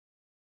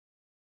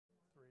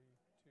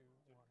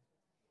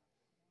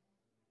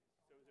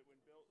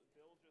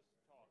Bill just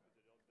talked.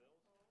 Is it on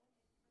Bill's?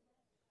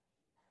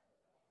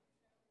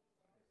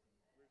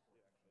 Where's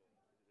the actual?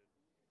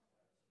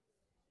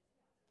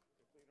 Is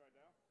it clean right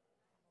now?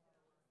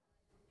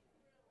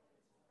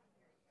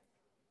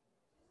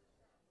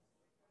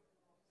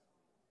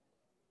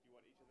 Do you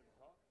want each of them to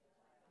talk?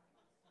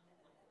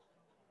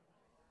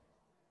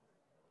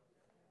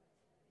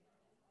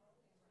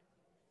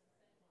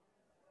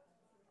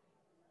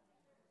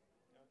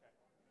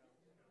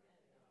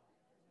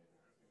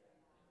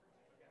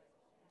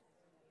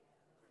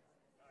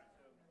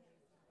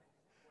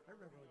 I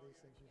remember when these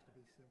things used to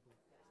be simple.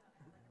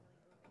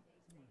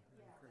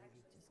 Crazy.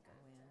 Just go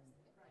in.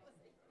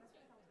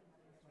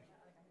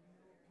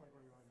 Like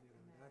when you're on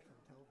national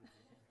television.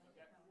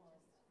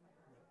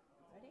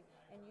 Ready?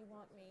 And you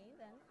want me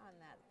then on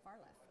that far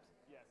left?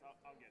 Yes, I'll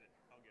get it.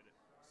 I'll get it.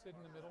 Sit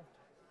in the middle.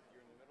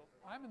 You're in the middle?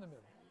 I'm in the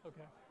middle.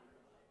 Okay.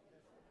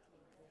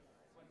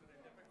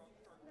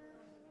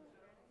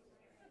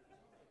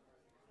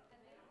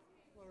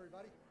 Hello,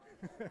 everybody.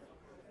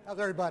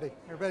 How's everybody?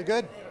 Everybody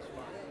good?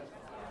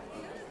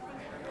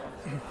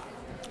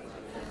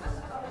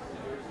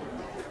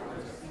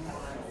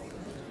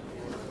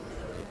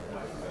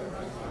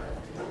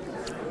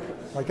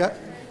 Like that?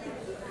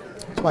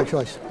 It's my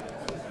choice.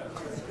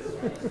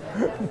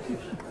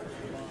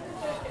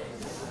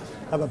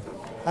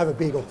 have a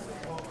beagle.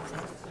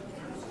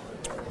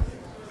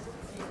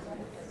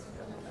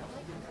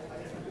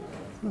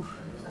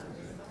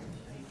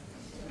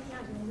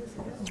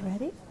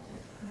 Ready?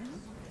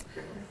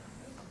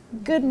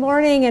 Good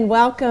morning and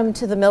welcome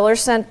to the Miller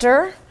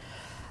Center.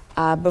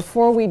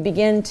 Before we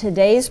begin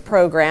today's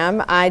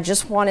program, I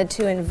just wanted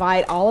to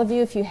invite all of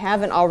you, if you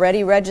haven't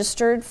already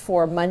registered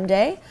for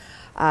Monday,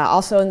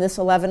 also in this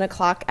 11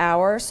 o'clock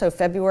hour, so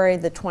February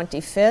the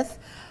 25th,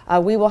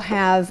 we will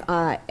have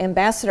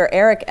Ambassador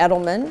Eric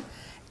Edelman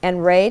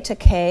and Ray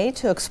Takei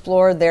to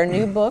explore their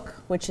new book,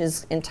 which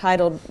is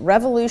entitled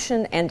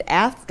Revolution and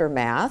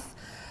Aftermath,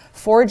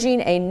 Forging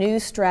a New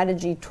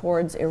Strategy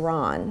Towards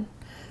Iran.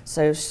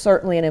 So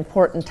certainly an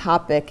important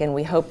topic, and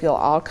we hope you'll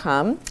all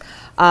come.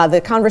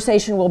 The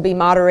conversation will be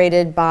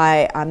moderated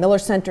by Miller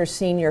Center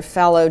Senior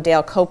Fellow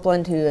Dale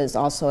Copeland, who is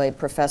also a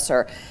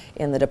professor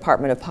in the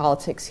Department of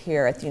Politics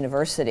here at the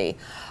university.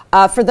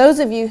 For those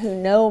of you who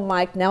know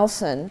Mike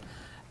Nelson,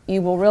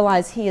 you will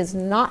realize he is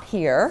not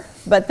here,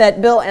 but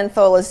that Bill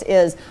Antholis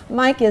is.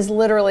 Mike is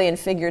literally and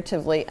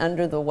figuratively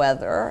under the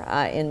weather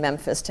in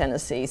Memphis,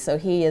 Tennessee, so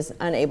he is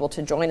unable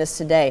to join us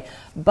today.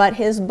 But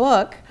his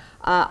book,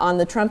 on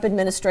the Trump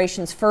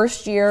administration's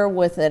first year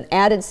with an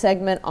added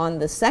segment on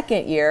the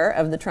second year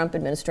of the Trump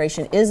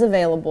administration, is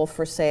available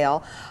for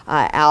sale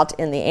out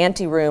in the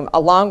ante room,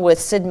 along with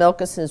Sid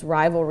Milkis's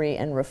Rivalry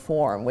and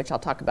Reform, which I'll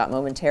talk about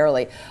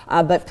momentarily.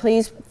 But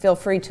please feel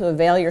free to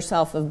avail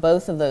yourself of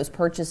both of those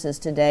purchases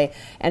today,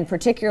 and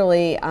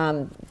particularly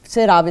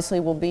Sid obviously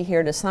will be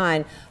here to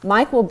sign.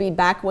 Mike will be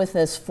back with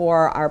us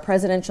for our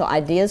Presidential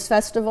Ideas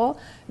Festival,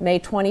 May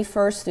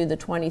 21st through the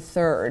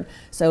 23rd.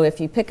 So if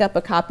you pick up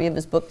a copy of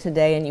his book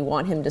today and you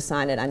want him to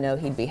sign it, I know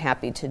he'd be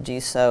happy to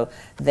do so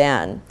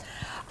then.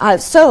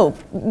 So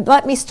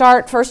let me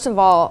start, first of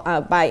all,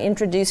 by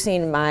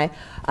introducing my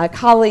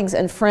colleagues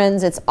and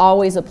friends. It's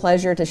always a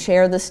pleasure to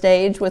share the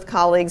stage with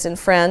colleagues and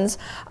friends,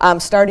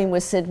 starting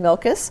with Sid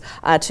Milkis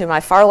to my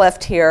far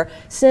left here.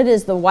 Sid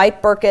is the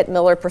White Burkett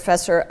Miller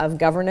Professor of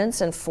Governance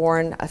and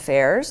Foreign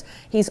Affairs.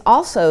 He's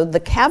also the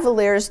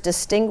Cavaliers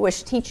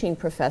Distinguished Teaching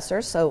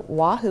Professor, so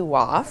wahoo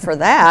wah for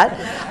that,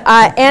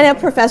 and a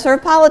Professor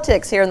of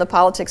Politics here in the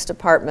Politics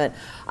Department.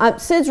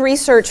 Sid's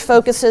research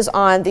focuses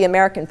on the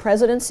American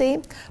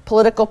presidency,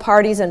 political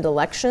parties and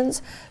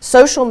elections,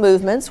 social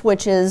movements,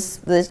 which is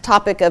the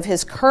topic of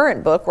his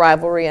current book,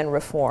 Rivalry and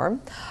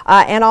Reform,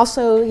 and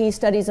also he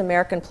studies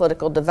American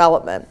political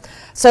development.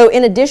 So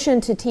in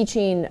addition to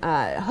teaching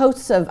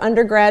hosts of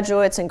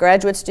undergraduates and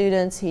graduate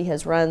students, he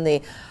has run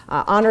the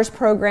honors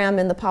program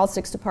in the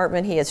Politics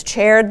Department. He has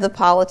chaired the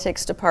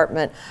Politics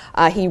Department.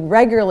 He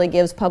regularly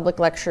gives public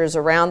lectures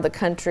around the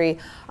country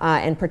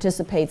and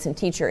participates in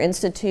teacher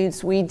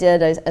institutes. We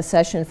did a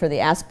session for the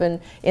Aspen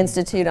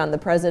Institute on the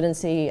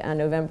presidency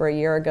November a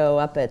year ago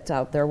up at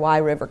their Y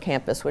River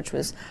campus, which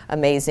was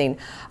amazing.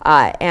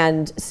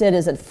 And Sid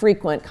is a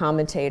frequent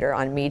commentator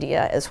on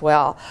media as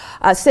well.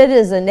 Sid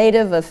is a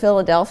native of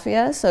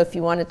Philadelphia, so if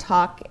you want to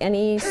talk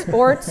any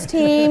sports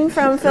team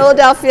from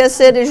Philadelphia,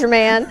 Sid is your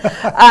man.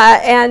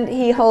 And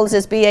he holds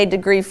his BA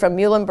degree from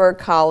Muhlenberg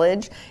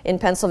College in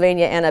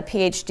Pennsylvania and a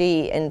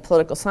PhD in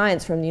political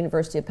science from the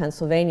University of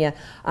Pennsylvania.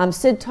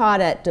 Sid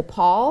taught at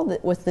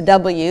DePaul with the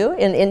W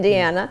in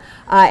Indiana,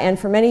 and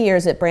for many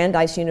years at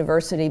Brandeis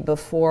University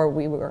before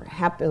we were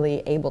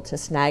happily able to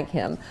snag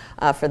him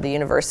for the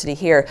university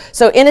here.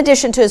 So in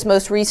addition to his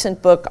most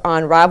recent book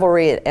on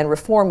Rivalry and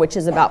Reform, which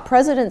is about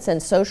presidents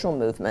and social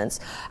movements,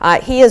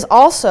 he is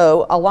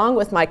also, along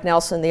with Mike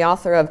Nelson, the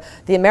author of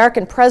The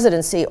American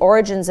Presidency,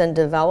 Origins and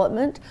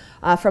Development,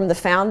 from the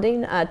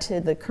founding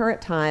to the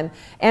current time,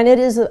 and it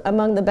is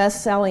among the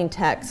best-selling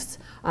texts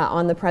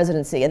on the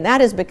presidency. And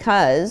that is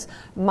because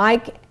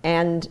Mike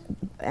and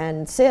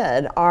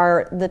Sid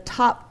are the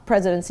top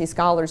presidency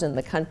scholars in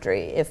the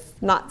country,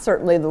 if not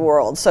certainly the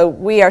world. So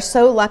we are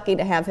so lucky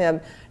to have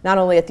him not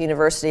only at the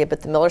university,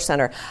 but the Miller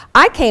Center.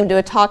 I came to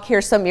a talk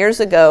here some years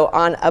ago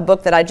on a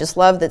book that I just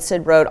love that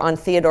Sid wrote on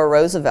Theodore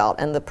Roosevelt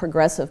and the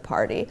Progressive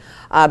Party.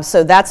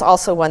 So that's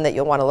also one that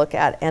you'll want to look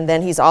at. And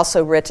then he's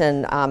also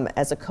written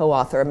as a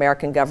co-author,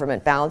 American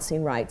Government,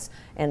 Balancing Rights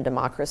and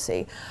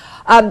Democracy.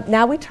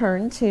 Now we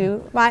turn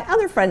to my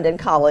other friend and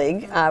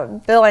colleague,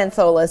 Bill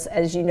Antholis,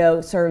 as you know,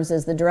 serves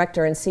as the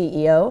director and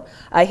CEO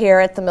here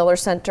at the Miller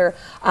Center.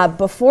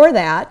 Before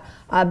that,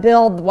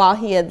 Bill, while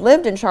he had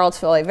lived in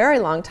Charlottesville a very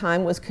long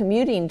time, was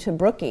commuting to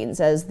Brookings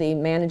as the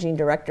managing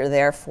director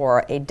there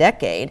for a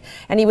decade.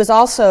 And he was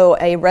also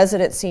a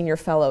resident senior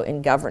fellow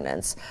in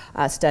governance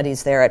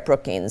studies there at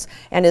Brookings.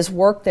 And his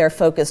work there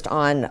focused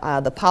on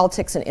the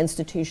politics and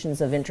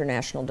institutions of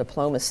international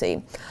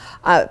diplomacy.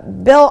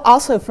 Bill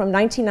also from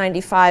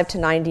 1995 to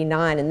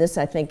 99, and this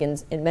I think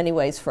in many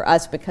ways for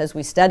us because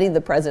we studied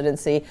the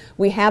presidency,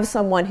 we have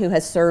someone who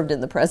has served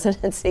in the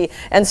presidency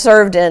and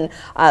served in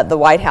the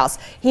White House.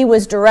 He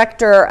was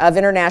Director of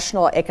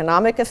International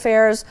Economic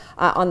Affairs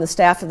on the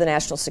staff of the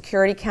National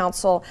Security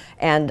Council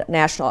and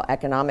National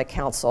Economic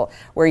Council,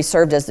 where he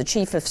served as the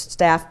Chief of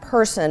Staff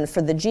person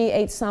for the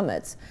G8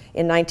 summits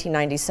in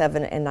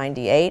 1997 and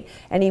 98.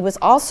 And he was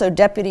also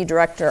Deputy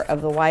Director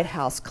of the White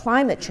House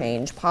Climate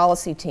Change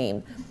Policy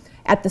Team.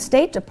 At the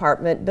State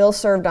Department, Bill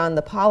served on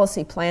the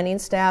policy planning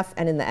staff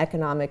and in the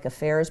Economic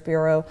Affairs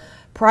Bureau.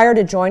 Prior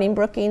to joining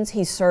Brookings,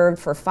 he served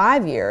for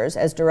 5 years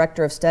as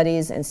Director of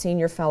Studies and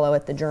Senior Fellow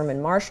at the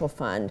German Marshall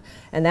Fund,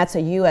 and that's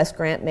a U.S.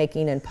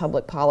 grant-making and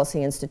public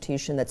policy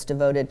institution that's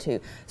devoted to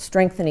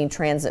strengthening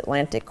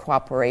transatlantic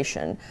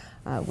cooperation,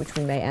 which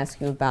we may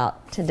ask you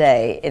about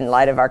today in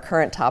light of our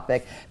current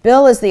topic.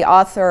 Bill is the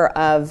author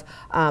of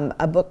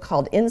a book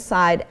called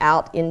Inside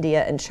Out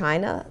India and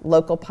China,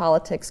 Local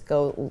Politics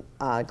Go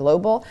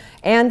Global.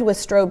 And with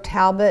Strobe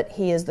Talbot,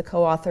 he is the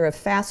co-author of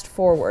Fast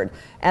Forward,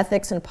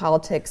 Ethics and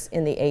Politics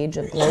in the Age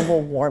of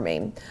Global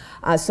Warming.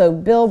 So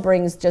Bill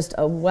brings just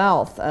a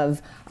wealth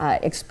of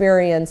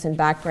experience and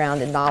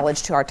background and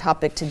knowledge to our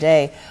topic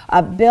today.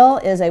 Bill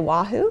is a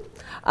Wahoo.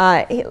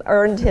 He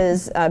earned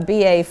his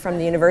BA from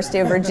the University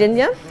of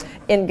Virginia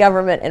in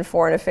Government and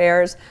Foreign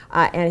Affairs,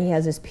 and he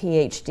has his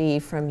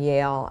PhD from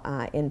Yale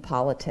in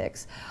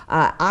politics.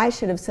 I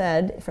should have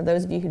said, for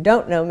those of you who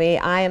don't know me,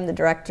 I am the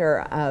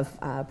Director of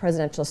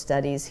Presidential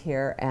Studies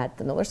here at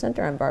the Miller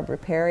Center. I'm Barbara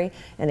Perry,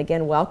 and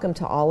again, welcome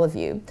to all of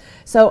you.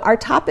 So our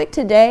topic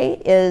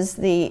today is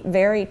the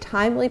very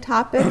timely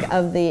topic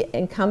of the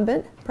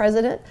incumbent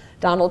President,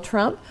 Donald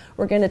Trump.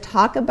 We're going to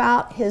talk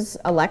about his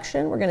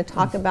election. We're going to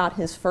talk about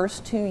his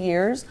first 2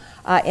 years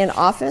in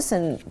office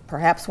and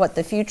perhaps what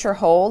the future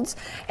holds.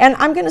 And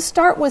I'm going to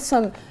start with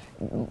some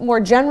more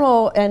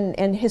general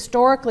and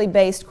historically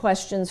based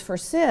questions for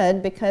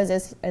Sid because,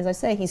 as I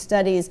say, he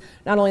studies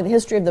not only the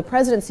history of the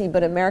presidency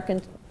but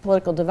American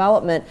political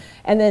development,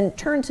 and then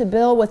turn to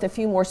Bill with a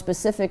few more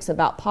specifics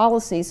about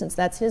policy since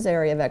that's his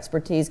area of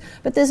expertise.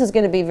 But this is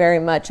going to be very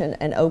much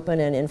an open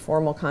and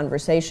informal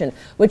conversation,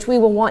 which we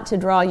will want to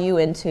draw you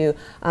into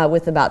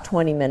with about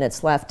 20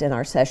 minutes left in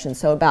our session.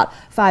 So about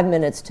 5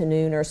 minutes to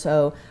noon or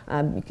so,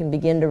 you can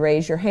begin to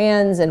raise your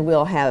hands and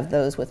we'll have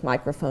those with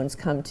microphones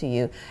come to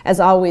you. As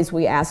always,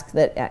 we ask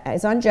that,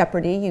 as on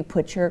Jeopardy, you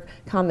put your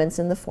comments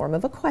in the form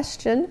of a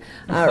question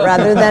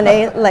rather than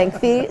a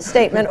lengthy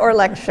statement or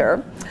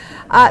lecture.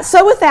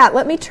 So with that,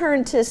 let me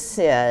turn to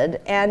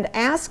Sid and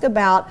ask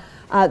about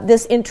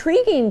this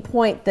intriguing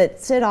point that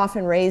Sid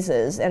often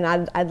raises, and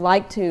I'd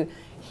like to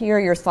hear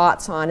your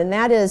thoughts on, and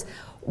that is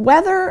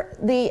whether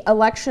the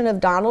election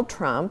of Donald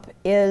Trump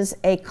is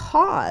a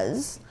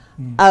cause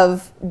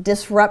of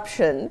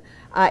disruption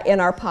in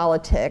our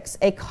politics,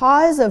 a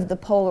cause of the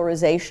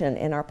polarization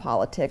in our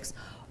politics,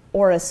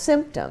 or a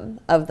symptom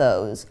of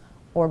those,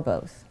 or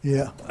both.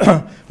 Yeah.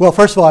 Well,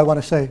 first of all, I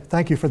want to say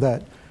thank you for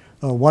that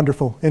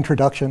wonderful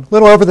introduction. A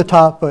little over the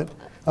top, but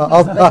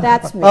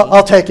that's me.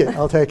 I'll take it.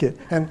 I'll take it.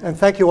 And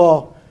thank you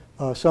all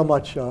so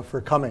much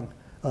for coming.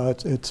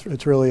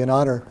 It's really an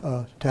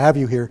honor to have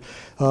you here.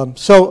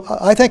 So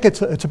I think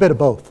it's a bit of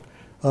both.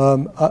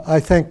 I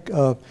think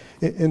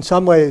in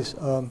some ways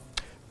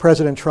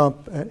President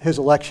Trump, his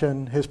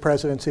election, his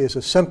presidency is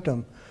a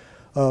symptom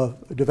of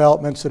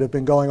developments that have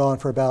been going on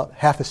for about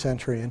half a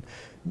century.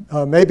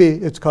 And maybe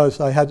it's because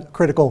I had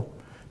critical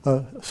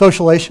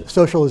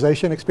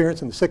socialization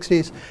experience in the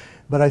 60s,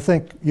 but I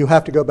think you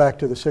have to go back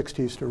to the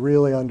 60s to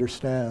really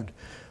understand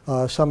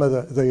some of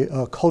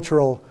the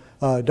cultural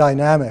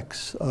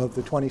dynamics of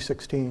the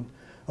 2016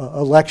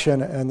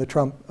 election and the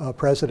Trump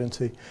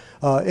presidency.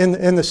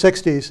 In the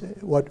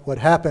 60s, what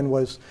happened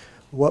was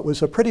what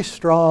was a pretty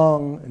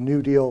strong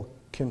New Deal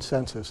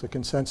consensus, a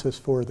consensus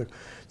for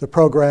the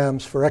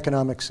programs for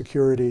economic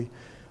security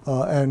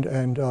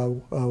and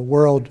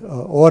world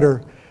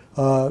order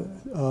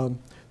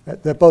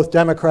that both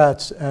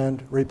Democrats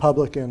and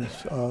Republicans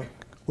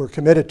were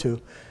committed to.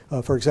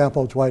 For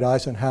example, Dwight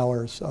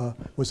Eisenhower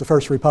was the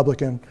first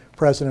Republican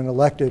president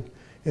elected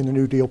in the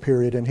New Deal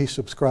period, and he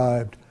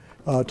subscribed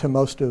to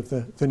most of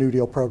the New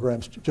Deal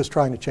programs, just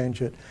trying to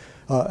change it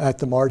at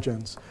the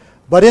margins.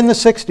 But in the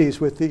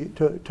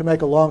 60s, to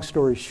make a long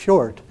story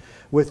short,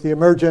 with the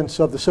emergence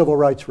of the Civil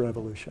Rights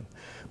Revolution,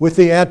 with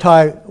the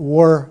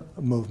anti-war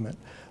movement,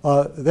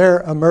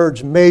 there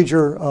emerged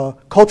major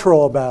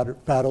cultural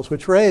battles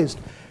which raised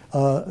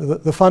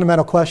the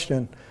fundamental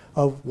question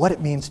of what it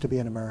means to be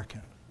an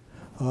American.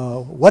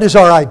 What is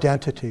our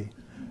identity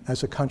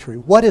as a country?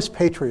 What is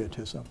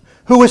patriotism?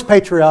 Who is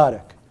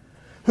patriotic?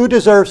 Who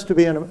deserves to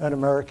be an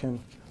American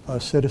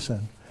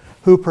citizen?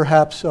 Who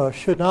perhaps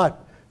should not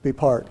be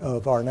part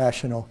of our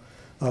national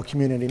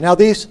community? Now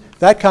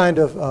that kind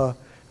of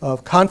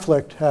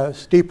conflict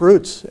has deep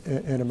roots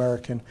in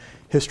American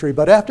history,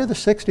 but after the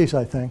 60s,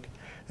 I think,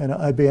 and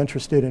I'd be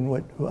interested in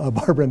what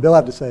Barbara and Bill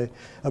have to say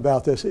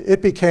about this,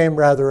 it became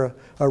rather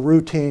a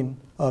routine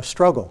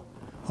struggle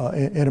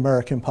in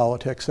American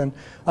politics. And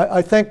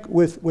I think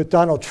with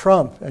Donald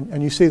Trump,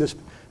 and you see this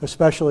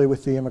especially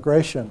with the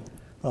immigration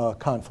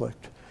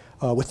conflict,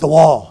 with the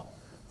wall,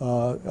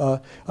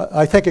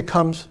 I think it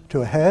comes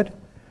to a head.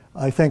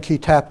 I think he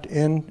tapped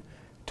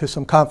into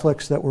some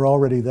conflicts that were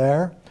already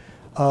there.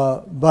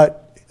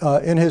 But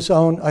in his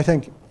own, I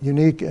think,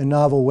 unique and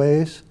novel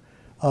ways,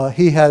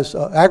 he has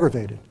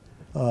aggravated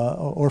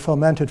or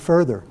fomented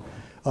further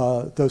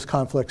those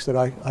conflicts that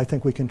I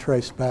think we can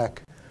trace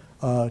back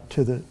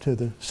to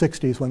the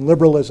 60s, when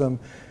liberalism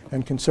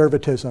and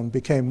conservatism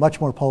became much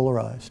more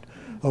polarized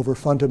over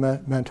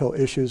fundamental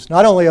issues,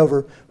 not only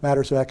over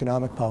matters of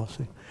economic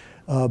policy,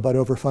 but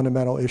over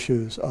fundamental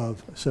issues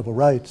of civil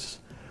rights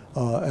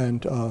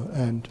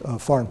and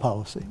foreign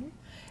policy.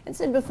 And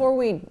Sid, before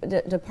we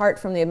depart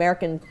from the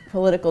American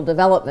political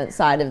development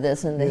side of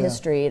this and the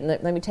history, and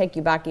let me take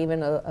you back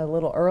even a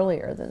little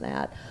earlier than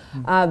that.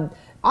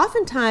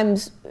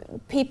 Oftentimes,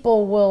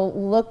 people will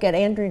look at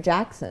Andrew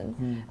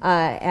Jackson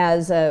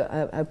as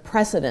a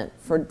precedent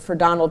for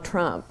Donald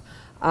Trump.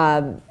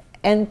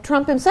 And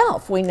Trump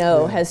himself, we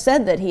know, has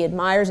said that he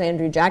admires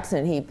Andrew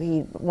Jackson.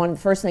 One of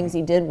the first things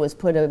he did was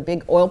put a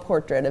big oil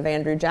portrait of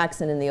Andrew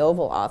Jackson in the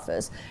Oval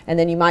Office. And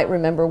then you might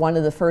remember one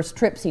of the first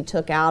trips he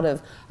took out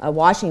of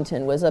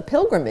Washington was a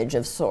pilgrimage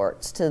of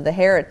sorts to the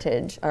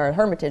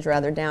Hermitage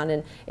rather, down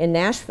in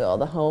Nashville,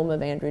 the home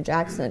of Andrew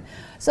Jackson.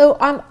 So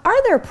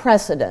are there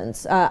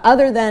precedents,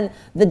 other than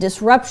the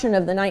disruption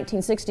of the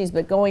 1960s,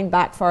 but going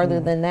back farther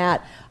than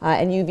that?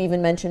 And you've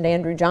even mentioned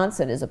Andrew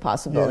Johnson as a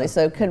possibility.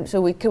 So could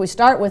we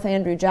start with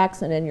Andrew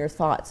Jackson and your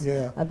thoughts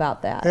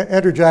about that?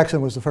 Andrew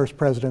Jackson was the first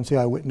presidency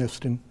I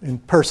witnessed in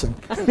person.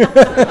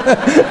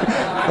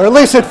 Or at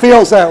least it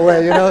feels that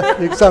way, you know?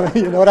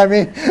 You know what I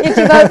mean? If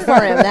you vote for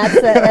him,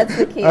 that's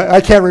the key. I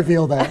can't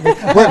reveal that.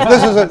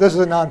 This is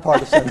a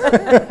nonpartisan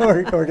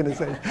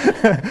organization.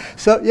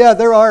 So yeah,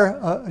 there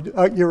are.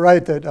 You're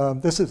right that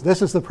this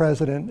is the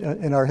president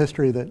in our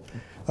history that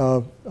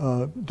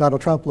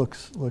Donald Trump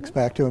looks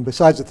back to. And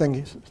besides the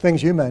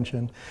things you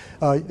mentioned,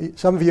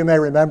 some of you may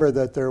remember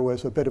that there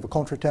was a bit of a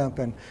contretemps,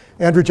 and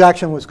Andrew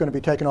Jackson was going to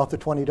be taken off the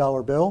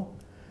 $20 bill,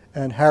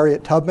 and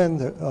Harriet Tubman,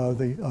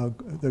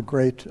 the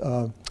great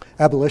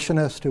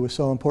abolitionist who was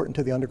so important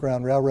to the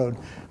Underground Railroad,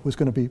 was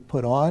going to be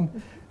put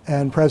on,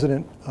 and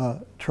President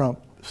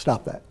Trump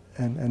stopped that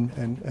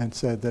and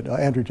said that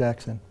Andrew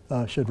Jackson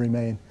should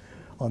remain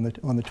on the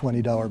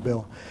 $20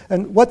 bill.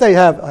 And what they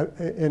have,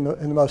 in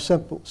the most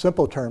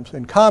simple terms,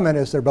 in common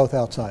is they're both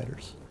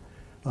outsiders.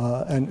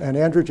 And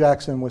Andrew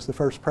Jackson was the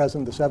first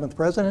president, the seventh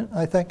president,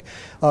 I think,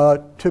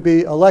 to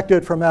be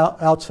elected from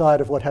outside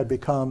of what had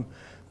become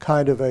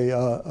kind of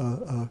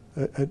an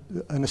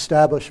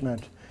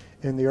establishment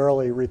in the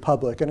early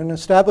republic, and an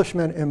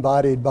establishment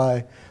embodied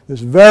by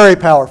this very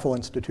powerful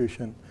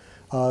institution,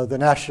 the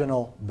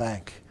National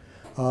Bank,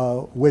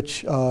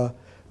 which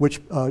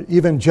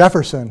even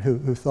Jefferson,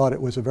 who thought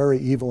it was a very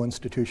evil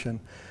institution,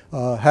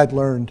 had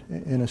learned,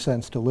 in a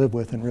sense, to live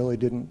with, and really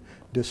didn't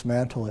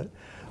dismantle it.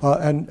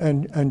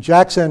 And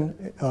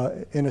Jackson,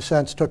 in a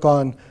sense, took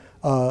on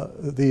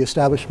the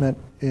establishment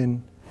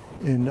in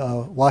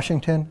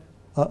Washington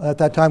at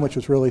that time, which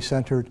was really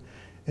centered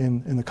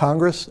in the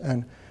Congress,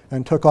 and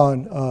took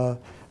on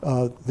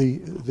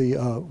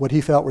what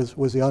he felt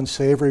was the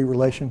unsavory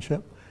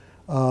relationship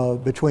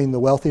between the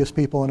wealthiest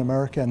people in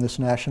America and this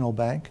national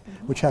bank,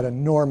 which had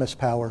enormous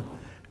power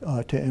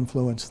to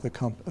influence the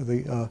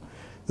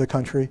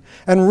country,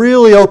 and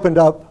really opened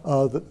up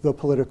the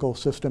political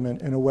system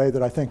in a way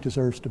that I think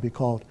deserves to be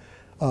called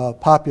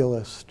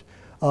populist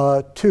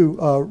to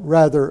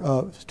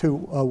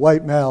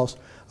white males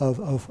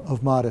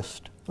of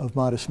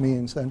modest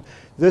means. And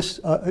this,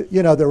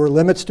 there were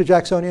limits to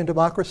Jacksonian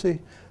democracy.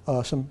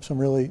 Some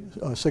really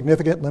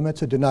significant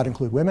limits. It did not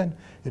include women.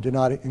 It did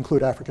not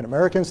include African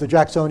Americans. The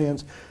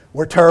Jacksonians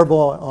were terrible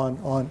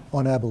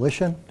on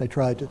abolition. They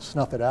tried to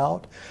snuff it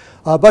out.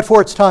 But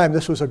for its time,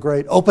 this was a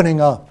great opening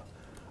up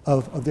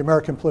of the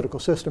American political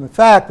system. In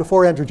fact,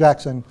 before Andrew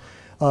Jackson,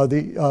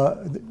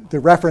 the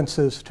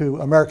references to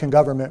American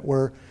government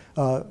were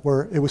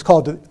it was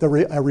called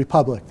a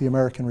republic, the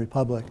American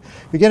Republic.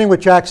 Beginning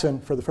with Jackson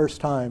for the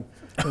first time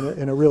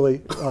in a really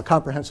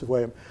comprehensive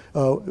way,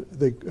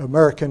 the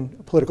American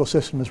political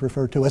system is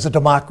referred to as a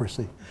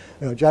democracy.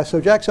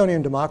 So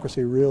Jacksonian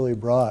democracy really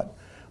brought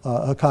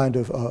a kind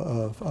of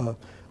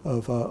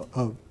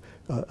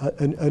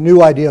a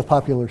new idea of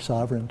popular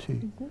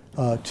sovereignty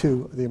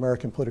to the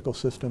American political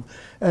system.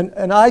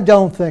 And I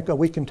don't think,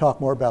 we can talk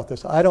more about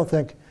this, I don't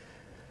think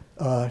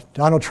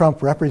Donald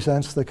Trump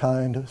represents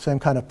the same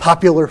kind of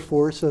popular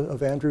force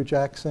of Andrew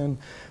Jackson.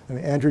 I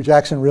mean, Andrew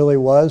Jackson really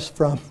was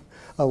from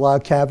a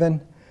log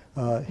cabin.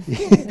 He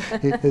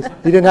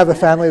didn't have a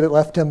family that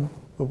left him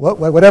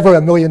whatever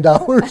 $1 million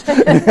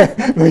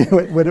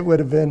would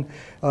have been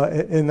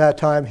in that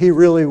time. He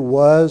really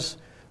was,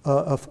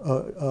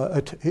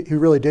 he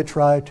really did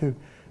try to,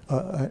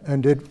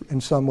 and did in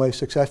some ways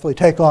successfully,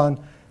 take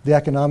on the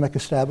economic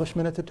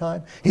establishment at the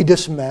time. He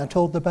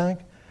dismantled the bank.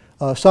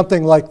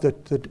 Something like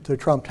the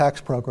Trump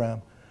tax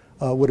program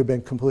would have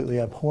been completely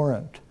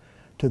abhorrent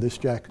to these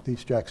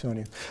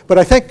Jacksonians. But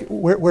I think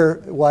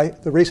why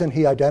the reason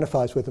he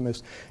identifies with them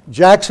is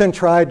Jackson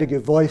tried to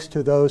give voice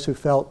to those who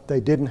felt they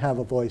didn't have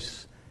a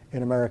voice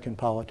in American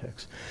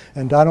politics.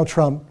 And Donald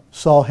Trump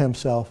saw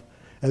himself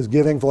as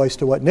giving voice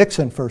to what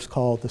Nixon first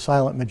called the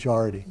silent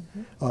majority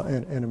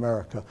in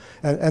America.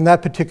 And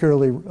that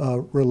particularly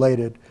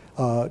related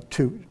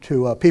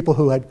to people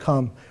who had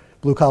come,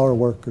 blue-collar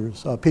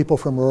workers, people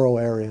from rural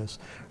areas,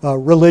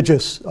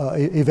 religious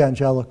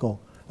evangelical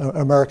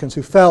Americans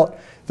who felt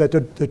that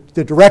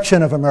the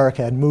direction of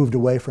America had moved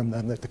away from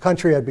them, that the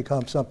country had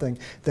become something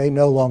they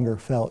no longer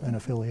felt an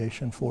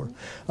affiliation for.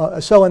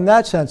 So in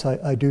that sense,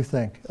 I do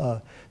think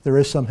there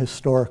is some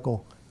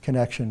historical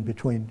connection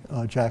between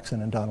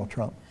Jackson and Donald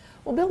Trump.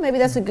 Well, Bill, maybe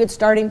that's a good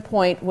starting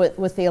point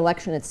with the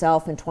election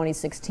itself in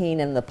 2016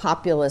 and the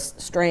populist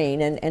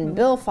strain. And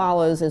Bill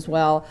follows as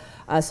well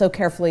so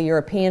carefully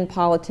European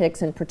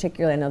politics, and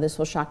particularly, I know this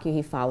will shock you,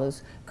 he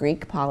follows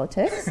Greek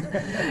politics.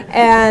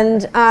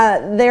 And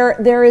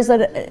there is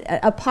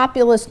a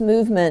populist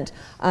movement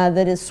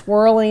that is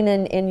swirling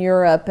in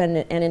Europe. And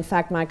in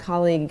fact, my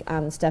colleague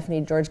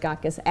Stephanie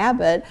Georgakis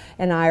Abbott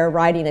and I are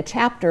writing a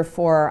chapter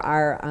for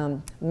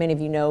our, many of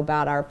you know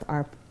about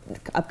our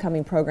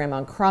upcoming program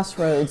on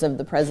Crossroads of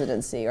the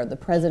Presidency, or the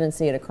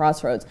Presidency at a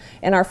Crossroads.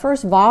 And our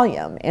first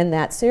volume in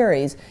that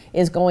series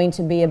is going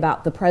to be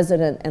about the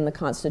President and the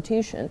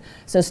Constitution.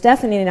 So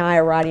Stephanie and I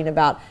are writing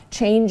about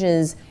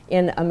changes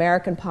in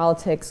American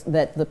politics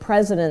that the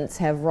presidents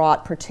have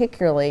wrought,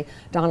 particularly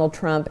Donald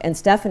Trump. And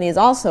Stephanie is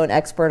also an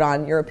expert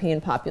on European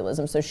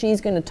populism. So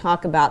she's going to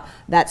talk about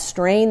that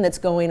strain that's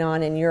going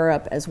on in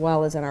Europe as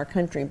well as in our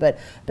country. But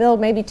Bill,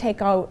 maybe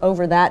take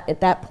over that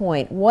at that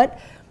point.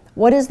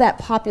 What is that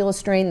populist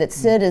strain that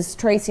Sid is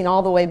tracing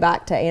all the way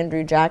back to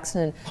Andrew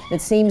Jackson that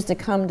seems to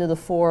come to the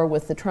fore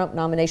with the Trump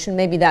nomination?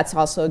 Maybe that's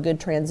also a good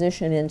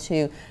transition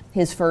into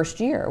his first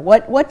year.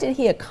 What did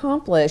he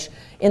accomplish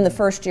in the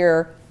first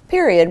year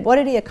period? What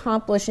did he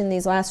accomplish in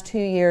these last 2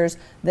 years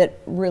that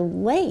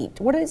relate?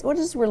 What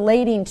is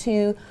relating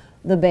to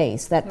the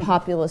base, that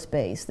populist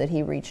base that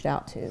he reached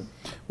out to?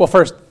 Well,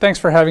 first, thanks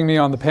for having me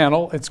on the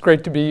panel. It's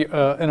great to be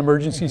an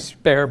emergency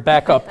spare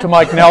backup to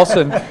Mike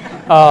Nelson.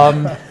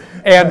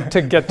 And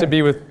to get to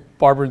be with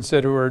Barbara and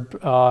Sid, who are,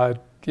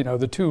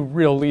 the two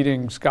real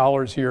leading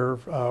scholars here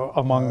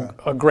among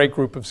a great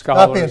group of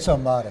scholars. Not being so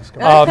modest.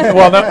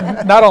 Well,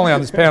 not only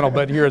on this panel,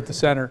 but here at the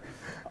center.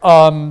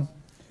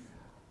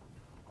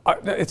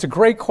 It's a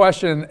great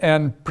question,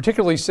 and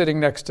particularly sitting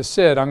next to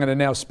Sid, I'm going to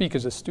now speak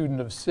as a student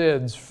of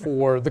Sid's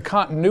for the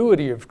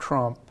continuity of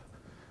Trump,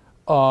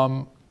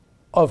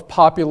 of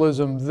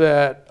populism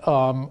that,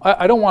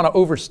 I don't want to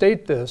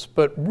overstate this,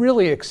 but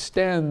really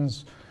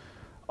extends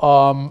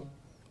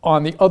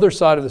on the other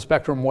side of the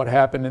spectrum what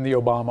happened in the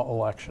Obama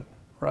election,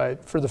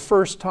 right? For the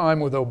first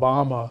time with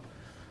Obama,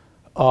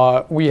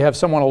 we have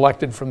someone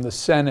elected from the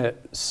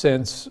Senate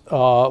since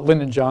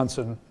Lyndon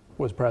Johnson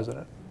was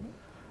president.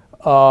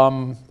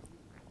 What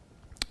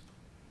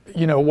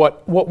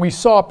we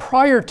saw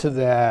prior to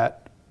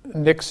that,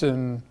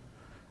 Nixon,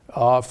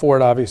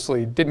 Ford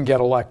obviously didn't get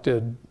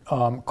elected,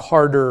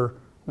 Carter,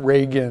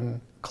 Reagan,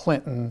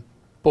 Clinton,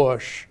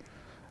 Bush,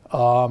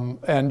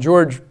 and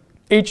George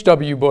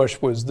H.W.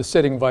 Bush was the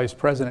sitting vice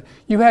president.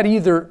 You had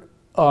either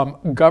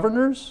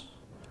governors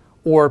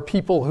or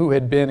people who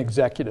had been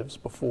executives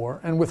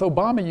before. And with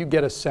Obama, you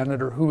get a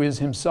senator who is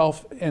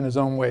himself, in his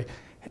own way,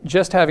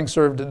 just having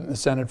served in the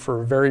Senate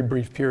for a very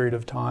brief period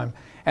of time,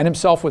 and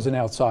himself was an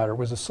outsider,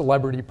 was a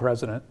celebrity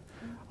president.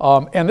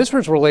 And this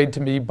was relayed to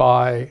me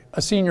by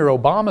a senior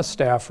Obama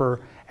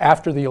staffer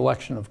after the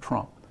election of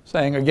Trump,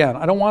 saying, again,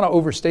 I don't want to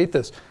overstate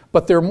this,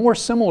 but they're more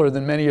similar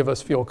than many of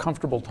us feel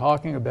comfortable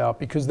talking about,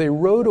 because they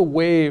rode a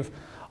wave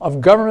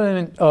of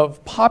government,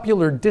 of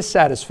popular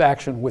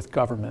dissatisfaction with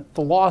government,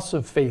 the loss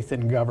of faith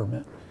in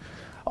government.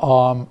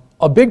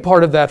 A big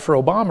part of that for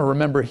Obama,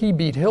 remember, he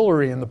beat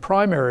Hillary in the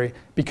primary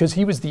because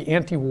he was the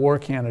anti-war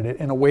candidate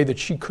in a way that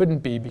she couldn't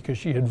be because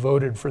she had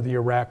voted for the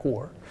Iraq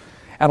War.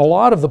 And a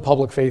lot of the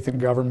public faith in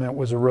government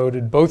was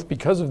eroded both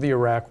because of the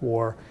Iraq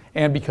War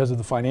and because of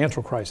the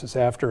financial crisis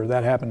after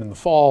that happened in the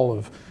fall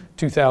of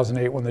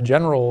 2008 when the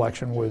general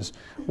election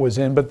was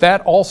in. But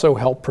that also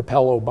helped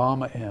propel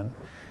Obama in.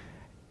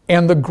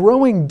 And the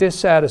growing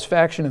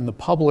dissatisfaction in the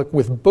public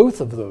with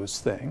both of those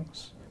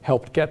things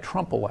helped get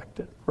Trump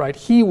elected, right?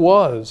 He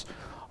was,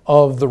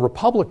 of the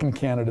Republican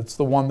candidates,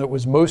 the one that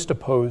was most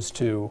opposed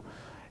to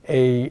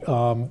a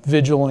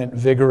vigilant,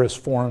 vigorous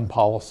foreign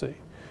policy.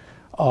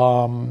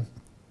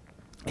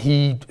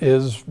 He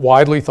is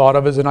widely thought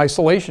of as an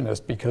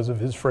isolationist because of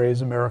his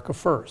phrase, America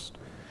first.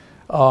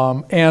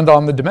 And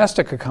on the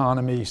domestic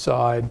economy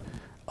side,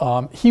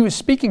 he was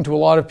speaking to a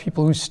lot of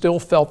people who still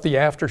felt the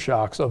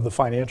aftershocks of the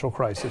financial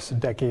crisis a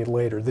decade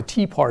later. The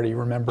Tea Party,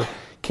 remember,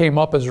 came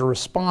up as a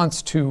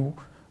response to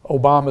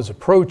Obama's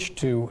approach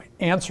to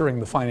answering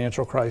the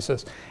financial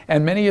crisis,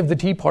 and many of the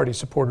Tea Party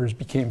supporters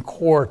became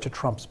core to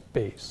Trump's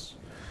base.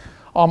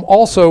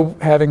 Also,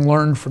 having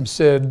learned from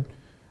Sid,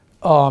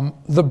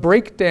 the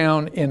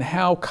breakdown in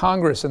how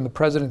Congress and the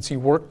presidency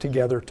worked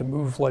together to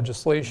move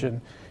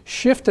legislation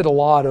shifted a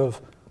lot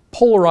of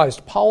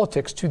polarized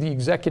politics to the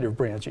executive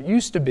branch. It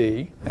used to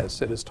be, as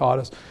Sid has taught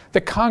us,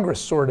 that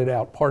Congress sorted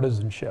out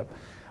partisanship.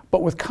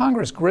 But with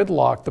Congress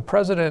gridlocked, the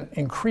president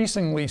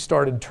increasingly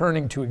started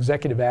turning to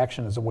executive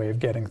action as a way of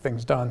getting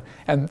things done,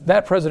 and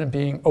that president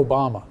being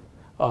Obama.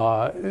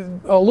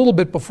 A little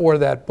bit before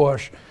that,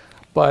 Bush,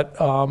 but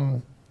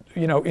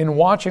you know, in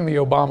watching the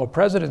Obama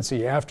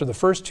presidency after the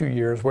first 2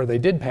 years where they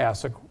did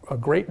pass a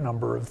great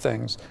number of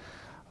things,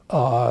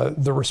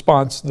 the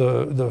response,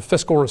 the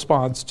fiscal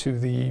response to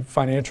the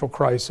financial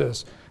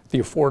crisis, the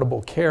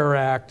Affordable Care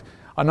Act,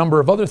 a number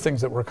of other things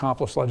that were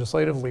accomplished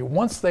legislatively.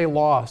 Once they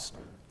lost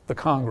the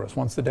Congress,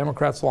 once the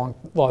Democrats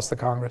lost the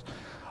Congress,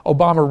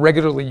 Obama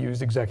regularly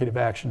used executive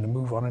action to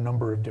move on a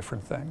number of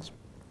different things.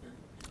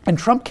 And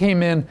Trump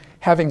came in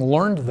having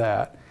learned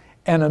that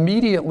and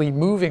immediately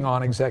moving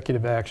on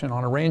executive action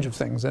on a range of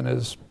things. And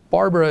as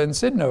Barbara and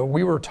Sid know,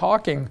 we were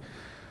talking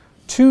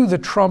to the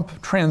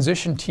Trump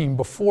transition team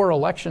before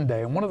Election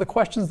Day. And one of the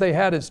questions they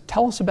had is,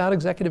 tell us about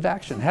executive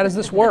action. How does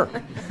this work?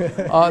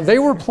 They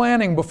were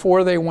planning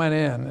before they went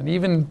in. And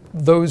even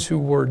those who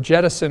were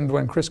jettisoned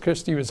when Chris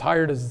Christie was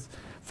fired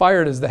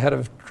as the head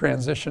of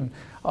transition,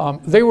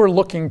 they were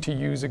looking to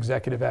use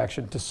executive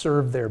action to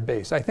serve their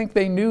base. I think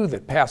they knew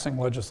that passing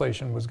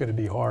legislation was going to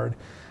be hard.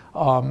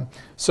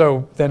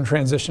 So then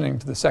transitioning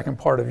to the second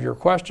part of your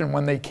question,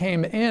 when they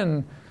came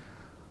in,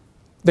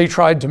 they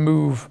tried to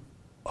move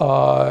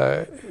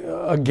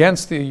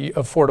against the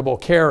Affordable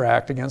Care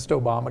Act, against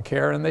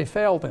Obamacare, and they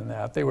failed in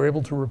that. They were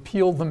able to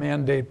repeal the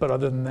mandate, but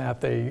other than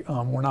that, they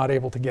were not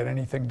able to get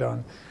anything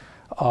done.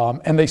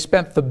 And they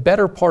spent the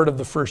better part of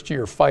the first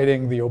year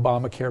fighting the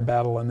Obamacare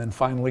battle and then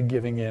finally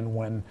giving in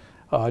when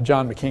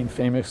John McCain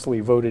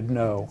famously voted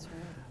no.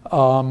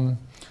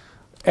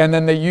 And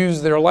then they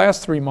used their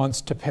last 3 months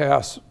to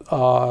pass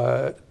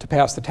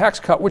the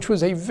tax cut, which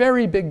was a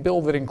very big bill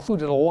that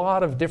included a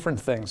lot of different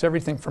things,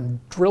 everything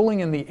from drilling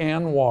in the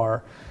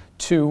ANWR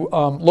to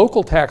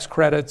local tax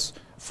credits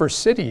for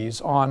cities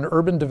on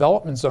urban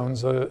development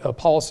zones, a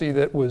policy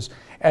that was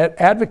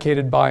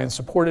advocated by and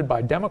supported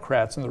by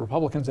Democrats, and the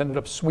Republicans ended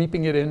up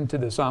sweeping it into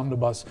this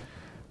omnibus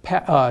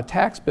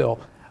tax bill.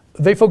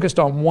 They focused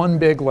on one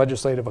big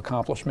legislative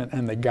accomplishment,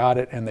 and they got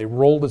it, and they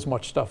rolled as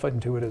much stuff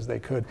into it as they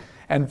could.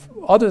 And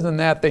other than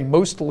that, they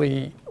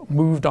mostly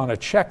moved on a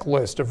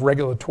checklist of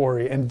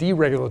regulatory and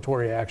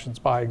deregulatory actions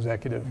by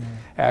executive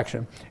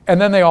action.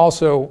 And then they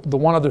also, the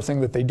one other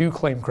thing that they do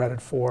claim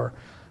credit for,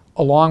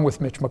 along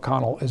with Mitch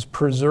McConnell, is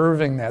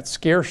preserving that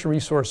scarce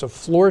resource of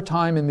floor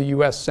time in the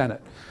US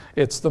Senate.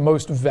 It's the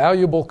most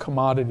valuable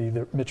commodity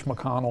that Mitch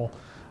McConnell,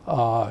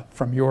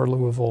 from your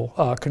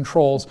Louisville,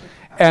 controls.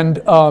 And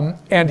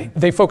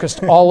they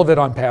focused all of it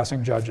on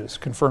passing judges,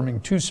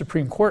 confirming 2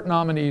 Supreme Court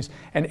nominees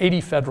and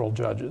 80 federal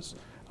judges,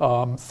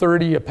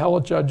 30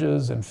 appellate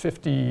judges and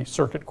 50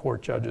 circuit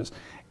court judges.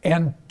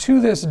 And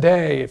to this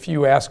day, if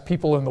you ask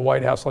people in the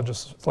White House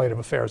Legislative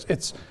Affairs,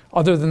 it's,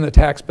 other than the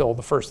tax bill,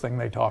 the first thing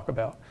they talk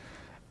about.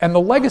 And the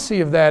legacy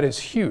of that is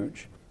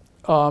huge.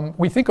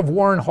 We think of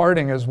Warren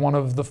Harding as one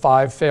of the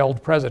 5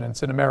 failed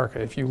presidents in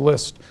America. If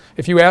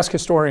you ask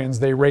historians,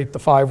 they rate the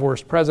 5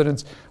 worst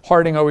presidents.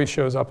 Harding always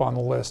shows up on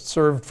the list,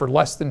 served for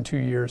less than 2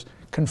 years,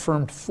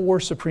 confirmed 4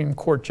 Supreme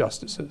Court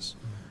justices,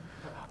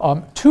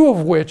 2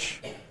 of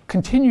which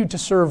continued to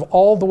serve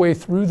all the way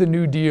through the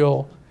New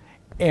Deal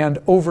and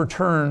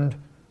overturned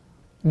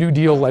New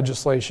Deal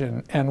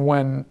legislation. And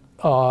when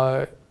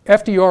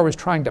FDR was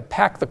trying to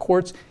pack the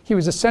courts, he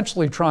was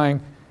essentially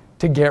trying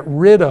to get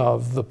rid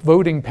of the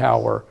voting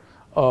power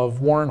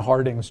of Warren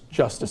Harding's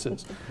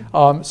justices.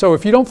 So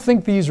if you don't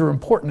think these are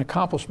important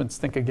accomplishments,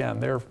 think again.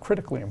 They're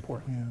critically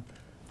important.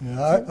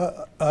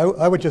 Yeah.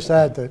 I would just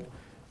add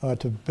that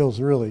to Bill's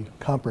really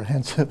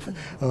comprehensive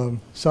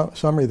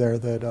summary there,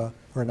 that,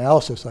 or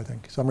analysis, I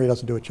think. Summary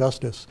doesn't do it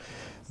justice.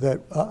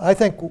 That I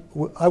think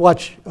I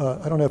watch,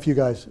 I don't know if you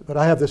guys, but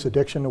I have this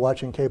addiction to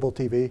watching cable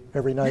TV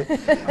every night.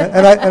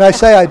 and I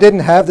say I didn't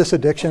have this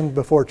addiction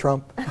before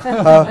Trump.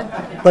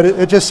 but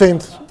it just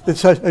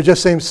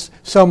seems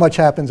so much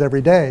happens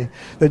every day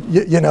that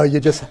you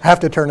just have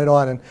to turn it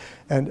on,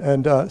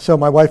 and so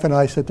my wife and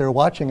I sit there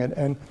watching it,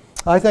 and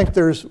I think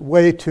there's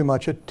way too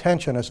much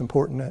attention, as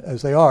important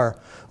as they are,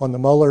 on the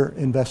Mueller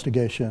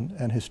investigation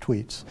and his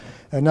tweets,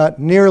 and not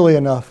nearly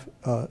enough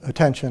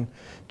attention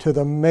to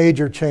the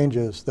major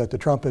changes that the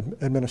Trump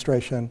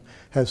administration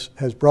has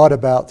brought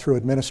about through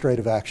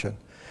administrative action.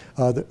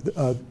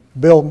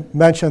 Bill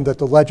mentioned that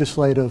the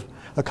legislative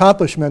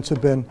accomplishments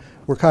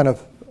were kind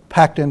of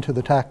packed into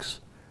the tax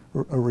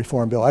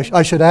reform bill.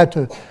 I should add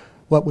to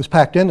what was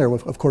packed in there,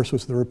 of course,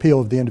 was the repeal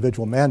of the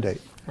individual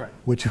mandate, right,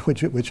 which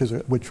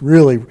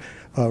really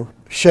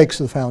shakes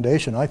the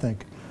foundation, I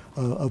think,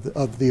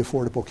 of the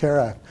Affordable Care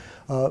Act.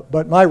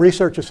 But my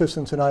research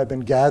assistants and I have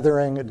been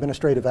gathering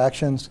administrative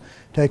actions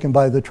taken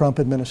by the Trump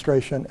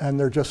administration, and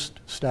they're just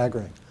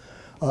staggering.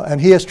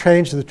 And he has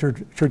changed the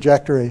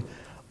trajectory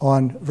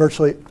on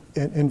virtually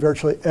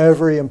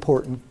every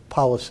important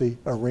policy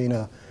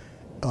arena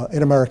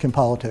in American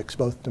politics,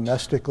 both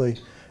domestically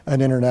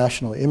and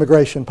internationally.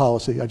 Immigration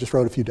policy, I just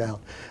wrote a few down.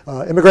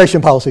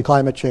 Immigration policy,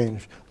 climate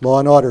change, law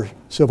and order,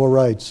 civil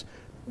rights,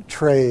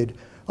 trade,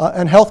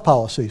 and health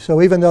policy.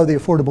 So even though the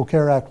Affordable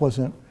Care Act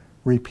wasn't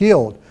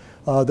repealed,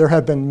 there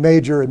have been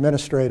major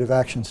administrative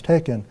actions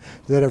taken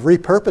that have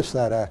repurposed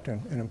that act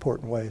in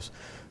important ways.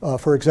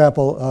 For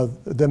example,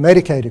 the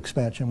Medicaid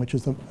expansion, which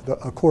is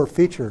a core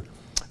feature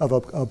of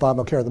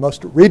Obamacare, the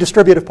most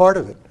redistributive part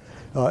of it.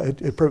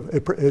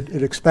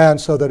 It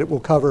expands so that it will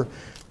cover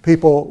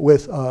people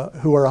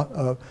who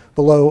are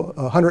below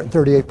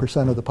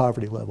 138% of the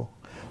poverty level.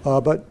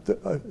 But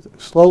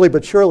slowly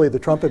but surely, the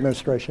Trump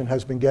administration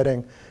has been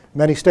getting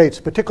many states,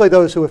 particularly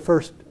those who have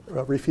first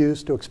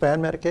refused to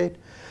expand Medicaid,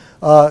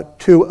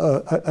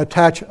 to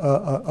attach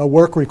a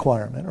work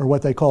requirement, or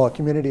what they call a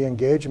community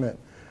engagement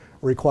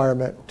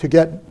requirement, to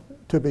get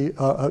to be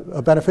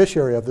a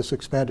beneficiary of this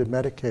expanded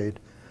Medicaid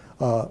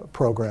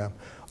program.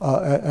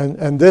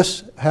 And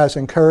this has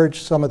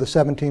encouraged some of the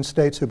 17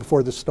 states who,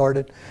 before this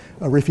started,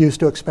 refused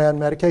to expand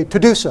Medicaid to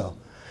do so.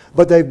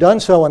 But they've done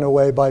so in a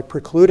way by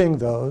precluding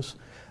those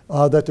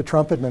that the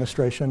Trump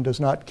administration does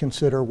not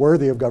consider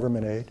worthy of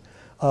government aid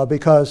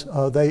because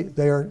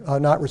they are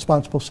not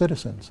responsible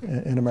citizens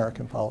in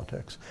American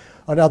politics.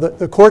 Now,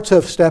 the courts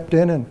have stepped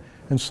in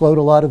and slowed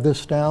a lot of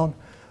this down.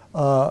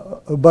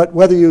 But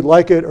whether you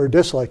like it or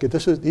dislike it,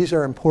 these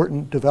are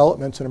important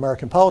developments in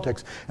American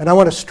politics. And I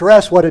want to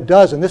stress what it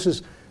does, and this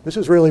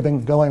has really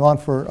been going on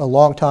for a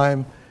long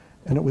time,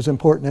 and it was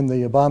important in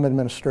the Obama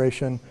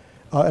administration,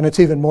 and it's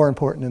even more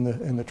important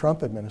in the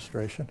Trump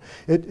administration.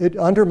 It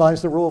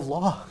undermines the rule of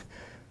law.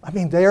 I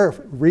mean, they are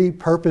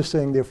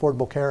repurposing the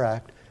Affordable Care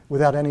Act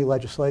without any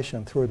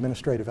legislation, through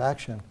administrative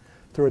action,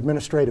 through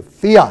administrative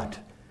fiat,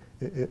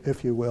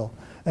 if you will.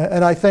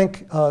 And I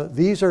think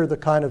these are the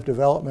kind of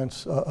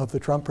developments of the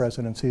Trump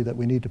presidency that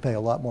we need to pay a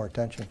lot more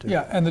attention to.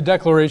 Yeah, and the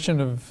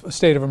declaration of a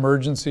state of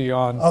emergency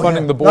on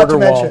funding the border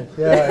wall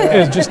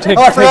is just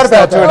takes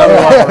that to another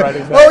level, right?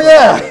 Exactly. Oh,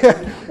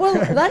 yeah. Well,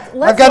 let's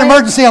I've got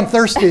emergency, I'm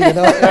thirsty, you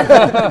know.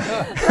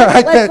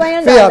 Let's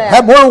land on that.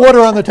 Have more water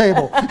on the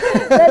table.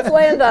 Let's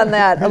land on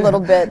that a little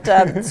bit.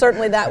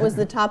 Certainly that was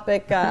the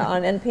topic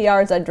on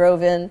NPR as I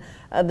drove in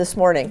this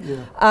morning.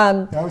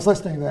 Yeah. I was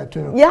listening to that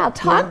too. Yeah,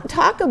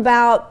 talk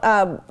about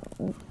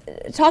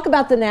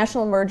the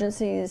National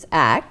Emergencies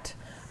Act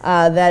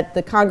that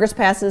the Congress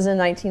passes in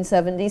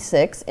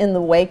 1976 in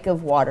the wake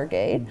of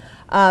Watergate.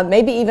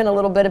 Maybe even a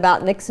little bit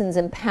about Nixon's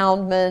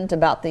impoundment,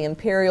 about the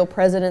imperial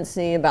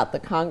presidency, about the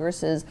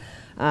Congress's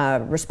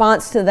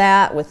response to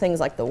that with things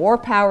like the War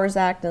Powers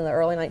Act in the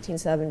early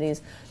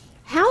 1970s.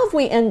 How have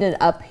we ended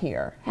up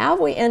here? How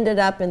have we ended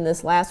up in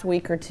this last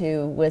week or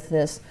two with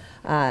this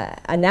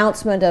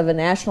announcement of a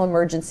national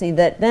emergency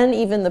that then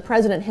even the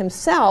president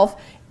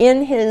himself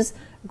in his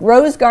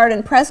Rose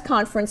Garden press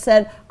conference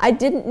said, I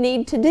didn't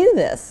need to do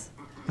this,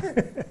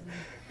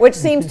 which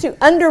seems to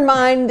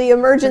undermine the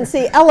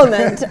emergency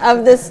element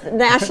of this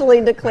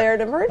nationally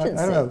declared emergency.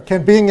 I don't know,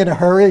 can being in a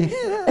hurry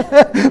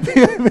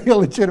be a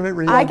legitimate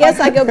reason? I guess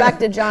I go back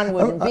to John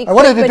Wooden. Be I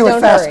wanted to quick, do but it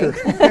don't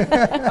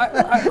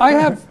faster. I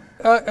have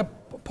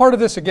part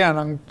of this, again,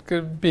 I'm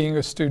being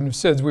a student of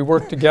SIDS, we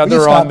work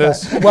together on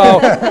this. That? Well,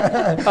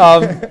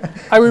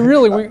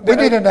 we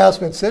need an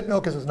announcement. SID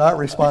Milkis is not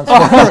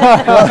responsible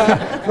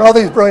for all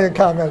these brilliant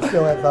comments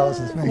Bill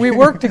Antholis making. We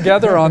worked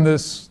together on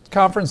this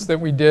conference that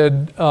we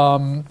did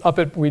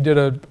we did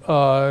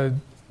a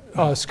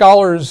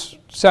scholars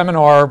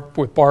seminar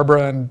with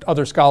Barbara and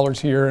other scholars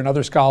here and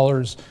other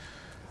scholars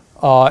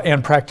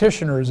and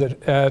practitioners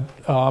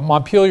at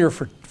Montpelier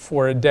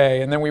for a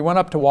day, and then we went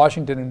up to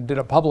Washington and did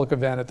a public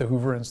event at the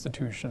Hoover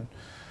Institution.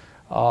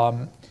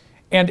 And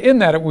in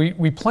that,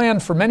 we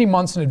planned for many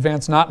months in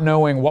advance, not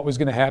knowing what was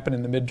going to happen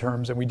in the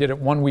midterms, and we did it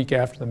 1 week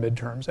after the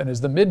midterms. And as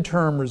the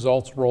midterm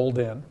results rolled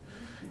in,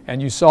 and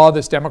you saw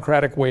this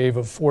Democratic wave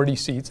of 40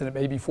 seats, and it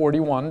may be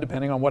 41,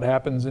 depending on what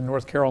happens in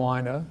North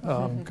Carolina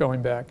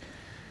going back,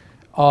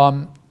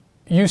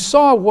 you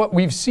saw what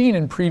we've seen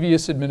in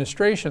previous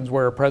administrations,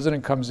 where a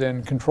president comes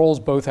in, controls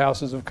both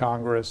houses of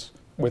Congress,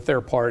 with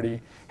their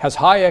party, has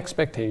high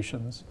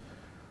expectations,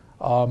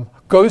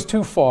 goes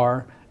too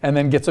far, and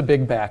then gets a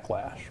big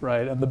backlash,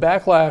 right? And the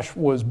backlash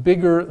was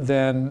bigger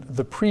than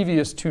the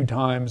previous 2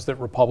 times that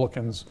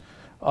Republicans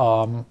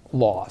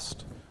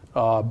lost,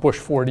 Bush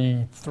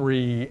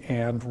 43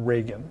 and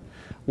Reagan,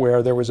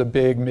 where there was a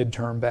big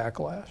midterm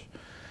backlash.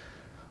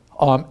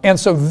 And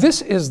so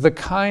this is the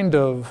kind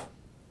of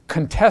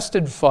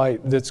contested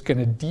fight that's going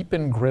to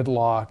deepen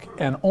gridlock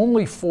and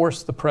only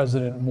force the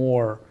president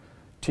more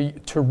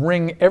to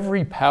wring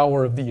every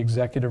power of the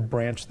executive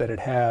branch that it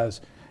has,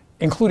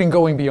 including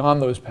going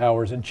beyond those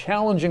powers and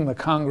challenging the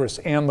Congress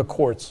and the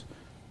courts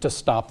to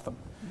stop them.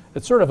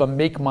 It's sort of a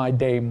make my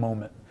day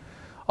moment.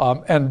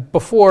 And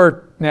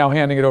before now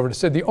handing it over to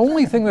Sid, the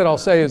only thing that I'll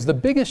say is the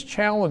biggest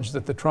challenge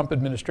that the Trump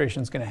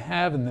administration is going to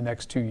have in the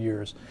next 2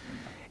 years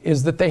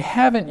is that they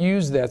haven't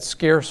used that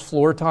scarce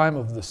floor time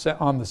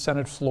on the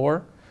Senate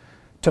floor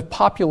to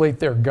populate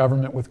their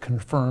government with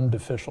confirmed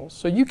officials.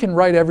 So you can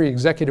write every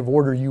executive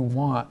order you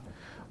want,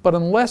 but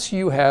unless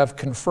you have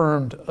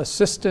confirmed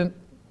assistant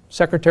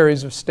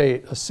secretaries of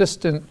state,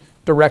 assistant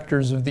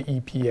directors of the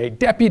EPA,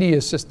 deputy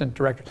assistant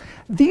directors.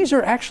 These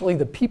are actually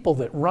the people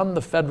that run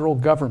the federal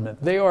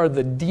government. They are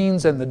the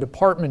deans and the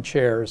department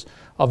chairs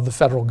of the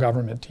federal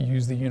government, to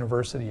use the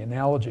university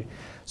analogy.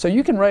 So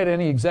you can write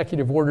any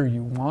executive order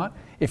you want.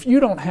 If you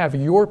don't have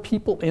your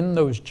people in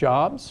those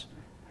jobs,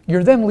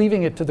 you're then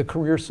leaving it to the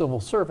career civil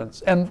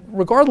servants. And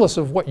regardless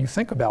of what you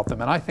think about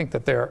them, and I think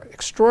that they're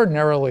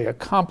extraordinarily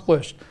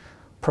accomplished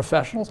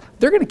professionals,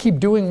 they're going to keep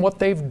doing what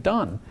they've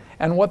done.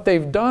 And what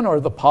they've done are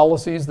the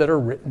policies that are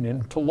written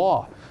into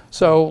law.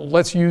 So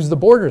let's use the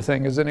border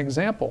thing as an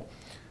example.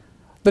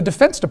 The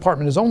Defense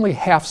Department is only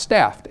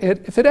half-staffed.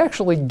 If it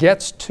actually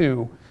gets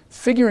to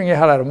figuring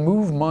out how to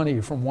move money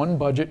from one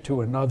budget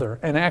to another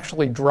and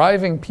actually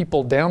driving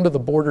people down to the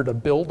border to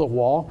build a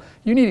wall,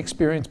 you need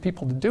experienced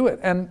people to do it.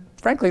 And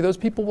frankly, those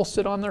people will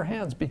sit on their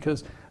hands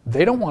because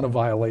they don't want to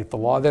violate the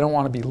law. They don't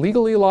want to be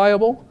legally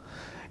liable.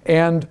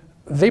 And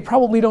they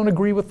probably don't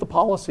agree with the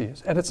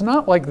policies. And it's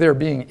not like they're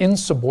being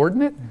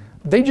insubordinate.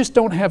 They just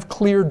don't have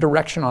clear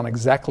direction on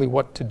exactly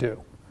what to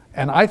do.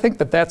 And I think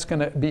that that's going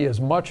to be as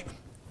much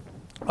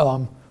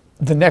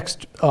the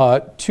next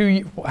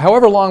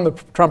however long the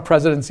Trump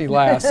presidency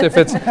lasts, if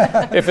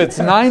it's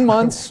 9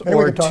 months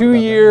or 2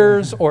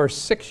 years or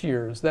 6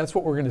 years, that's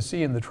what we're going to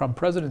see in the Trump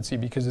presidency,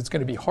 because it's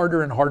going to be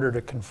harder and harder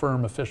to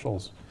confirm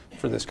officials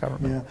for this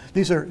government. Yeah,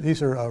 these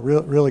are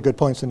really good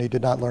points, and he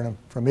did not learn them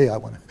from me. I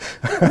want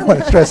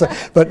to stress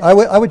that. But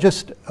I would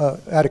just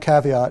add a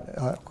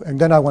caveat, and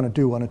then I want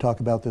to talk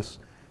about this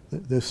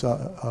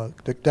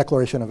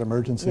declaration of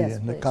emergency, yes,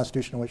 and please, the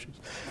constitutional issues.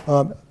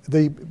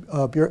 The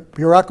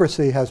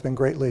bureaucracy has been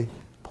greatly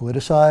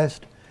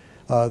politicized.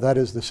 That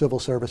is, the civil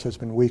service has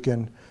been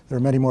weakened. There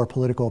are many more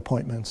political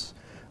appointments.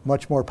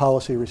 Much more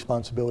policy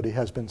responsibility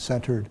has been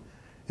centered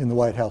in the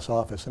White House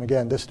office. And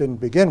again, this didn't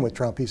begin with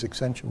Trump. He's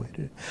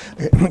accentuated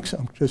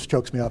it. Just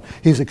chokes me up.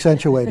 He's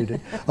accentuated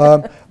it.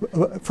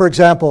 For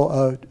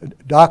example,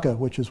 DACA,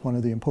 which is one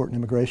of the important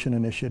immigration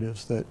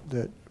initiatives that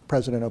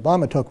President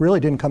Obama took, really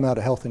didn't come out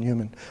of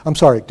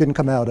didn't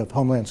come out of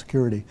Homeland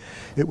Security.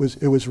 It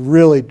was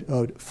really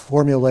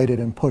formulated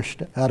and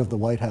pushed out of the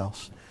White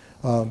House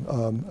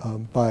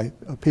by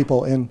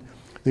people in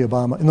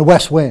the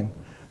West Wing,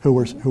 who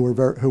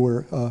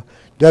were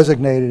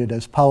designated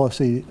as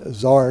policy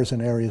czars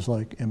in areas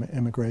like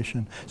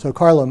immigration. So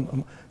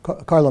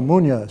Carla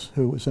Munoz,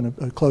 who was a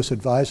close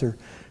advisor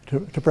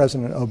to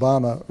President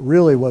Obama,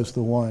 really was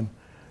the one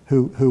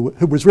who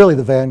was really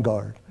the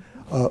vanguard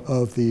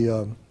of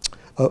the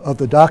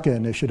DACA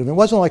initiative. It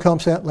wasn't like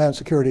Homeland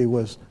Security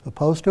was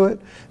opposed to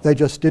it. They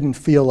just didn't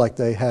feel like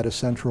they had a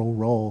central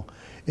role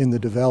in the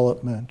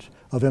development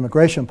of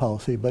immigration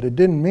policy, but it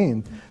didn't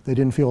mean they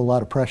didn't feel a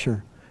lot of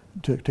pressure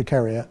to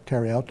carry out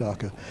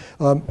DACA.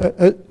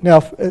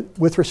 Now,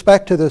 with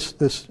respect to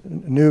this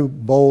new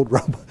bold,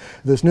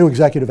 this new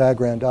executive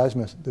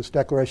aggrandizement, this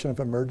declaration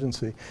of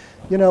emergency,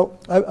 you know,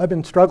 I've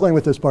been struggling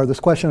with this part. This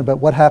question about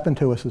what happened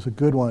to us is a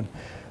good one.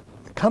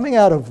 Coming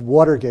out of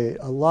Watergate,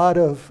 a lot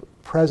of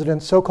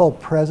so-called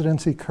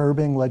presidency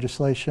curbing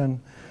legislation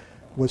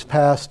was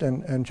passed,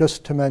 and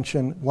just to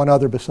mention one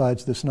other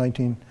besides this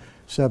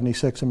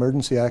 1976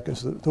 Emergency Act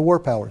is the War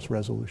Powers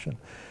Resolution.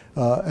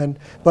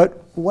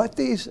 But what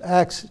these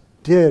acts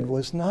did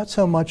was not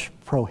so much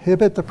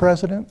prohibit the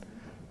president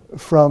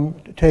from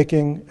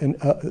taking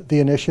the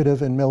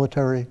initiative in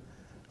military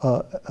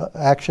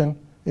action,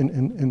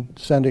 in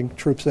sending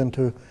troops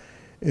into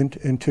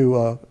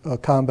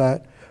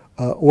combat,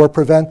 or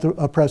prevent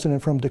a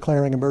president from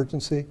declaring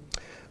emergency,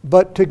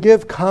 but to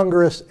give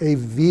Congress a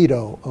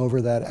veto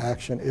over that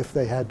action if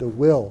they had the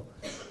will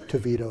to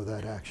veto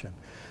that action.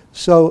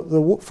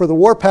 So for the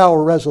War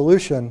Power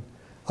Resolution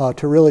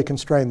to really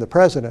constrain the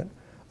president,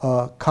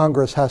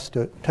 Congress has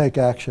to take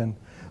action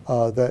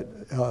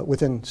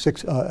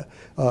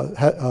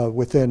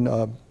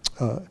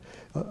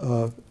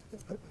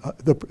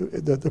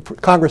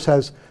Congress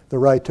has the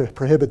right to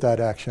prohibit that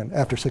action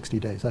after 60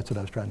 days. That's what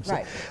I was trying to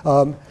say.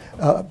 Right.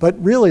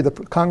 But really,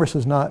 Congress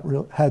has not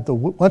had the,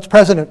 once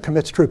President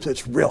commits troops,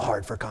 it's real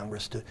hard for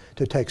Congress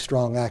to take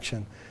strong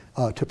action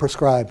to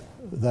prescribe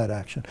that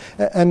action.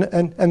 And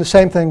the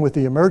same thing with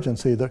the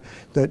emergency, that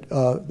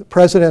the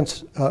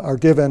presidents are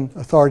given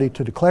authority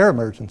to declare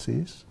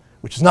emergencies,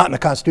 which is not in the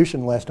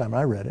Constitution the last time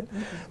I read it,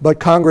 but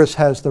Congress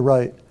has the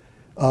right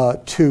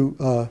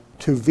to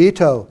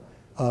veto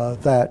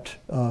that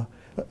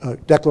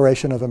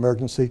declaration of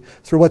emergency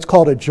through what's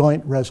called a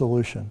joint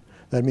resolution.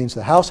 That means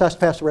the House has to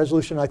pass a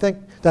resolution. I think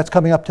that's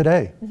coming up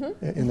today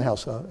in the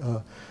House.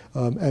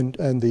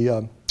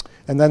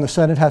 And then the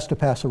Senate has to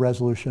pass a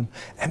resolution.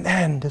 And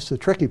then, this is the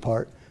tricky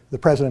part, the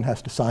president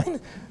has to sign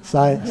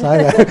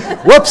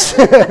that. Whoops!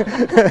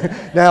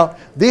 Now,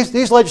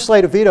 these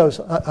legislative vetoes,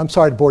 I'm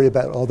sorry to bore you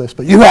about all this,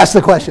 but you asked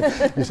the question.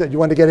 You said you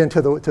wanted to get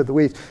into the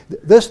weeds.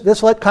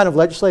 This kind of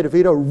legislative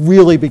veto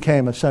really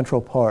became a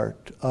central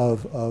part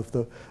of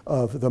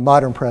the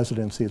modern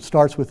presidency. It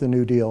starts with the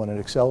New Deal and it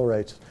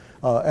accelerates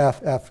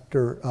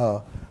after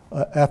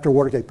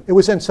Watergate. It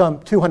was in some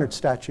 200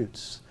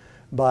 statutes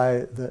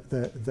by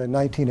the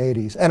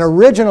 1980s. And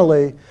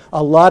originally,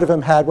 a lot of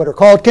them had what are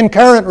called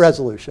concurrent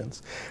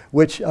resolutions,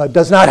 which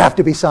does not have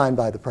to be signed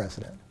by the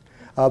president.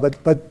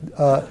 But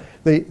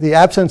the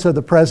absence of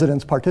the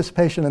president's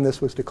participation in this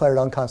was declared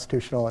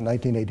unconstitutional in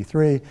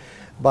 1983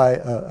 by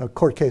a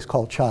court case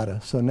called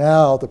Chadha. So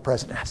now the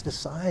president has to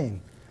sign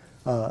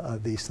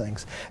these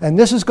things. And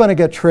this is going to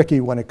get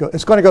tricky when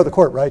it's going to go to the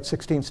court, right?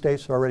 16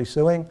 states are already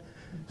suing,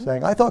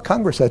 saying, I thought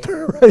Congress had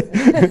the right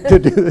to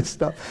do this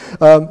stuff.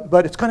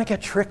 But it's going to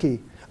get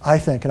tricky, I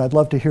think, and I'd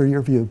love to hear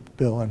your view,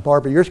 Bill. And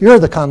Barbara, you're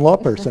the con law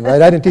person,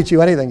 right? I didn't teach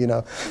you anything,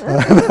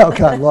 about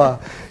con law.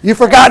 You've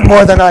forgotten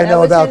more than I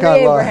know about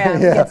con law.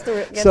 Yeah.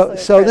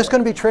 So this is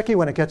going to be tricky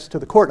when it gets to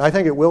the court, and I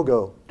think it will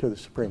go to the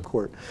Supreme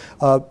Court,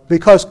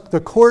 because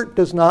the court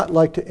does not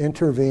like to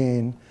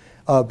intervene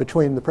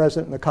between the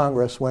president and the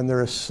Congress when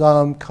there is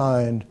some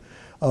kind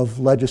of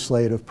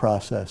legislative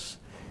process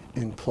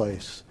in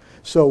place.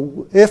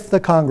 So if the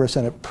Congress,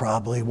 and it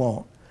probably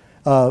won't,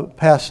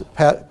 pass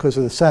because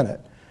of the Senate,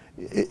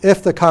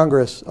 if the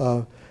Congress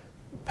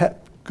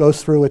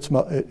goes through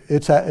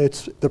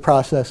the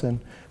process and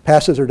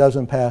passes or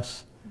doesn't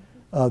pass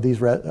a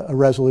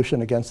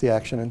resolution against the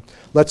action, and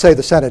let's say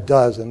the Senate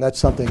does, and that's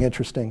something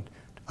interesting.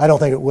 I don't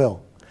think it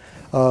will.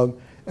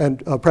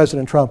 And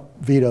President Trump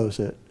vetoes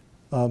it.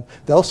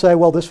 They'll say,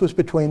 well, this was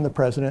between the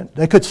president.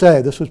 They could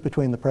say this was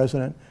between the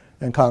president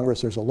and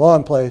Congress. There's a law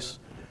in place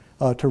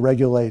to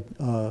regulate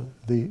how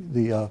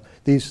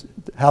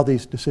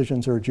these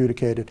decisions are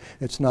adjudicated.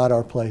 It's not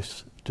our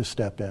place to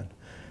step in.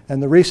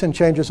 And the recent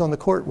changes on the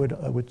court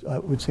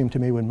would seem to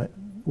me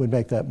would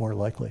make that more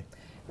likely.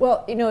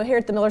 Well, here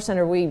at the Miller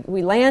Center,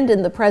 we land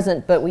in the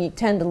present, but we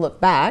tend to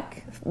look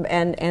back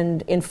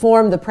and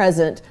inform the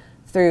present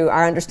through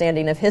our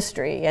understanding of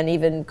history, and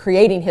even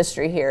creating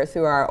history here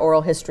through our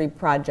oral history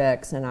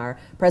projects and our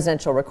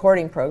presidential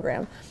recording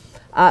program.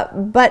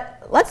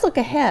 But let's look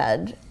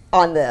ahead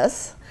on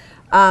this,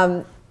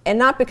 and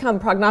not become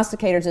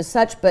prognosticators as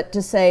such, but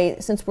to say,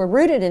 since we're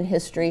rooted in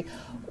history,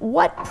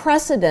 what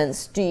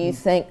precedents do you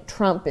think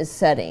Trump is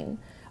setting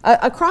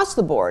across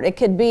the board? It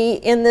could be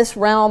in this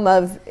realm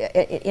of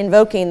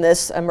invoking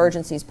this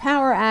Emergencies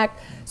Power Act,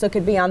 so it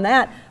could be on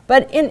that.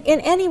 But in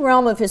any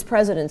realm of his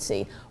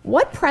presidency,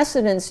 what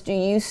precedents do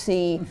you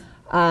see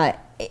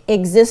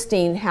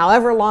existing,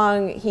 however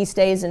long he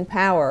stays in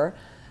power,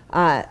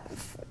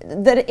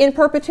 that in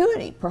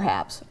perpetuity,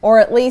 perhaps, or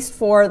at least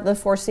for the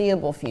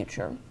foreseeable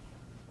future,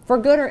 for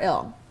good or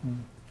ill?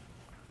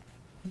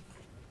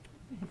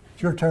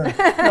 It's your turn.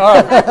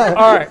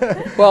 All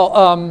right.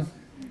 Well,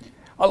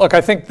 look,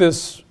 I think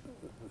this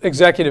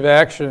executive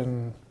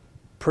action,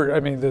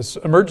 this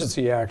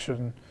emergency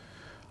action,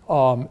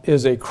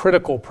 is a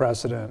critical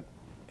precedent,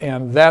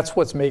 and that's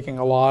what's making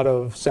a lot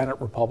of Senate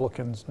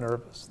Republicans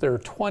nervous. There are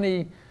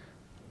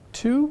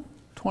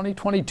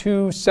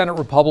 22 Senate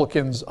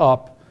Republicans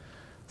up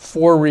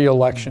for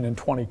re-election in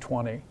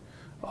 2020,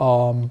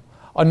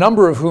 a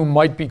number of whom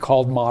might be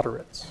called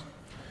moderates.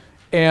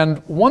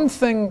 And one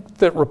thing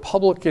that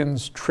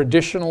Republicans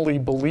traditionally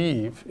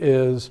believe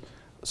is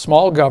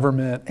small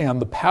government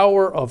and the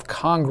power of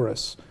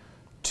Congress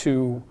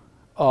to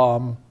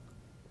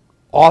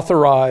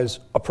authorize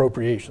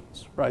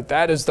appropriations, right?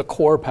 That is the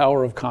core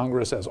power of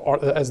Congress as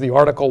the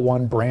Article I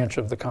branch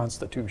of the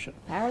Constitution.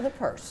 Power of the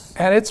purse.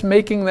 And it's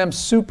making them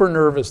super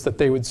nervous that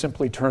they would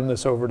simply turn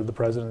this over to the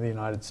President of the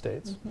United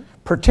States,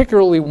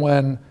 particularly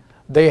when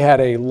they had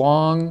a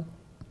long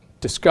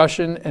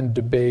discussion and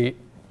debate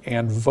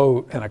and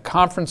vote and a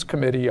conference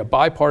committee, a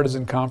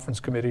bipartisan conference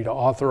committee, to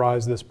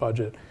authorize this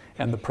budget,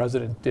 and the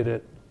President did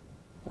it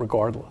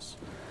regardless.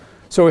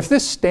 So if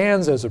this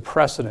stands as a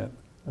precedent,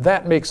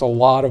 that makes a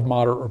lot of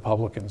moderate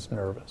Republicans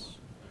nervous.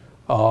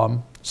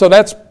 So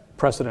that's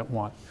precedent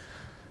one.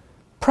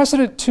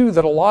 Precedent two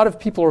that a lot of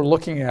people are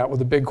looking at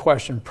with a big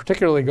question,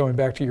 particularly going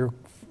back to your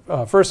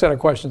first set of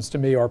questions to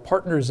me, our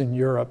partners in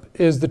Europe,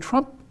 is the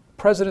Trump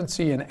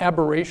presidency an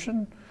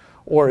aberration,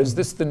 or is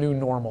this the new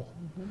normal?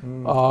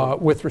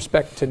 With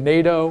respect to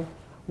NATO,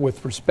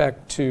 with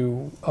respect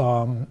to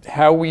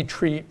how we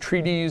treat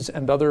treaties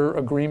and other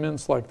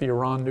agreements like the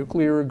Iran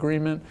nuclear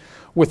agreement,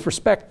 with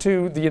respect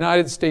to the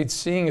United States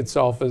seeing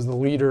itself as the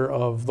leader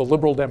of the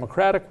liberal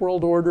democratic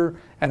world order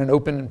and an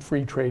open and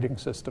free trading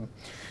system.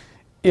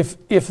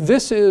 If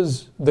this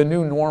is the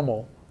new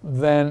normal,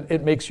 then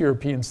it makes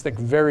Europeans think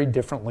very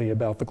differently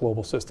about the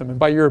global system. And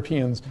by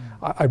Europeans,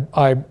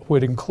 I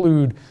would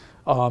include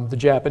the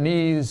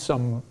Japanese,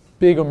 some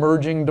big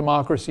emerging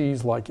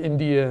democracies like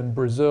India and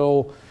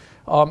Brazil.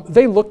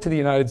 They look to the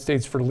United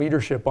States for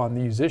leadership on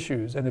these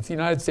issues. And if the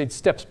United States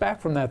steps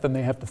back from that, then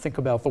they have to think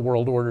about the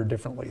world order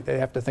differently. They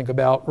have to think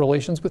about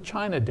relations with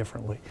China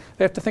differently.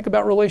 They have to think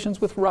about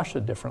relations with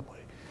Russia differently.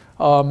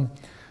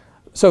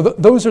 So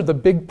those are the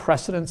big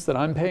precedents that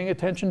I'm paying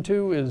attention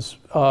to is,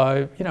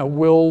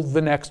 will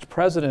the next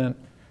president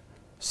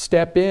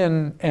step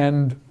in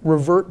and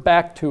revert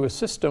back to a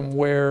system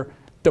where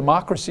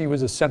democracy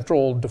was a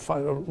central,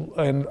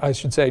 and I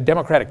should say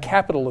democratic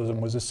capitalism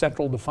was a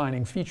central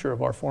defining feature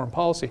of our foreign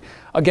policy.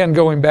 Again,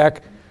 going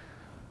back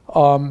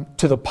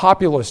to the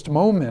populist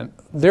moment,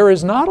 there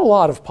is not a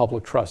lot of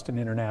public trust in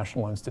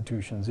international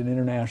institutions, in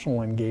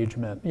international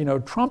engagement.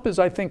 Trump is,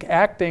 I think,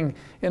 acting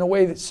in a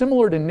way that's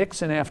similar to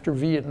Nixon after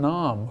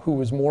Vietnam, who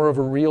was more of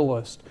a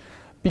realist,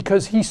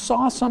 because he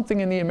saw something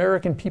in the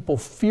American people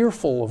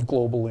fearful of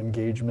global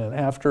engagement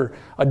after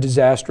a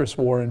disastrous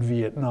war in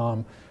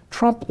Vietnam.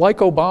 Trump, like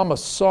Obama,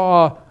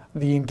 saw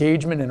the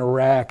engagement in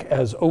Iraq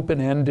as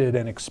open-ended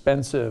and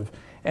expensive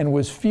and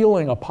was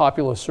feeling a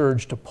populist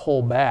surge to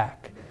pull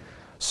back.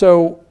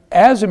 So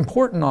as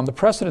important on the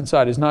precedent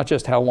side is not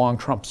just how long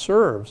Trump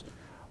serves,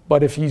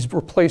 but if he's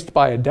replaced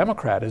by a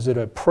Democrat. Is it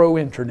a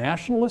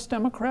pro-internationalist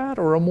Democrat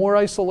or a more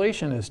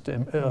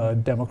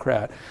isolationist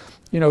Democrat?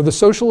 The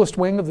socialist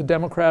wing of the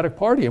Democratic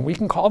Party, and we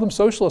can call them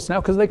socialists now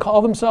because they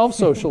call themselves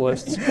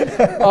socialists,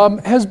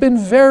 has been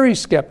very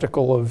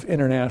skeptical of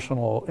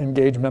international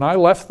engagement. I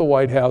left the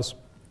White House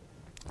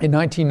in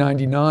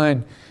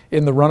 1999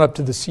 in the run-up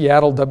to the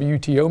Seattle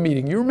WTO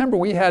meeting. You remember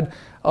we had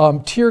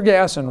tear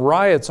gas and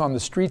riots on the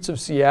streets of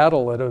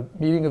Seattle at a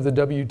meeting of the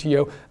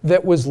WTO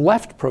that was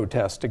left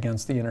protest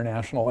against the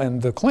international, and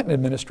the Clinton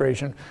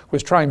administration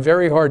was trying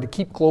very hard to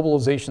keep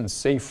globalization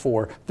safe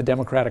for the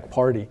Democratic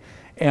Party.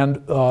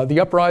 And the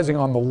uprising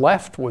on the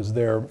left was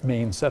their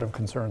main set of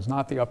concerns,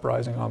 not the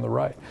uprising on the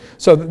right.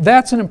 So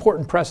that's an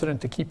important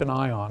precedent to keep an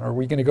eye on. Are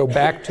we going to go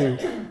back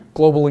to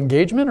global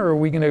engagement, or are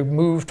we going to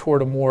move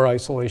toward a more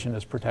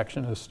isolationist,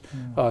 protectionist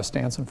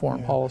stance in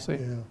foreign policy?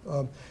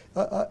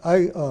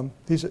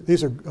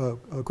 These are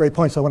great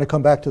points. I want to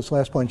come back to this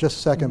last point in just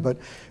a second, but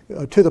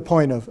to the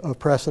point of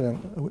precedent,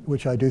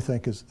 which I do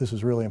think this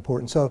is really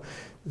important. So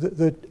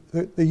the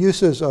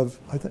uses of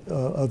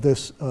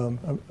this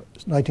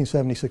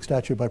 1976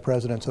 statute by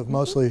presidents have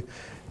mostly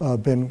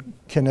been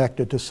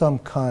connected to some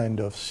kind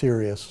of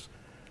serious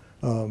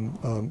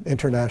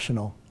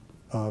international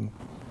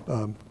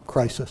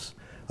crisis.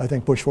 I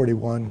think Bush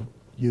 41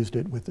 used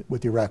it with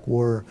the Iraq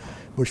War.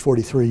 Bush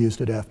 43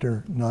 used it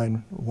after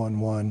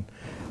 9/11.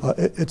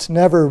 It's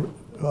never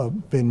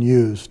been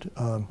used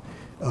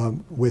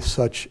with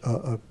such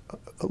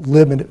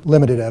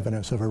limited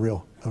evidence of a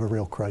real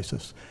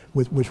crisis,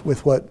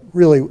 with what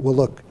really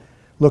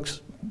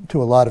looks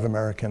to a lot of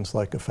Americans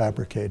like a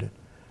fabricated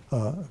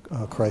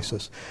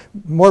crisis.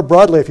 More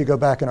broadly, if you go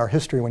back in our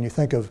history, when you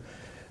think of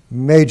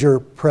major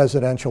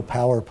presidential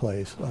power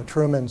plays,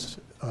 Truman's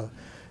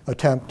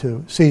attempt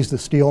to seize the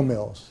steel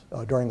mills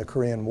during the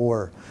Korean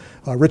War,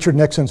 Richard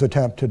Nixon's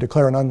attempt to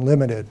declare an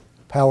unlimited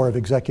power of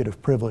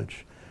executive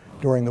privilege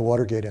during the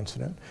Watergate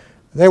incident.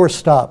 They were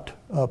stopped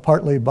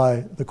partly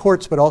by the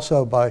courts, but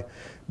also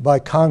by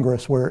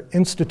Congress, where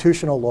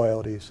institutional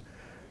loyalties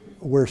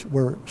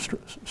were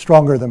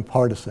stronger than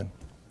partisan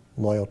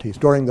loyalties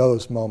during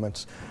those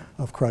moments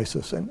of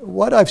crisis. And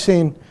what I've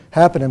seen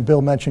happen, and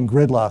Bill mentioned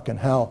gridlock and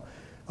how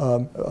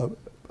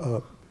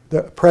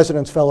the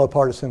president's fellow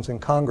partisans in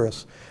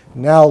Congress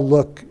now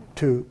look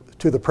to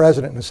the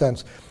president in a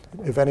sense,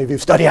 if any of you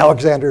study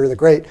Alexander the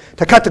Great,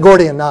 to cut the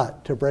Gordian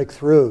knot, to break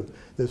through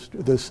this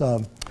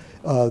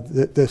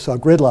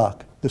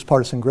gridlock, this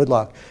partisan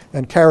gridlock,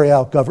 and carry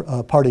out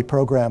party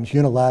programs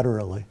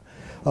unilaterally.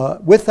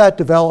 With that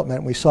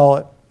development, we saw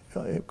it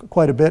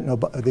quite a bit in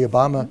the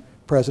Obama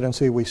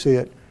presidency. We see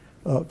it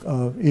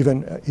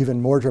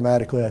even more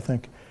dramatically, I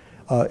think,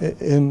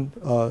 in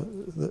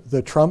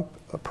the Trump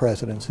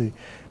presidency.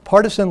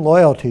 Partisan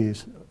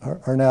loyalties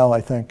are now,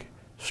 I think,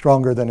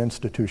 stronger than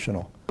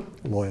institutional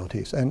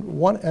loyalties.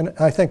 And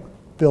I think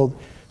Bill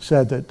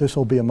said that this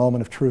will be a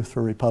moment of truth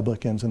for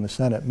Republicans in the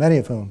Senate, many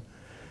of whom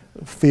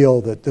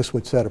feel that this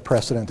would set a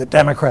precedent that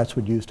Democrats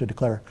would use to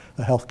declare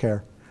a health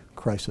care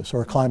crisis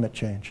or a climate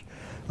change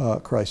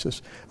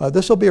crisis.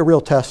 This will be a real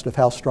test of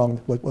how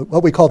strong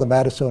what we call the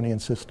Madisonian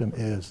system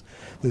is,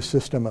 this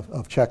system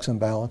of checks and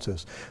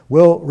balances.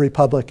 Will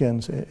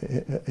Republicans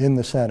in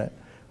the Senate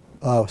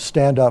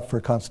stand up for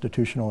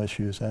constitutional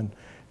issues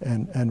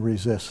and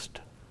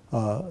resist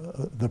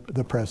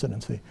the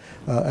presidency.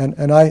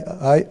 And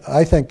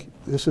I think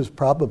this is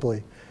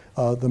probably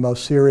the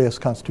most serious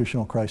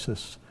constitutional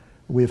crisis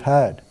we've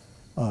had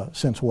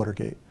since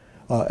Watergate.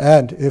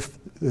 And if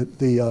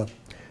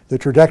the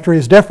trajectory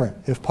is different,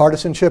 if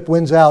partisanship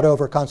wins out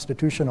over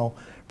constitutional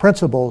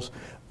principles,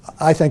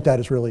 I think that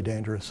is really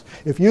dangerous.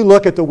 If you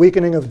look at the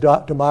weakening of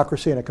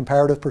democracy in a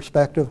comparative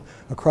perspective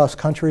across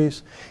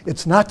countries,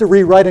 it's not the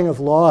rewriting of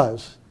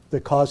laws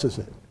that causes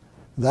it.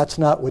 That's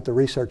not what the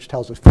research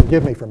tells us.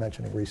 Forgive me for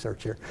mentioning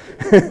research here.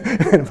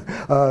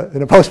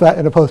 in a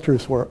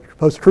post-truth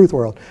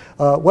world.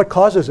 What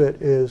causes it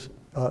is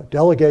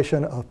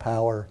delegation of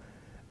power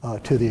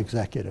to the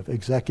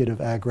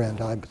executive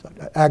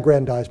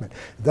aggrandizement.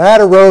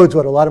 That erodes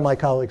what a lot of my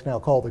colleagues now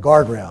call the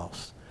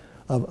guardrails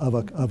of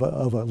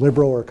a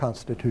liberal or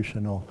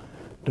constitutional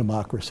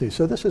democracy.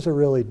 So this is a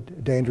really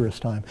dangerous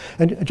time.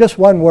 And just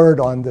one word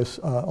on this,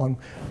 on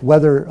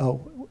whether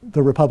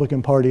the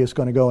Republican Party is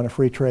going to go in a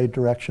free trade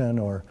direction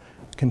or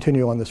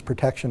continue on this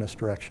protectionist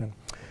direction.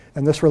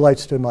 And this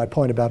relates to my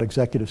point about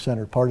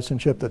executive-centered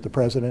partisanship, that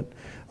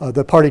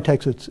the party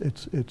takes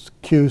its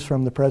cues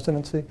from the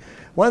presidency.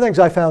 One of the things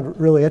I found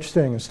really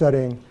interesting in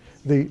studying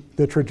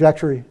the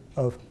trajectory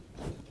of,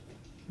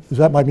 is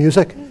that my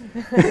music?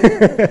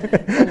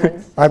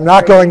 I'm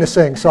not going to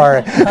sing,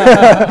 sorry.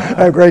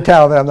 I have great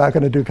talent, I'm not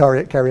going to do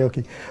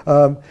karaoke.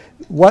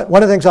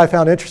 One of the things I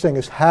found interesting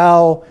is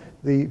how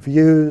the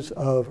views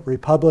of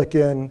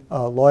Republican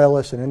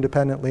loyalists and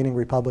independent-leaning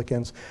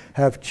Republicans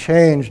have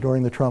changed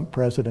during the Trump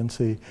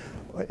presidency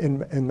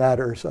in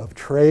matters of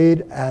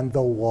trade and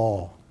the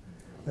wall.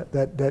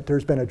 That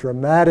there's been a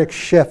dramatic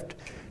shift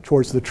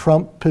towards the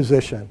Trump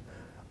position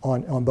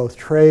on both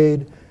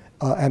trade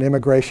and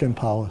immigration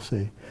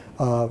policy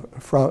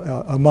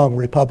among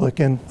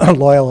Republican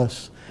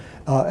loyalists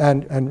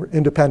and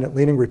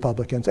independent-leaning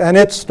Republicans. And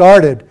it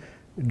started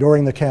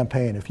during the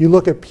campaign. If you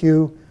look at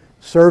Pew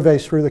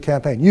surveys through the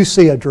campaign, you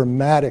see a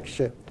dramatic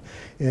shift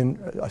in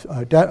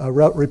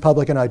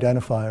Republican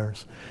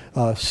identifiers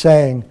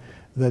saying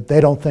that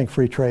they don't think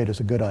free trade is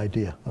a good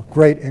idea, a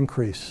great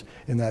increase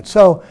in that.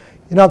 So,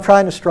 you know, I'm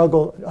trying to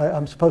struggle.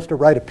 I'm supposed to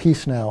write a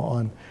piece now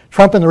on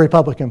Trump and the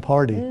Republican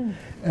Party.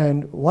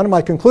 And one of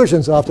my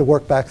conclusions, I'll have to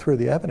work back through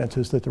the evidence,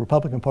 is that the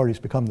Republican Party's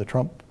become the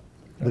Trump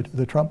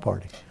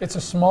Party. It's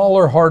a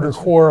smaller, harder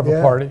core of a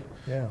party.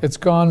 Yeah. It's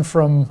gone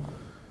from,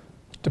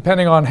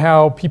 depending on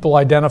how people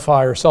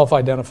identify or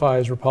self-identify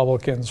as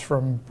Republicans,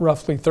 from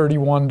roughly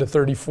 31 to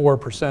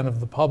 34% of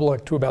the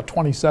public to about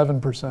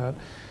 27%.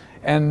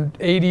 And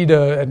 80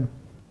 to, and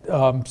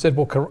Sid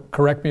will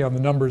correct me on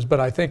the numbers, but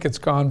I think it's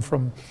gone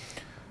from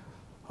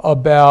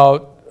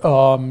about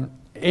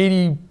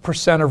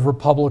 80% of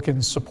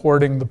Republicans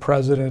supporting the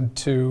president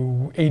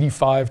to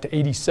 85 to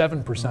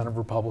 87% of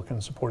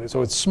Republicans supporting.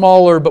 So it's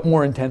smaller but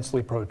more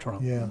intensely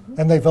pro-Trump. Yeah,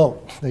 and they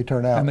vote. They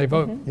turn out. And they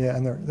vote. Yeah,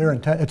 and they're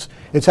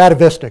it's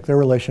atavistic. Their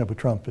relationship with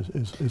Trump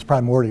is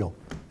primordial.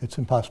 It's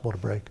impossible to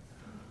break.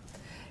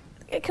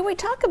 Can we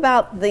talk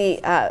about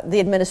the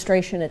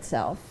administration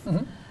itself?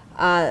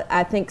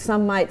 I think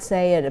some might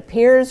say it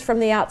appears from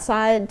the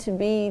outside to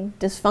be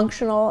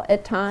dysfunctional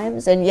at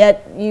times, and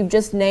yet you've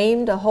just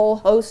named a whole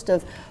host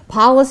of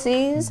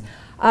policies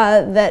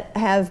that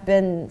have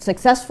been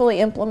successfully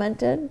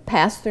implemented,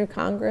 passed through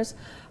Congress.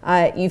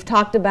 You've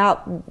talked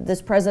about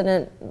this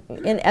president,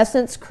 in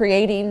essence,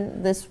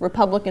 creating this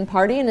Republican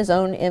Party in his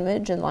own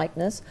image and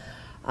likeness.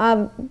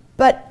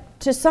 But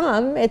to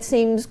some, it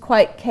seems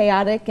quite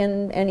chaotic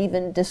and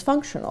even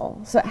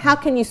dysfunctional. So how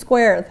can you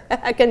square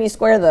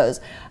those?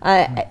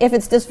 If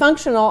it's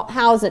dysfunctional,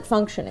 how is it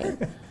functioning?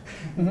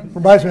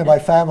 Reminds me of my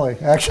family,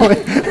 actually.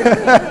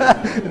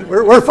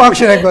 we're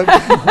functioning, but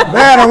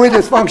man, are we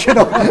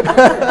dysfunctional.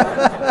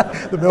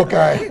 The milk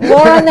guy.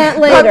 More on that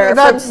later.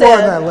 More on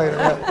that later.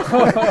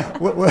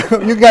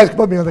 Right. You guys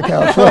put me on the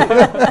couch.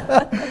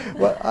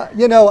 Well,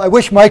 you know, I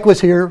wish Mike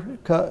was here,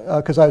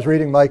 because I was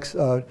reading Mike's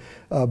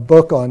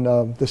book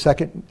on the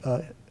second.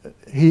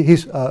 He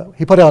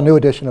put out a new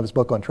edition of his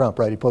book on Trump,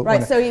 right?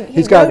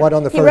 He's got one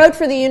on the first. He wrote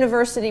for the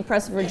University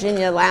Press of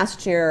Virginia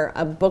last year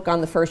a book on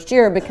the first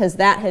year, because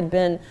that had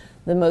been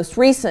the most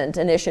recent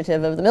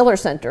initiative of the Miller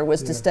Center,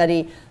 was to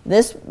study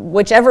this,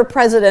 whichever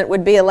president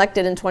would be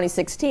elected in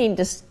 2016,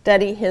 to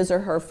study his or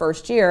her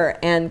first year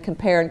and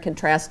compare and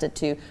contrast it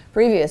to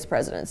previous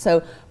presidents.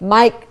 So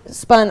Mike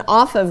spun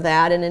off of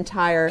that an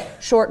entire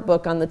short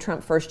book on the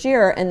Trump first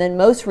year, and then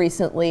most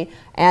recently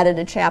added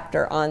a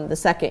chapter on the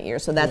second year.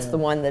 So that's the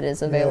one that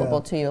is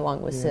available to you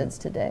along with Sid's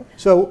today.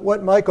 So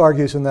what Mike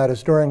argues in that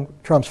is during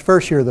Trump's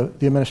first year,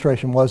 the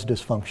administration was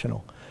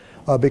dysfunctional.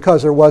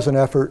 Because there was an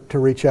effort to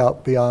reach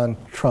out beyond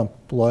Trump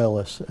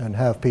loyalists and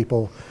have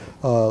people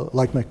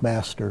like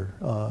McMaster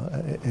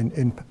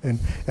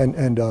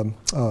and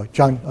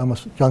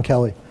John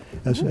Kelly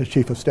as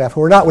chief of staff,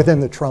 who are not within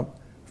the Trump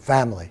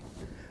family.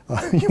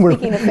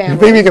 Speaking of family.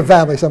 Speaking of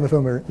family, some of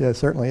whom are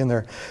certainly in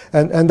there.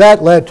 And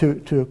that led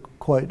to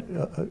quite,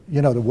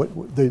 you know,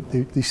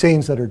 the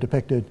scenes that are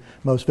depicted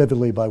most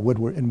vividly by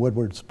in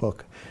Woodward's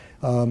book.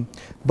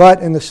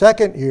 But in the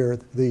second year,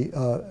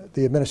 the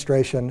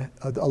administration,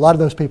 a lot of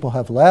those people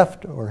have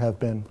left or have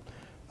been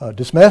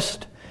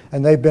dismissed,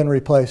 and they've been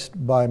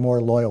replaced by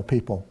more loyal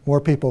people, more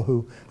people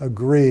who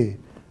agree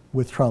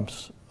with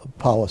Trump's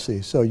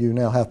policies. So you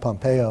now have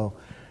Pompeo,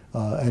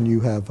 and you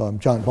have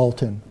John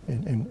Bolton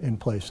in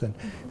place. And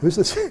who's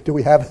this? Do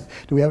we have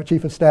a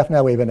chief of staff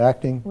now? We have an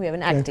acting. We have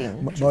an acting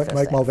chief of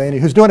Mike staff. Mulvaney,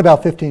 who's doing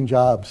about 15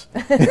 jobs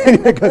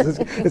because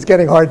it's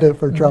getting hard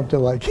for Trump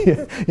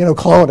to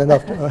clone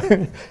enough.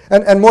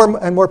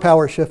 And more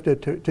power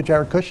shifted to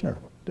Jared Kushner.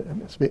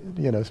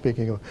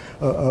 Speaking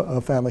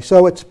of family.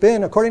 So it's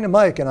been, according to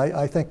Mike, and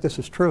I think this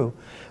is true,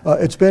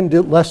 it's been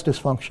less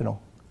dysfunctional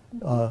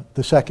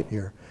the second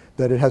year,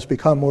 that it has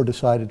become more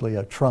decidedly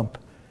a Trump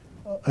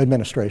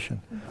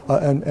administration.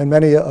 And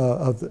many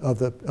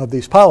of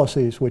these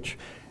policies, which,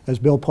 as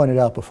Bill pointed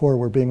out before,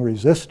 were being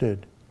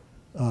resisted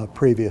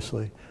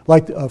previously.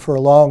 Like for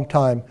a long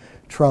time,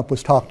 Trump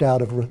was talked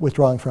out of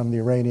withdrawing from the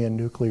Iranian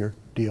nuclear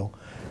deal.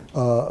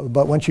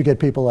 But once you get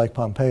people like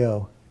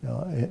Pompeo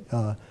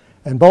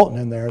and Bolton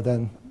in there,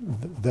 then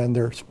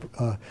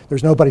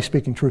there's nobody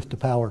speaking truth to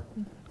power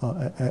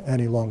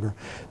any longer.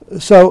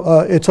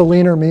 So it's a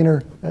leaner,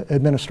 meaner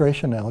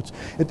administration now.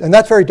 And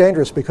that's very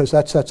dangerous because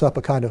that sets up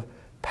a kind of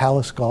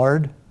palace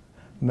guard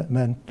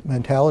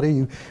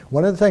mentality.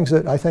 One of the things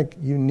that I think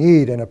you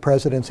need in a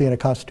presidency and a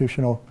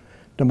constitutional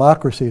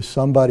democracy is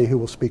somebody who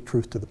will speak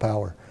truth to the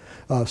power.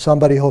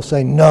 Somebody who will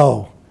say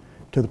no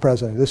to the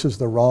president. This is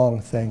the wrong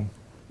thing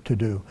to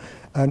do.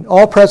 And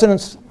all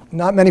presidents,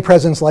 not many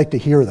presidents like to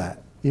hear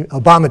that.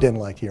 Obama didn't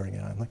like hearing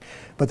it,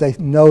 but they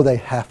know they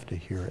have to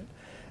hear it.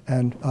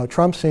 And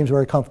Trump seems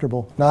very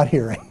comfortable not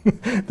hearing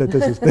that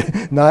this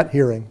is not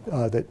hearing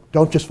that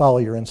don't just follow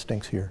your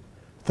instincts here.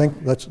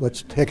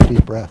 Let's take a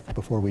deep breath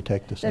before we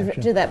take this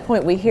action. To that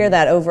point, we hear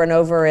that over and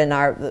over in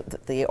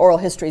the oral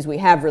histories we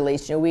have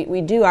released.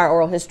 We do our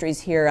oral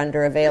histories here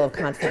under a veil of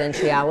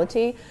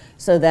confidentiality,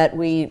 so that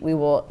we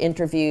will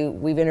interview.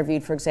 We've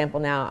interviewed, for example,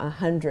 now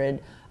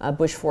 100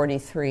 Bush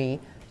 43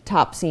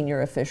 top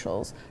senior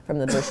officials from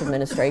the Bush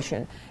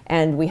administration,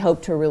 and we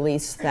hope to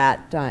release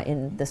that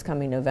in this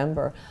coming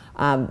November.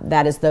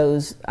 That is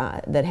those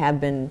that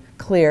have been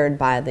cleared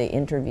by the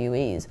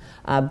interviewees.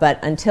 But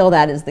until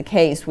that is the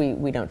case,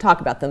 we don't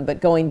talk about them.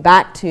 But going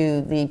back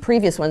to the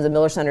previous ones, the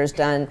Miller Center has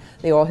done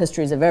the oral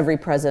histories of every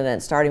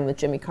president, starting with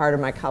Jimmy Carter.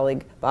 My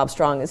colleague Bob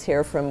Strong is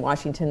here from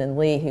Washington and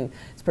Lee, who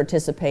has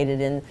participated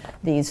in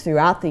these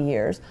throughout the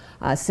years.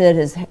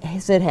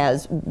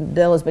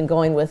 Bill has been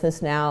going with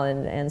us now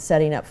and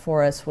setting up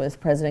for us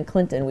with President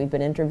Clinton. We've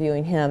been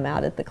interviewing him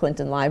out at the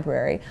Clinton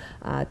Library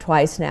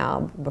twice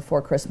now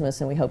before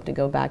Christmas, and we hope to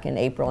go back in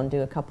April and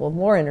do a couple of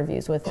more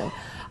interviews with him.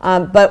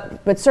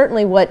 But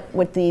certainly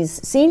what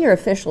these senior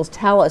officials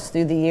tell us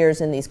through the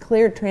years in these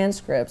cleared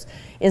transcripts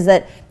is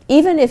that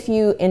even if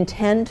you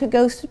intend to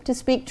go to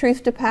speak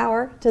truth to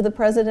power to the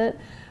president,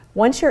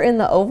 once you're in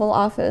the Oval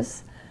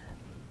Office,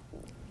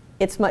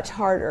 it's much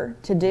harder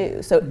to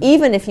do. So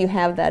even if you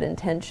have that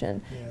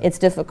intention, it's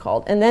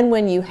difficult. And then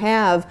when you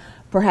have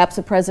perhaps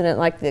a president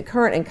like the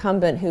current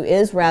incumbent who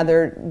is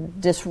rather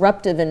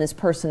disruptive in his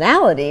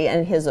personality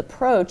and his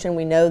approach, and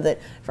we know that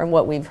from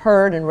what we've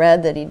heard and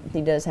read that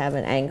he does have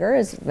an anger,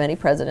 as many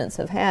presidents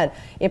have had,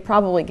 it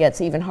probably gets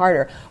even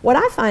harder. What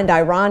I find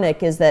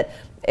ironic is that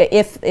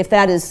if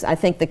that is, I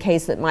think, the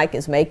case that Mike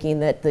is making,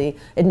 that the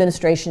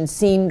administration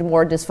seemed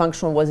more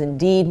dysfunctional, was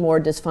indeed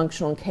more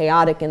dysfunctional and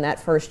chaotic in that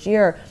first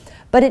year,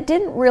 but it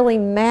didn't really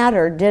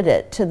matter, did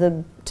it, to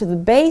the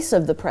base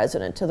of the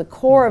president, to the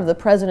core of the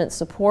president's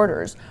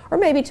supporters, or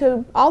maybe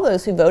to all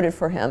those who voted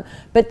for him,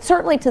 but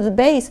certainly to the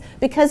base,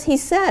 because he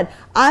said,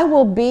 I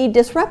will be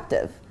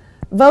disruptive.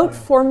 Vote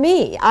for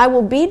me. I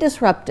will be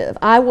disruptive.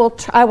 I will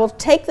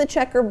take the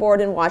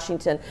checkerboard in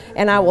Washington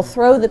and I will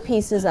throw the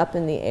pieces up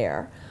in the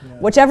air.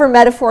 Whichever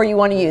metaphor you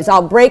want to use.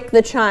 I'll break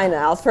the china.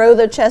 I'll throw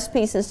the chess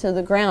pieces to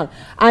the ground.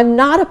 I'm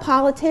not a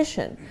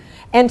politician.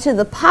 And to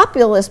the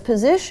populist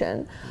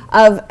position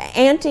of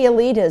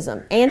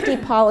anti-elitism,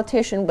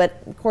 anti-politician, but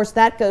of course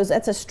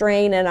that's a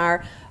strain in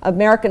our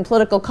American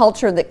political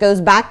culture that goes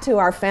back to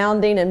our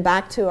founding and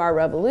back to our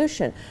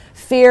revolution.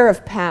 Fear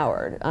of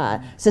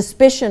power,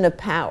 suspicion of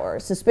power,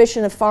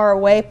 suspicion of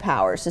faraway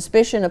power,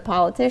 suspicion of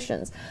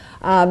politicians.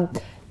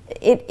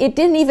 It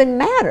didn't even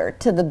matter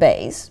to the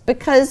base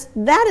because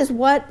that is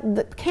what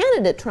the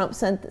candidate Trump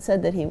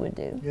said that he would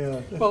do.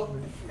 Yeah. Well,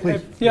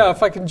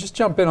 if I can just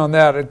jump in on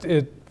that,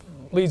 it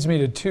leads me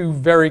to two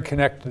very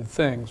connected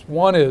things.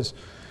 One is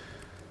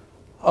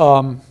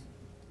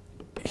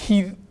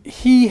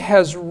he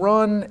has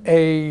run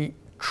a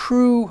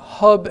true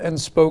hub and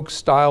spoke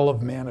style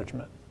of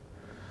management,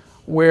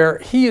 where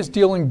he is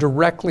dealing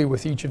directly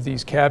with each of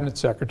these cabinet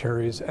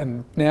secretaries,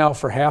 and now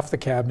for half the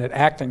cabinet,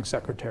 acting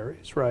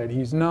secretaries, right?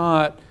 He's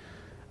not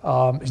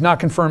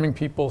confirming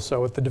people,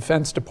 so at the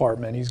Defense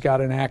Department, he's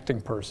got an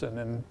acting person,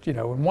 and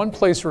in one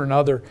place or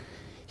another,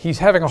 he's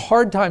having a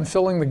hard time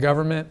filling the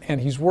government, and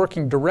he's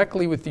working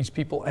directly with these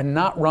people and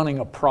not running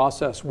a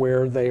process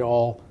where they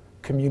all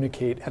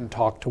communicate and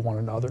talk to one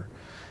another.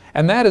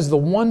 And that is the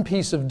one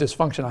piece of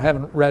dysfunction. I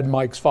haven't read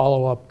Mike's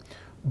follow-up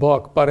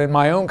book, but in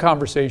my own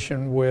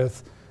conversation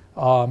with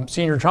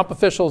senior Trump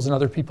officials and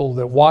other people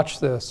that watch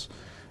this,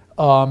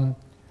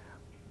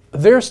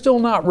 they're still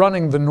not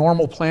running the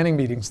normal planning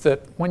meetings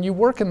that when you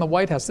work in the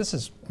White House, this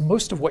is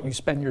most of what you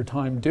spend your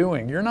time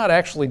doing. You're not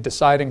actually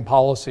deciding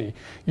policy.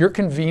 You're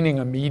convening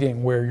a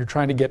meeting where you're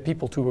trying to get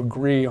people to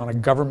agree on a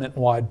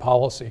government-wide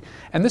policy.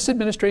 And this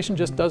administration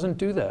just doesn't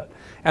do that.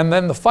 And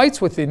then the fights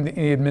within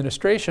the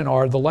administration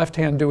are the left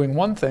hand doing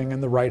one thing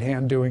and the right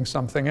hand doing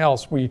something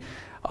else. We're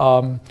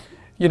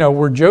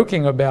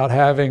joking about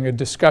having a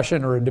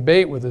discussion or a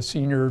debate with a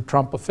senior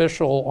Trump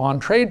official on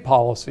trade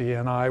policy,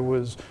 and I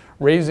was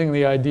raising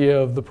the idea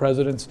of the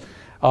president's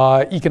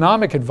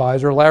economic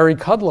advisor, Larry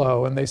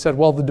Kudlow, and they said,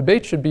 well, the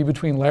debate should be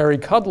between Larry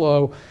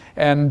Kudlow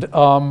and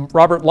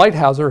Robert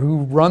Lighthizer, who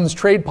runs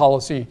trade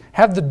policy.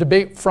 Have the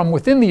debate from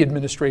within the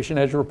administration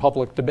as your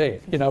public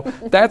debate.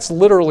 That's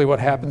literally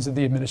what happens in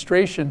the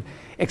administration,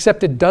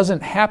 except it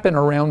doesn't happen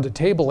around a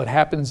table, it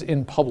happens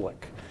in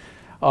public.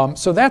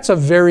 So that's a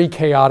very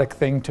chaotic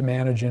thing to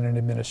manage in an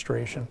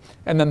administration.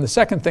 And then the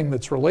second thing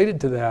that's related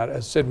to that,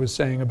 as Sid was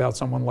saying about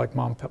someone like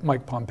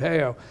Mike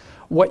Pompeo,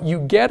 what you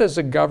get as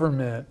a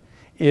government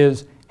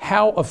is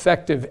how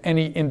effective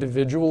any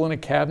individual in a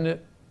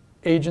cabinet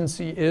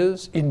agency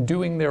is in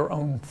doing their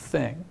own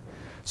thing.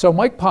 So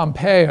Mike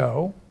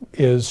Pompeo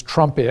is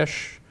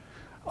Trump-ish,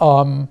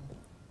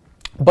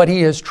 but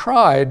he has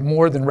tried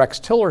more than Rex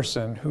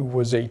Tillerson, who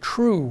was a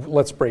true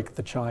let's break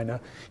the China.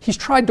 He's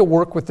tried to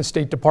work with the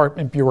State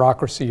Department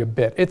bureaucracy a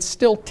bit. It's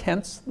still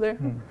tense there,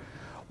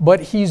 but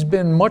he's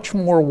been much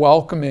more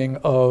welcoming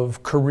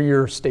of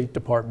career State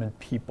Department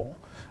people.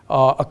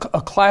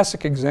 A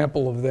classic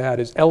example of that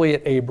is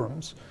Elliott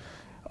Abrams.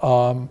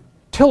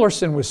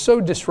 Tillerson was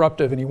so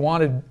disruptive and he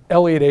wanted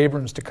Elliott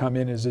Abrams to come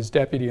in as his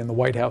deputy, and the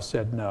White House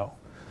said no.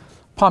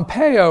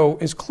 Pompeo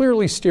is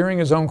clearly steering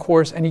his own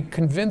course, and he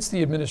convinced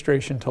the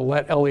administration to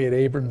let Elliott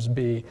Abrams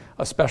be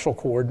a special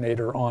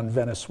coordinator on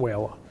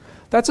Venezuela.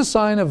 That's a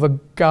sign of a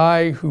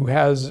guy who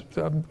has,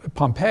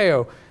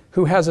 Pompeo,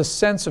 who has a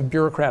sense of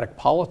bureaucratic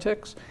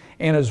politics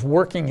and is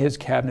working his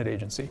cabinet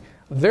agency.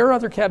 There are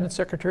other cabinet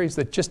secretaries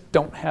that just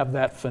don't have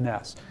that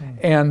finesse,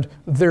 and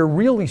they're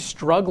really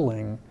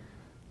struggling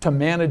to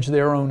manage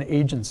their own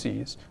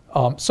agencies.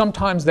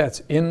 Sometimes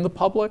that's in the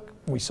public.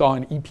 We saw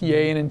in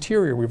EPA and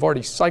Interior. We've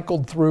already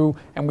cycled through,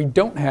 and we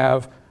don't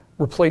have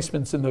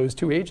replacements in those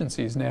two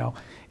agencies now.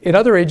 In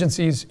other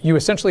agencies, you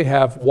essentially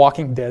have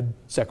walking dead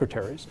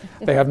secretaries.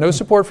 They have no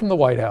support from the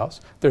White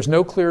House. There's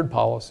no cleared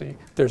policy.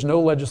 There's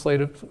no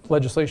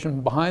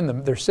legislation behind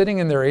them. They're sitting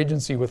in their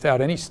agency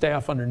without any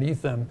staff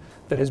underneath them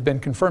that has been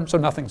confirmed, so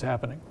nothing's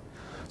happening.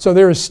 So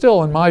there is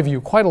still, in my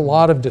view, quite a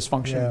lot of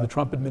dysfunction in the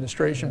Trump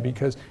administration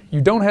because you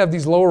don't have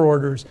these lower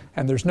orders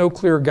and there's no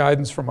clear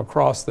guidance from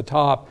across the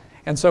top.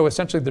 And so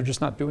essentially they're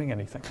just not doing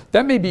anything.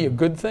 That may be a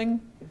good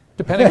thing,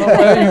 depending on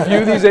whether you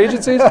view these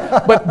agencies,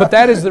 but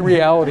that is the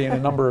reality in a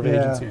number of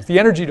agencies. The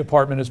Energy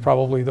Department is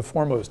probably the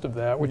foremost of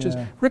that, which is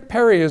Rick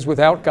Perry is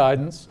without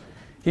guidance.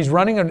 He's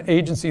running an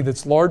agency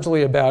that's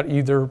largely about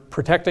either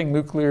protecting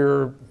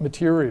nuclear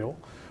material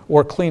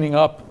or cleaning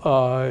up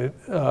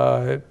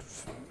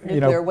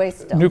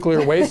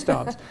nuclear waste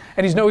dumps.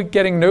 And he's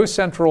getting no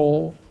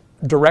central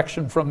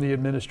direction from the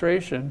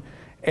administration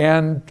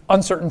and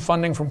uncertain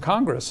funding from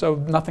Congress, so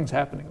nothing's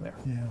happening there.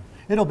 Yeah,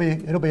 it'll be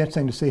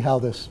interesting to see how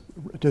this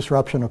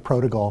disruption of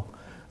protocol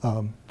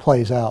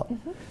plays out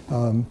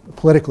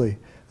politically,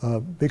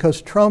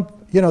 because Trump,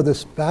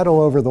 this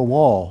battle over the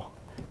wall,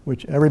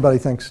 which everybody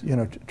thinks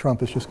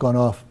Trump has just gone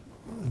off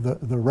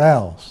the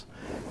rails,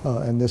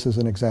 and this is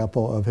an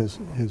example of his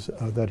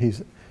that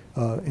he's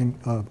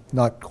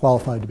not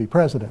qualified to be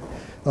president.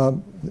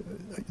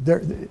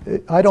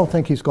 I don't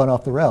think he's gone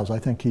off the rails. I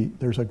think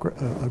there's a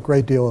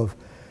great deal of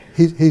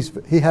there's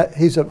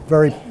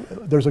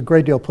a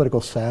great deal of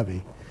political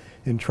savvy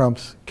in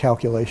Trump's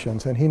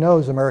calculations, and he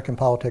knows American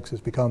politics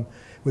has become,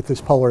 with this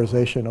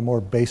polarization, a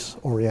more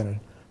base-oriented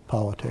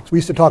politics. We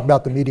used to talk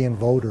about the median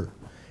voter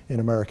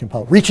in American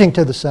politics, reaching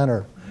to the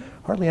center.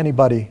 Hardly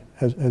anybody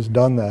has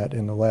done that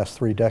in the last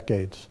 3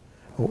 decades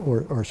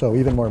or so,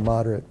 even more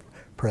moderate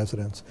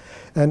presidents.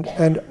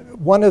 And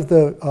one of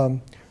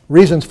the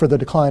reasons for the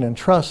decline in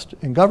trust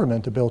in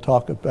government that Bill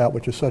talked about,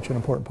 which is such an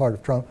important part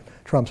of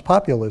Trump's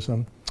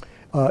populism,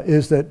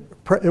 is that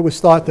it was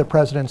thought that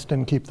presidents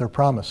didn't keep their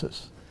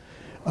promises.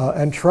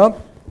 And Trump,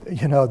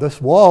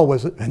 this wall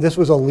was, and this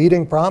was a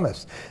leading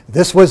promise.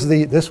 This was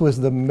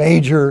the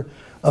major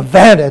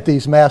event at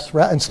these mass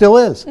rallies, and still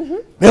is.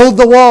 Build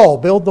the wall,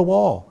 build the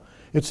wall.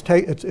 It's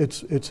taken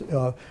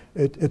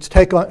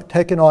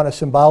on a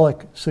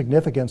symbolic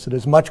significance that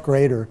is much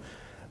greater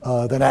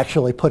than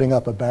actually putting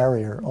up a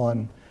barrier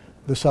on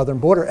the southern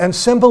border. And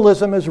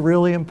symbolism is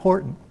really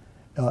important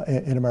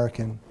in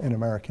American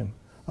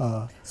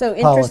So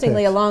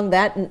interestingly, politics. along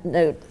that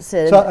note,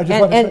 Sid, So I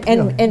just wanted to say,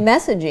 and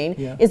messaging,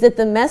 Yeah. is that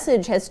the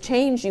message has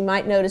changed. You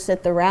might notice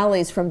at the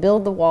rallies from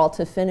build the wall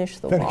to finish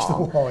the Finish the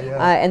wall. wall,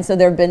 yeah. And so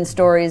there have been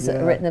stories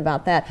Yeah. written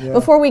about that. Yeah.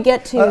 Before we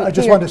get to I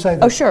just your- wanted to say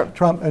that oh, sure.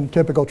 Trump, in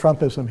typical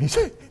Trumpism,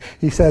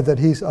 he said that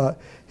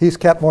he's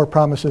kept more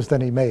promises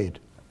than he made.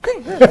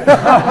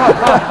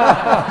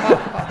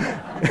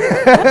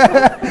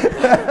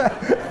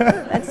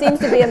 That seems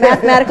to be a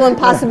mathematical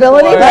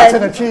impossibility. Well, That's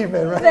but an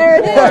achievement, right? there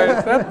it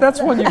is. Right,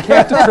 that's one you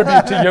can't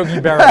attribute to Yogi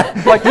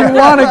Berra. Like, you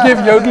want to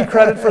give Yogi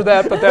credit for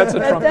that, but that's a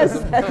That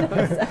does Trumpism.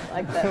 sound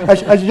like that.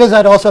 I should just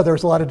add also there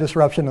was a lot of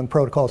disruption in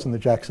protocols in the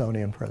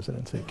Jacksonian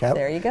presidency.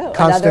 There you go.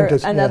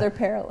 Constant Another yeah.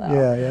 parallel.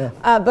 Yeah,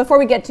 yeah. Before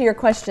we get to your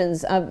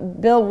questions,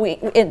 Bill,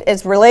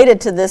 it's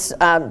related to this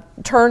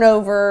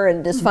turnover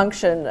and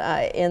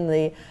dysfunction in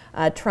the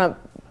Trump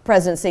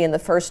presidency in the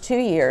first 2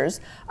 years.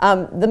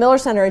 The Miller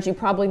Center, as you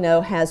probably know,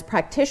 has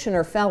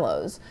practitioner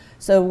fellows.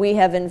 So we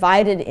have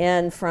invited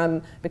in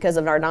because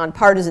of our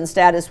nonpartisan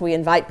status, we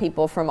invite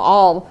people from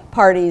all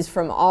parties,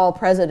 from all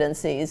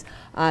presidencies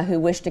who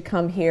wish to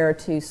come here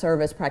to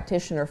serve as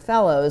practitioner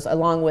fellows,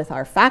 along with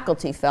our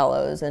faculty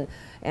fellows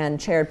and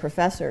chaired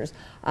professors,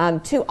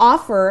 to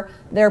offer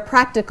their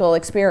practical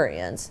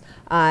experience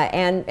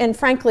and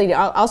frankly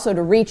also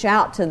to reach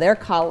out to their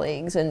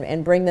colleagues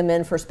and bring them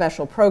in for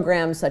special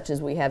programs such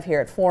as we have here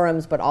at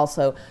Forums, but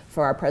also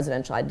for our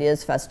Presidential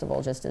Ideas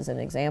Festival, just as an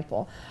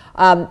example.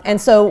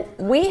 And so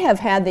we have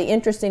had the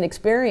interesting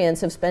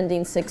experience of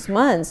spending 6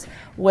 months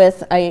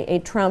with a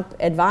Trump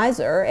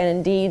advisor and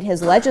indeed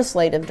his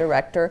legislative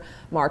director,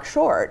 Mark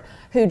Short,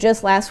 who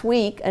just last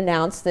week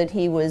announced that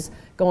he was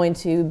going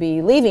to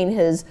be leaving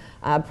his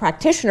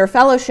practitioner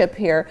fellowship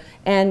here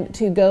and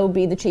to go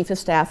be the chief of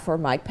staff for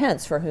Mike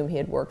Pence, for whom he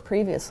had worked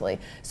previously.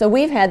 So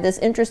we've had this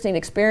interesting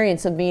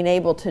experience of being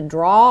able to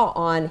draw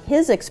on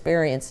his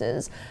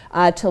experiences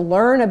to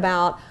learn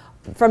about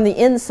from the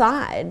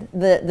inside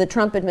the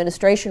Trump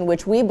administration,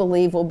 which we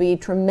believe will be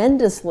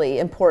tremendously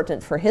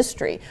important for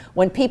history.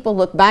 When people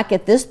look back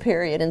at this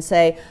period and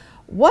say,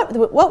 what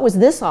was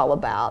this all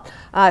about?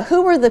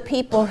 Who were the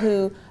people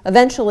who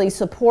eventually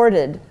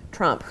supported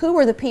Trump? Who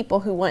were the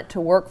people who went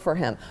to work for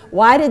him?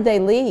 Why did they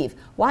leave?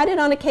 Why did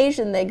on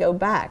occasion they go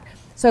back?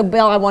 So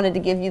Bill, I wanted to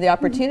give you the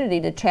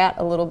opportunity to chat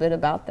a little bit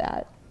about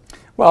that.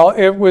 Well,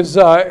 it was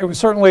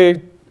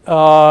certainly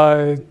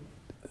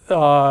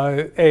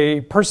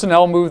a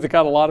personnel move that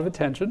got a lot of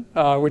attention,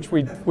 which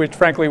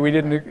frankly we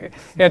didn't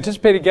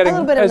anticipate getting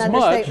a little bit of as an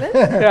much.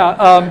 understatement.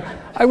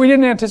 Yeah, we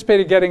didn't anticipate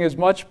it getting as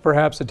much,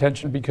 perhaps,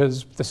 attention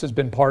because this has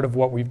been part of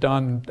what we've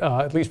done,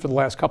 at least for the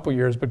last couple of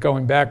years. But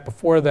going back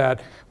before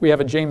that, we have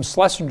a James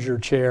Schlesinger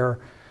chair.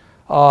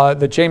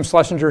 That James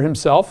Schlesinger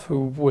himself,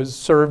 who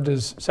served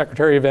as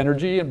Secretary of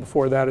Energy and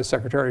before that as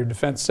Secretary of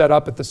Defense, set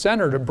up at the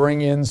center to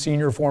bring in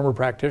senior former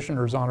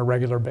practitioners on a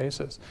regular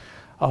basis.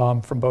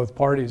 From both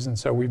parties, and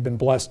so we've been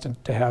blessed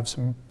to have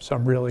some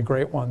really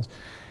great ones.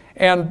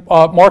 And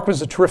Mark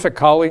was a terrific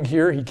colleague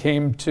here. He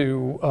came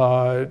to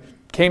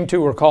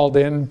or called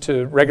in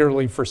to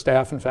regularly for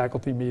staff and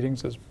faculty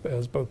meetings,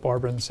 as both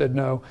Barbara and Sid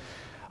know.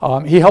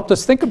 He helped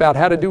us think about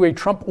how to do a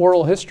Trump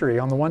oral history.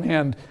 On the one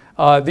hand,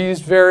 these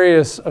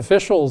various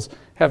officials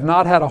have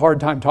not had a hard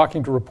time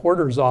talking to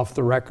reporters off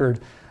the record.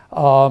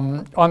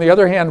 On the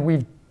other hand,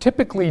 we've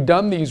typically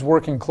done these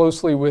working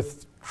closely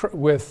with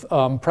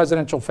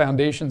presidential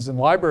foundations and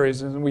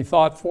libraries, and we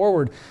thought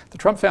forward. The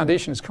Trump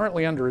Foundation is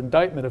currently under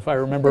indictment, if I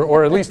remember,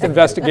 or at least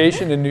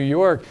investigation in New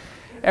York.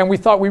 And we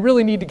thought we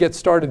really need to get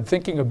started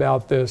thinking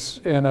about this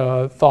in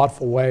a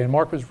thoughtful way. And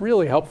Mark was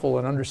really helpful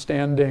in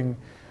understanding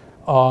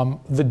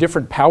the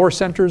different power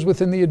centers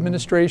within the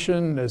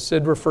administration, as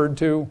Sid referred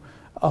to.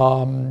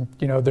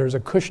 There's a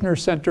Kushner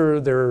Center.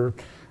 There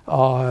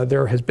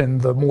has been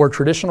the more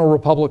traditional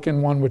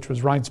Republican one, which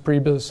was Reince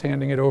Priebus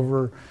handing it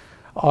over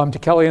to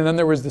Kelly, and then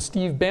there was the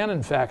Steve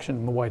Bannon faction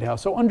in the White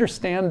House. So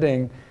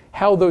understanding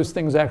how those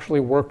things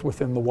actually worked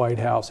within the White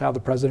House, how the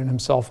president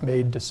himself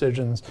made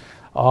decisions,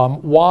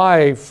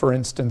 why, for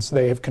instance,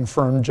 they have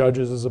confirmed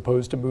judges as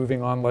opposed to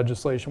moving on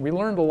legislation. We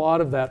learned a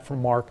lot of that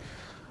from Mark,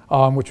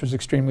 which was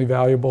extremely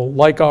valuable.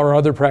 Like our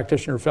other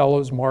practitioner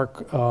fellows,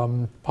 Mark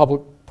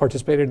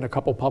participated in a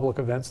couple public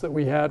events that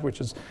we had, which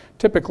is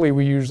typically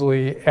we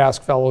usually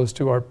ask fellows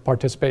to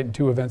participate in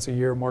 2 events a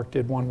year. Mark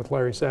did one with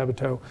Larry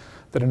Sabato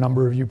that a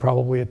number of you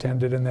probably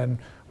attended, and then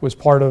was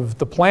part of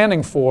the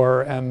planning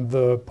for and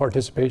the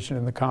participation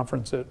in the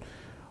conference at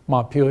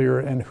Montpelier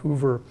and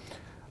Hoover.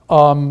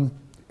 And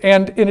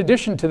in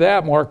addition to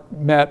that, Mark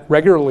met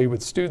regularly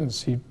with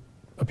students. He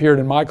appeared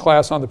in my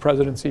class on the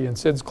presidency and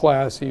Sid's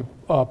class. He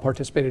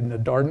participated in a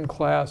Darden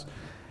class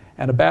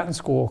and a Batten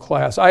School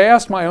class. I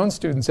asked my own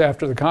students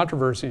after the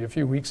controversy, a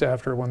few weeks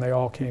after when they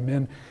all came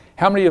in,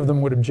 how many of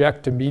them would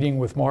object to meeting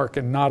with Mark,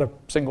 and not a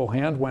single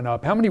hand went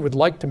up. How many would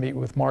like to meet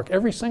with Mark?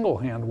 Every single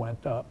hand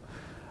went up.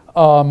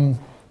 I'll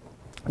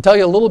tell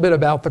you a little bit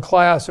about the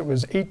class. It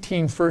was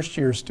 18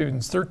 first-year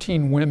students,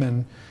 13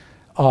 women.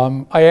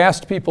 I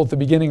asked people at the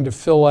beginning to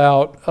fill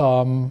out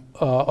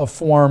a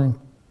form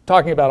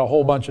talking about a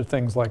whole bunch of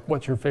things like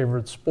what's your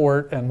favorite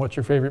sport and what's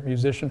your favorite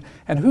musician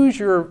and who's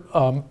your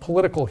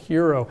political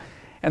hero.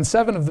 And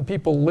 7 of the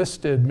people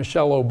listed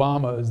Michelle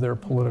Obama as their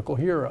political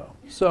hero.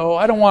 So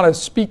I don't want to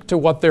speak to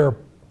what their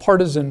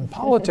partisan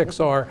politics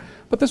are,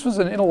 but this was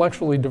an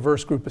intellectually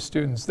diverse group of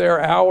students.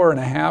 Their hour and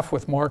a half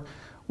with Mark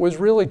was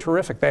really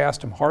terrific. They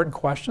asked him hard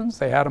questions.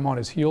 They had him on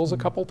his heels a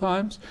couple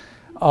times.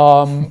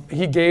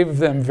 He gave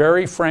them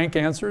very frank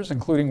answers,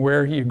 including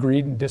where he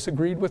agreed and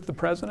disagreed with the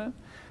president.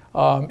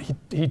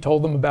 He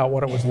told them about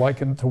what it was like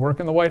to work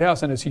in the White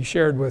House, and as he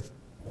shared with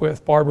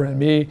Barbara and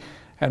me,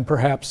 and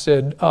perhaps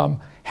Sid,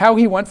 how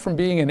he went from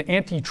being an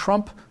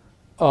anti-Trump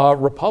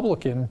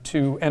Republican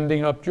to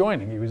ending up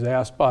joining. He was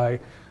asked by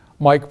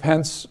Mike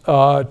Pence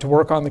to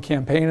work on the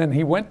campaign, and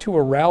he went to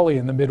a rally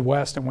in the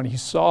Midwest, and when he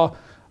saw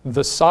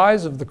the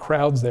size of the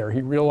crowds there,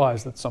 he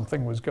realized that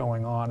something was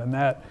going on, and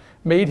that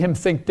made him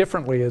think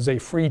differently as a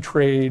free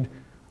trade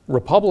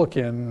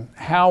Republican,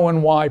 how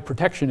and why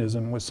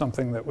protectionism was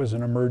something that was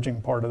an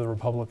emerging part of the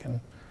Republican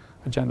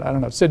agenda. I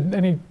don't know. Sid,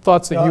 any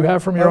thoughts that you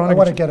have from your own? I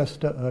want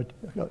to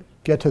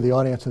get to the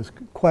audience's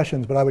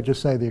questions, but I would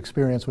just say the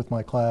experience with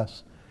my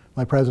class,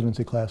 my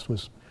presidency class,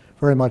 was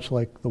very much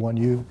like the one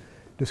you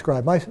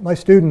described. My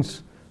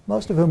students,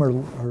 most of whom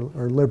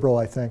are liberal,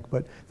 I think,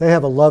 but they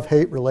have a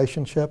love-hate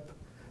relationship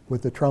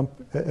with the Trump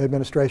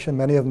administration.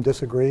 Many of them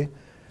disagree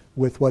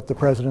with what the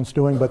president's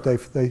doing, but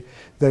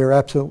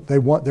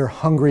they're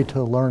hungry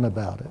to learn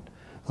about it.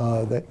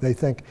 They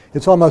think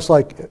it's almost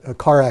like a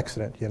car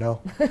accident, you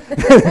know,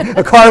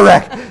 a car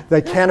wreck.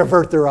 They can't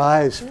avert their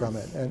eyes from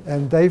it,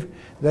 and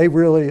they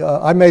really.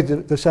 I made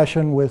the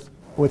session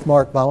with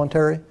Mark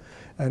voluntary,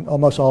 and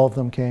almost all of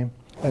them came,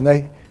 and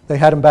they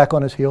had him back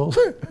on his heels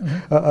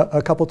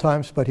a couple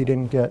times, but he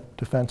didn't get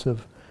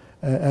defensive,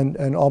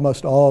 and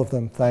almost all of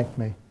them thanked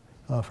me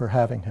for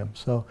having him.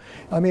 So,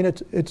 I mean,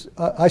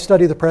 I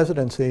study the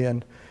presidency,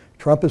 and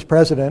Trump is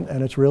president,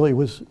 and it's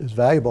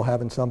valuable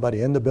having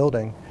somebody in the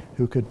building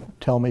who could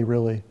tell me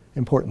really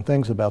important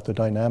things about the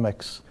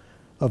dynamics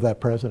of that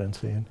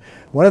presidency. And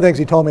one of the things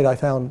he told me that I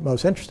found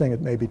most interesting,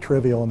 it may be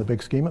trivial in the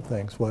big scheme of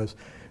things, was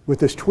with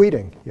this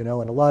tweeting, you know,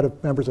 and a lot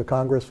of members of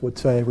Congress would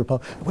say, I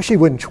wish he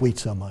wouldn't tweet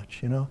so much,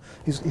 you know.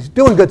 He's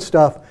doing good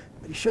stuff,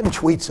 but he shouldn't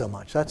tweet so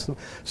much.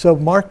 So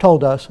Mark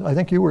told us, I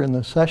think you were in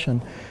the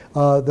session,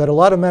 that a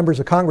lot of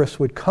members of Congress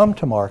would come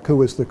to Mark, who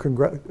was the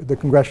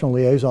congressional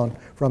liaison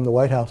from the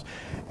White House,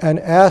 and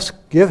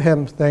give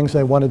him things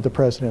they wanted the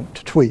president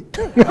to tweet.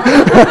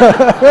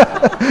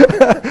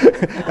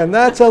 And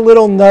that's a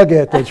little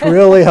nugget that's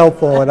really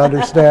helpful in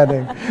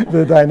understanding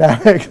the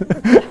dynamic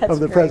of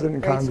the president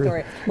and Congress.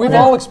 Story. We've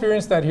all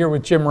experienced that here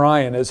with Jim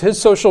Ryan. As his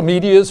social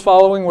media is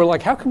following, we're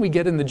like, how can we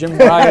get in the Jim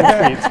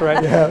Ryan tweets,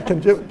 right? Yeah,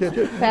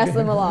 Pass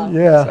them along.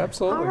 Yeah.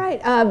 Absolutely. All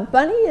right,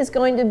 Bunny is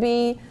going to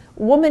be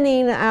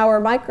womaning our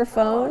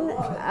microphone,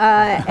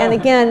 and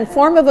again,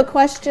 form of a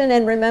question,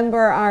 and remember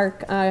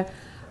our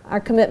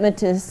commitment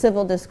to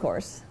civil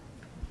discourse.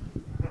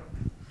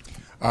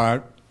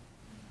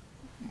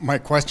 My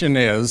question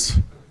is,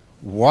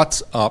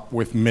 what's up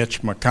with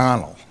Mitch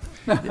McConnell?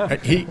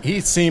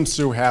 He seems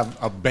to have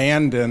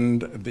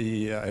abandoned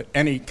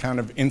any kind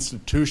of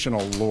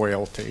institutional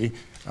loyalty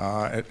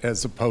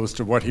as opposed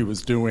to what he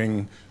was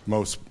doing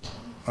most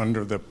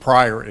under the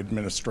prior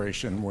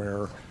administration,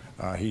 where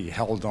he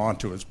held on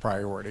to his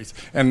priorities.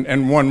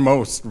 And one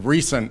most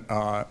recent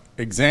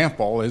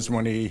example is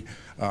when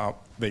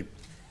they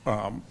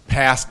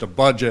passed a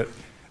budget.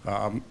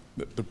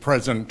 The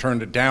president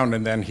turned it down,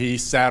 and then he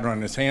sat on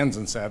his hands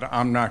and said,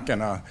 I'm not going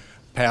to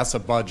pass a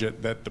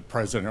budget that the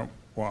president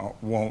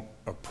won't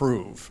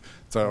approve.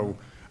 So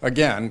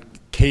again,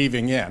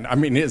 caving in. I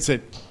mean, is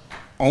it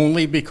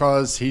only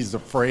because he's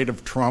afraid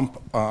of Trump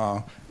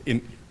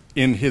in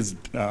his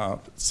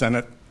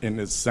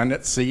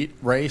Senate seat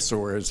race,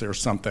 or is there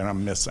something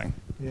I'm missing?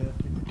 Yeah.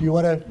 Do you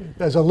want to,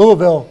 as a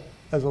Louisville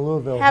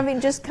Having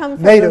just come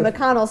from native. the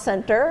McConnell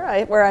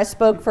Center, where I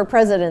spoke for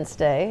President's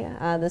Day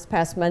this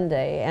past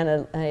Monday,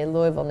 and a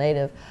Louisville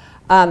native,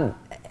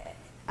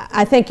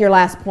 I think your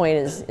last point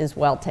is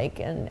well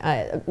taken.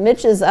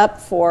 Mitch is up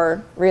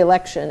for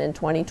re-election in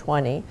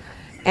 2020,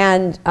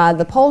 and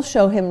the polls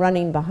show him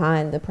running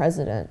behind the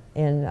president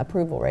in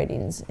approval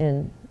ratings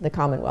in the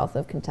Commonwealth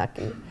of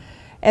Kentucky.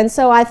 And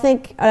so I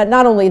think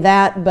not only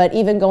that, but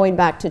even going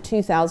back to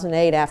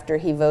 2008 after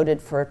he voted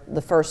for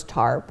the first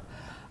TARP,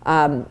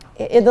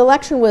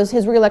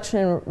 his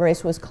re-election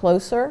race was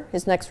closer.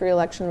 His next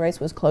re-election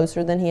race was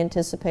closer than he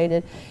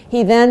anticipated.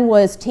 He then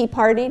was Tea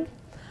Partied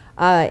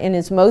in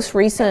his most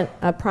recent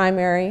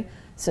primary.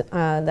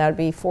 That would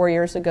be 4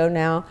 years ago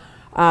now.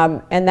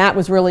 And that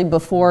was really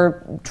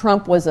before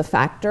Trump was a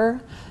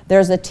factor.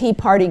 There's a Tea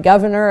Party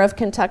governor of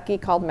Kentucky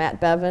called Matt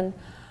Bevin.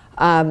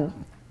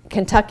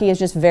 Kentucky is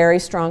just very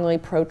strongly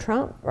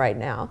pro-Trump right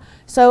now.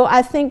 So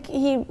I think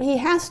he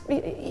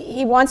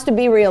wants to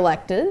be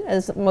reelected,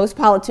 as most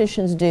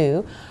politicians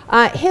do.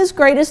 His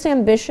greatest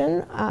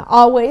ambition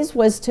always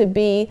was to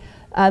be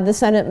the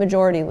Senate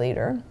Majority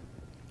Leader.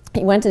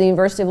 He went to the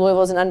University of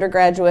Louisville as an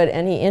undergraduate,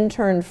 and he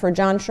interned for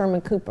John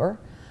Sherman Cooper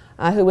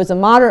who was a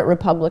moderate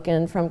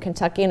Republican from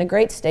Kentucky and a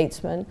great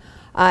statesman,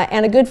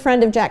 and a good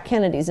friend of Jack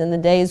Kennedy's in the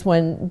days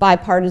when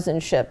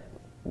bipartisanship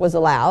was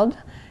allowed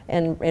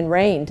and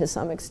reigned to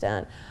some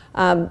extent.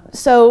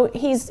 So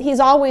he's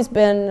always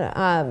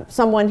been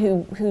someone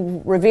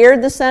who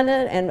revered the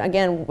Senate, and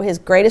again, his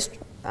greatest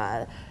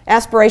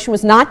aspiration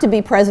was not to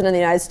be president of the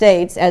United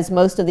States, as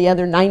most of the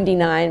other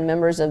 99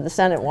 members of the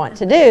Senate want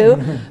to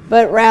do,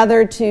 but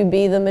rather to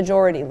be the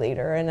majority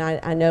leader, and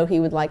I know he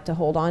would like to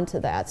hold on to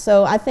that.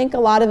 So I think a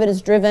lot of it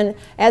is driven,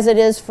 as it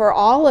is for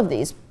all of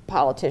these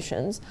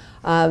politicians,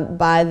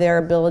 by their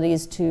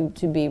abilities to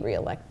be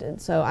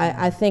reelected. So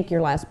I think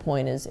your last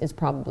point is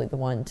probably the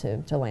one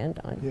to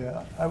land on.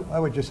 Yeah, I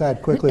would just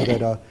add quickly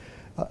that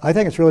I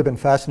think it's really been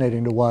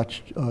fascinating to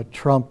watch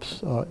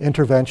Trump's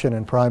intervention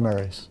in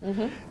primaries,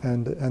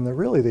 and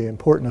really the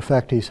important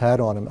effect he's had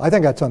on him. I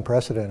think that's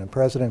unprecedented.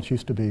 Presidents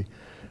used to be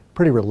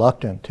pretty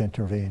reluctant to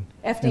intervene.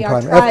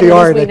 FDR tried it,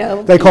 as we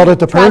know. They called it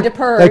the Tried to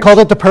purge. They called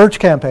it the purge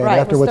campaign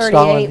after what 38,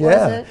 Stalin.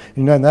 was it?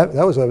 You know, and that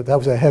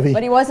was a heavy.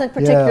 But he wasn't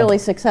particularly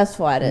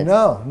successful at it.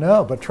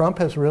 No. But Trump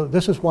has really.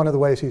 This is one of the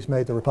ways he's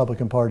made the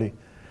Republican Party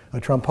a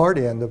Trump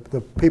party, and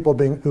the people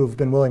who've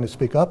been willing to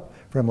speak up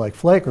for him, like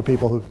Flake, are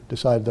people who've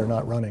decided they're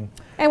not running.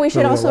 And we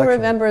should also re-election.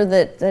 remember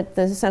that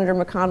the Senator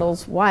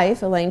McConnell's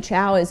wife, Elaine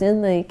Chao, is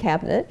in the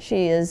cabinet.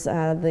 She is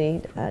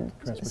the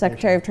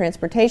Secretary of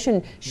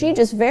Transportation. She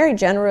just very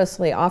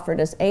generously offered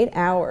us 8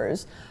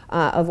 hours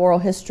of oral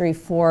history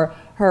for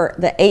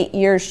the 8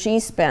 years she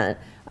spent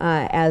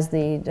as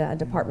the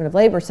Department of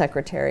Labor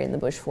Secretary in the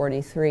Bush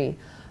 43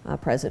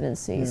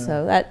 presidency.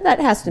 So that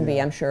has to be,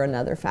 I'm sure,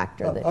 another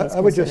factor that he's I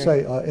would just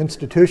say considering.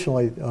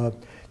 institutionally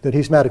that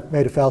he's made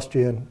a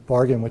Faustian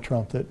bargain with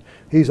Trump, that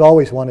he's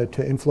always wanted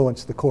to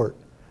influence the court.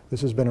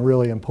 This has been a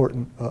really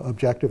important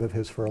objective of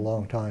his for a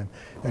long time,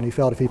 and he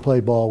felt if he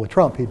played ball with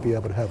Trump, he'd be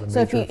able to have a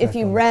major effect. So if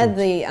you on read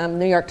the the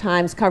New York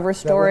Times cover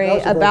story that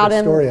was a very about good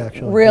him, story,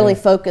 actually. really Yeah.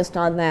 focused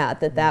on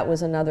that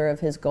was another of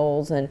his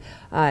goals, and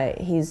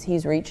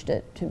he's reached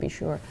it, to be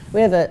sure.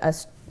 We have a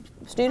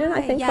student,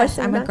 I think, Yes,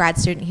 question. I'm a about? grad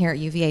student here at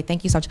UVA.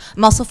 Thank you so much.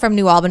 I'm also from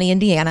New Albany,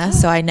 Indiana,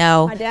 so I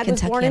know My dad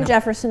Kentucky. was born in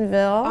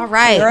Jeffersonville. All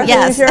right, You're a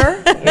yes.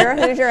 Hoosier. You're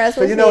a Hoosier, as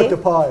So was you know he.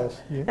 what DePauw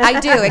is. I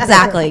do,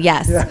 exactly,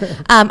 yes.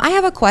 I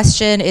have a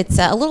question. It's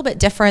a little bit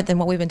different than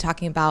what we've been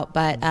talking about,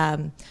 but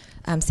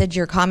Sid,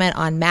 your comment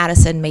on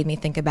Madison made me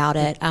think about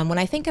it. When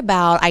I think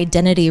about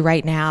identity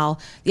right now,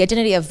 the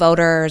identity of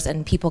voters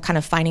and people kind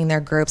of finding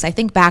their groups, I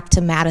think back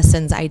to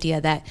Madison's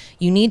idea that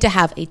you need to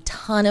have a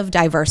ton of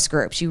diverse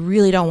groups. You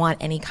really don't want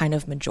any kind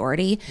of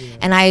majority. Yeah.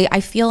 And I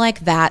feel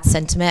like that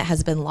sentiment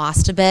has been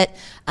lost a bit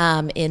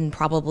in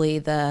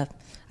probably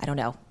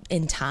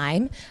in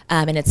time.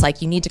 And it's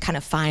like you need to kind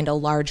of find a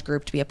large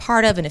group to be a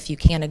part of, and if you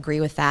can't agree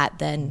with that,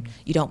 then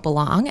you don't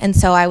belong. And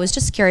so I was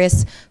just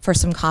curious for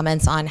some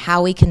comments on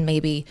how we can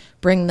maybe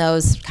bring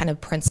those kind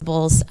of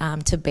principles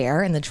to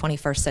bear in the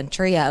 21st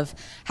century of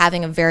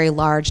having a very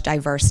large,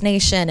 diverse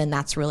nation, and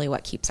that's really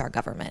what keeps our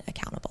government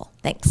accountable.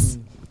 Thanks.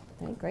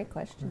 Okay, great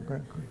question.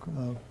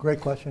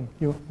 Great question.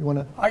 You want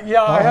to? I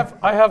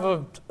have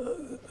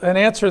an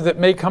answer that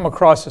may come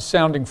across as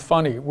sounding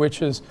funny,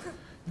 which is,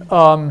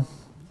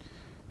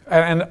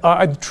 and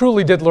I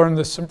truly did learn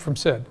this from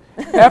Sid.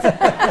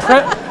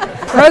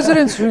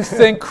 Presidents who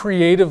think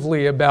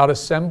creatively about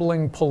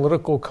assembling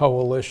political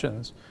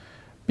coalitions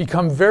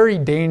become very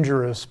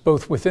dangerous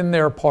both within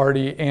their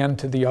party and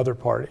to the other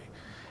party.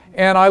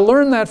 And I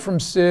learned that from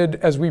Sid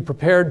as we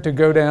prepared to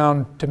go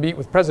down to meet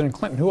with President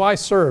Clinton, who I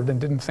served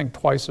and didn't think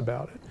twice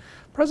about it.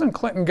 President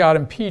Clinton got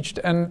impeached,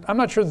 and I'm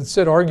not sure that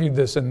Sid argued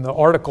this in the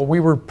article. We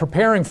were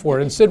preparing for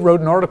it, and Sid wrote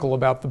an article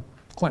about the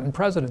Clinton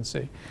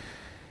presidency.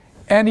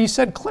 And he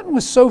said Clinton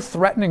was so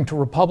threatening to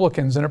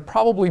Republicans, and it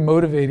probably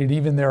motivated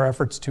even their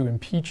efforts to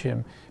impeach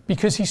him,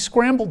 because he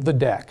scrambled the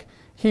deck.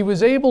 He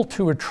was able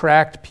to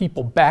attract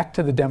people back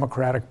to the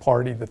Democratic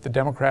Party that the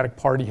Democratic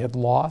Party had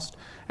lost,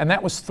 and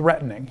that was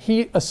threatening.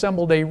 He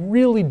assembled a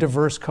really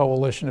diverse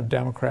coalition of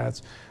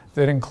Democrats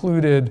that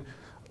included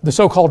the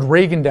so-called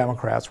Reagan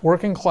Democrats,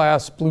 working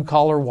class,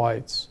 blue-collar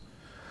whites,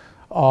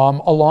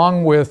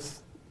 along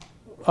with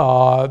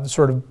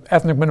sort of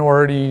ethnic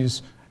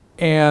minorities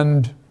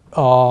and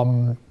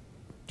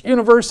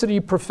university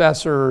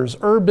professors,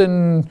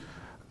 urban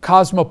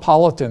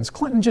cosmopolitans.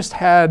 Clinton just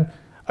had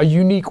a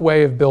unique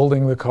way of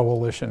building the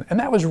coalition, and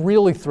that was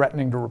really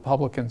threatening to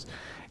Republicans.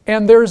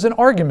 And there's an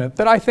argument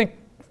that I think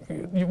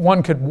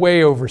one could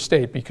way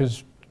overstate,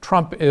 because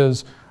Trump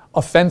is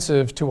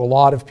offensive to a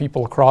lot of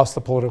people across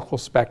the political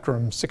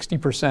spectrum,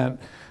 60%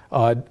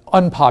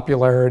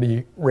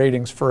 unpopularity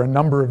ratings for a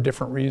number of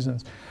different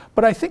reasons.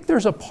 But I think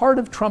there's a part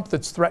of Trump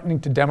that's threatening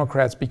to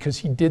Democrats because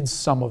he did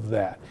some of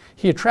that.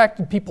 He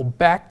attracted people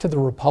back to the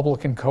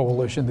Republican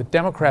coalition that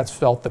Democrats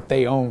felt that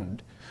they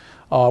owned,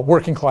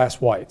 working class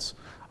whites.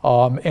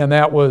 And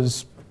that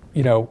was,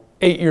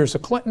 8 years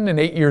of Clinton and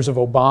 8 years of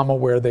Obama,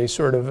 where they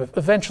sort of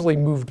eventually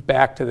moved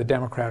back to the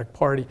Democratic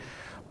Party.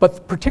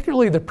 But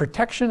particularly the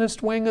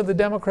protectionist wing of the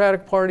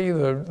Democratic Party,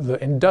 the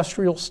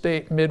industrial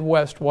state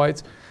Midwest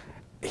whites,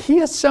 he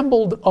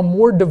assembled a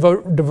more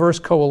diverse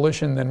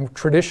coalition than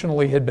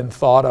traditionally had been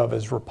thought of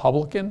as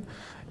Republican.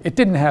 It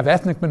didn't have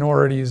ethnic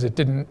minorities, it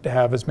didn't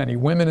have as many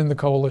women in the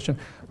coalition,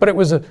 but it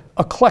was an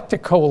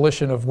eclectic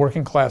coalition of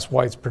working class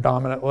whites,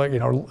 predominantly,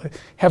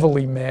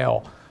 heavily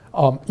male.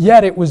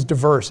 Yet it was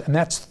diverse, and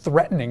that's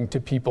threatening to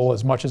people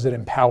as much as it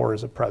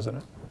empowers a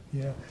president.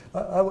 Yeah,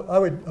 I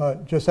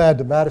would just add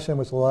that Madison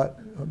was a lot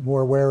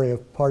more wary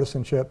of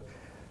partisanship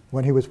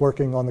when he was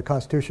working on the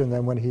Constitution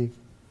than when he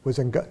was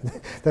in the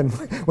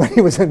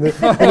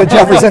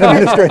Jefferson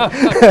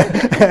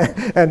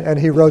administration, and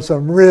he wrote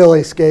some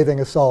really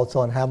scathing assaults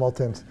on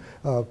Hamilton's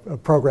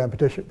program,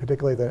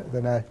 particularly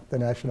the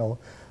National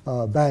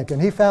Bank.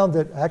 And he found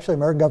that actually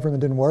American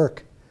government didn't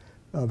work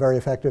very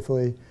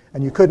effectively,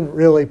 and you couldn't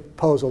really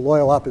pose a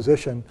loyal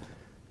opposition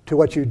to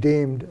what you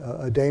deemed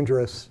a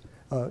dangerous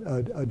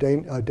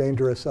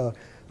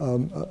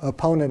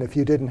opponent if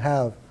you didn't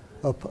have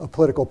a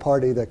political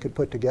party that could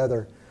put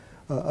together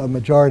a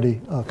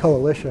majority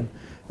coalition.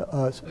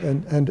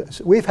 And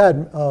we've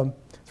had,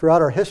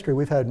 throughout our history,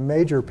 we've had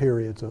major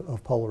periods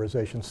of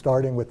polarization,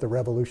 starting with the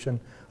Revolution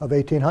of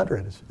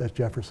 1800, as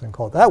Jefferson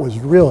called it. That was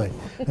really,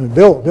 and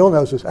Bill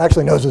knows this,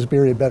 actually knows this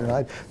period better than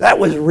I. That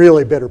was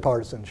really bitter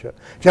partisanship.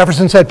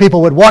 Jefferson said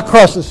people would walk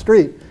across the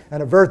street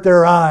and avert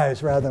their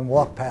eyes rather than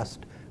walk past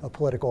a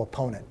political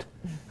opponent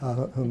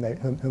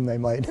whom they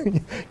might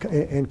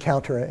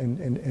encounter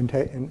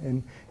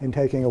in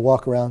taking a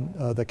walk around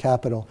the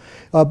Capitol.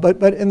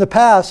 But in the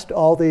past,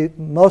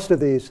 most of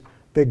these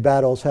big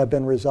battles have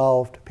been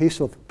resolved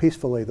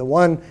peacefully. The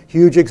one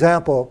huge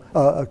example,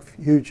 a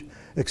huge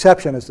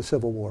exception, is the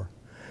Civil War.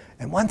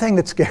 And one thing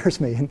that scares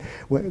me, and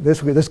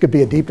this could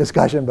be a deep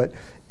discussion, but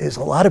is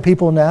a lot of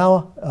people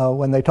now,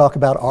 when they talk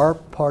about our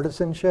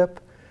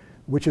partisanship,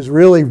 which is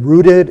really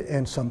rooted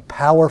in some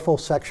powerful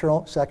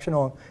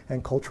sectional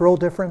and cultural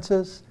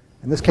differences.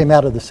 And this came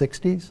out of the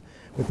 60s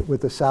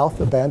with the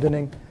South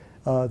abandoning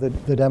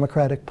the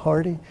Democratic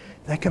Party.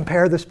 They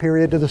compare this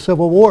period to the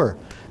Civil War.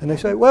 And they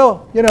say,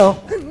 well,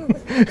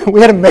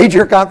 we had a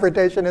major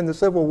confrontation in the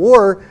Civil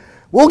War.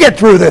 We'll get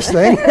through this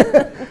thing.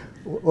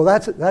 Well,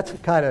 that's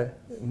kind of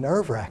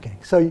nerve-wracking.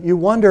 So you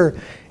wonder,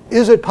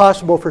 is it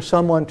possible for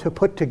someone to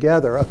put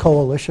together a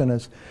coalition,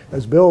 as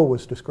Bill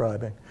was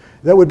describing,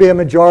 that would be a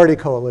majority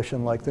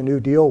coalition like the New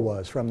Deal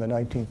was from the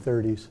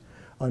 1930s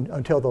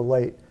until the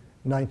late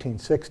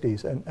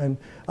 1960s. And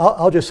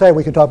I'll just say,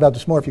 we can talk about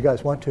this more if you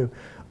guys want to,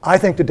 I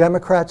think the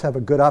Democrats have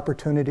a good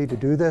opportunity to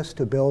do this,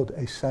 to build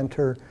a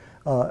center,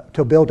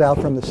 to build out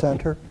from the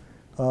center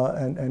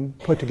and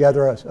put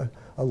together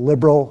a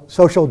liberal,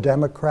 social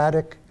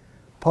democratic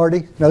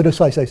party.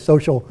 Notice I say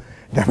social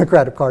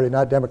democratic party,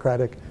 not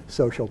democratic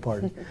social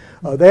party.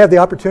 They have the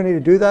opportunity to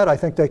do that. I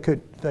think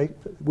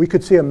we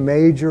could see a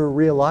major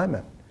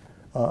realignment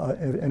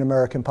in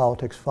American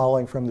politics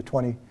following from the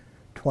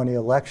 2020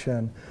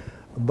 election,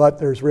 but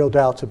there's real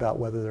doubts about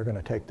whether they're going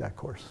to take that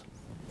course.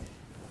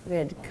 We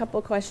had a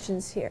couple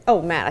questions here.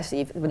 Oh, Matt, I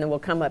see. And then we'll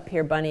come up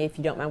here, Bunny, if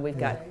you don't mind. We've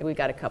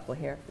got a couple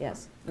here.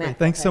 Yes, Matt. Great,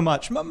 thanks so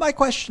much. My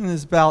question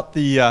is about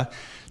the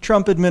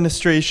Trump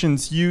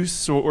administration's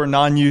use or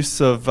non-use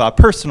of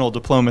personal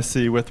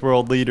diplomacy with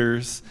world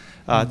leaders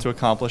to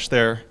accomplish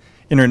their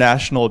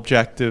international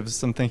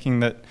objectives. I'm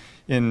thinking that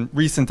in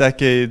recent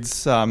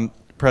decades,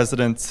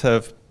 presidents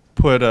have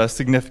put a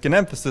significant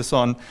emphasis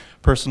on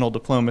personal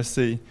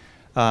diplomacy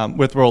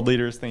with world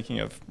leaders, thinking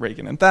of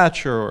Reagan and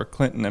Thatcher, or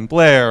Clinton and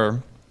Blair,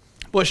 or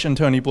Bush and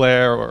Tony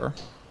Blair, or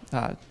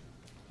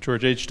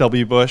George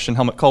H.W. Bush and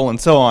Helmut Kohl,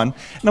 and so on.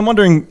 And I'm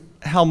wondering,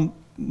 how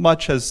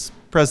much has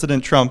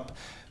President Trump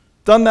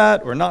done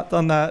that or not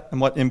done that,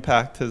 and what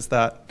impact has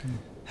that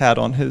had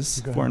on his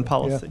foreign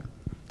policy?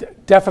 Yeah.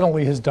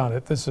 Definitely has done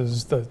it. This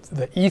is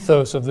the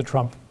ethos of the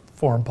Trump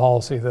foreign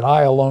policy, that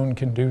I alone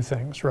can do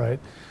things, right?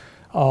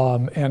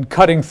 And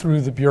cutting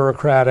through the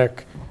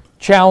bureaucratic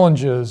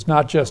challenges,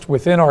 not just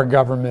within our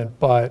government,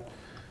 but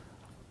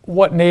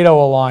what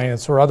NATO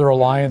alliance or other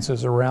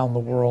alliances around the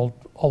world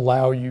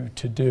allow you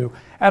to do.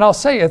 And I'll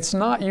say it's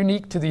not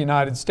unique to the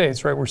United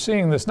States, right? We're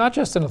seeing this not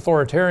just in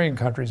authoritarian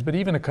countries, but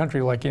even a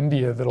country like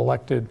India that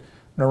elected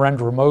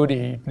Narendra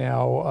Modi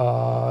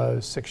now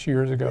 5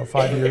 years ago.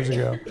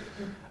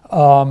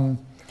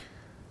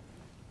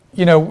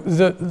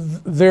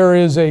 There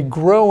is a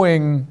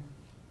growing,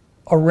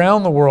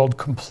 around the world,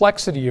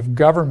 complexity of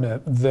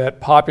government that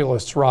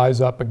populists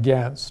rise up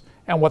against.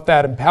 And what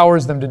that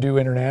empowers them to do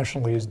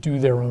internationally is do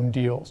their own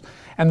deals.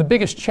 And the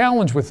biggest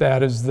challenge with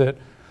that is that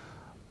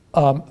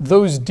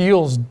those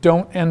deals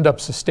don't end up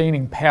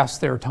sustaining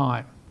past their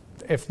time.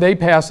 If they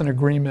pass an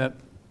agreement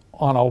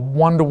on a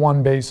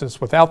one-to-one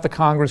basis without the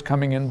Congress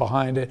coming in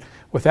behind it,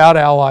 without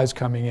allies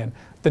coming in,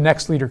 the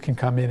next leader can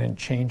come in and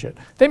change it.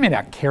 They may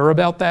not care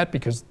about that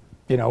because,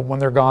 when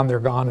they're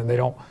gone, and they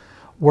don't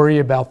worry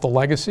about the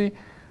legacy.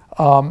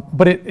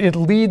 But it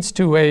leads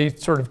to a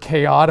sort of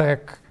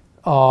chaotic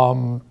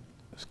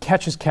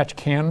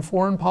catch-as-catch-can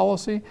foreign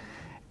policy.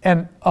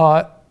 And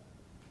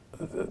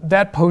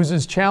that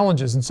poses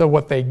challenges. And so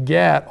what they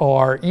get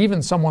are,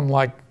 even someone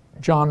like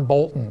John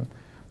Bolton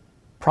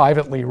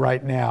privately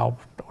right now,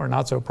 or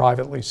not so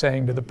privately,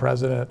 saying to the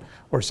president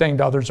or saying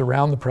to others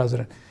around the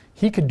president,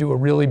 he could do a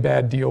really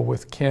bad deal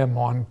with Kim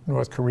on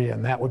North Korea,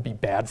 and that would be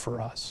bad for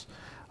us.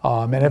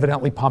 And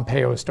evidently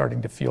Pompeo is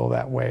starting to feel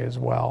that way as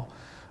well.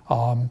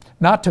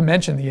 Not to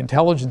mention the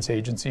intelligence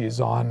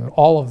agencies on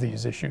all of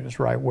these issues,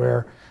 right,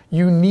 where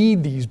you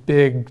need these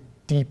big,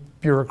 deep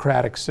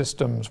bureaucratic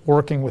systems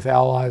working with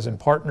allies and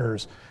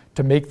partners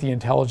to make the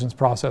intelligence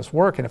process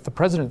work. And if the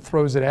president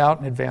throws it out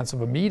in advance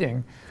of a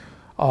meeting,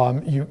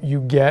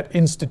 you get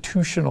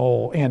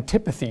institutional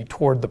antipathy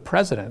toward the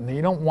president, and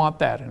you don't want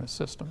that in a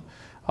system.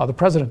 The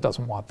president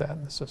doesn't want that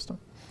in the system.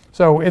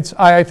 So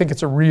I think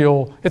it's a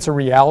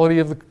reality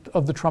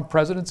of the Trump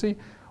presidency,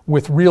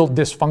 with real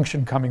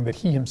dysfunction coming that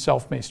he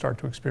himself may start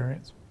to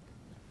experience.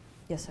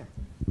 Yes, sir.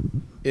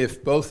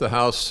 If both the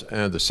House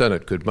and the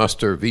Senate could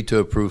muster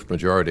veto-proof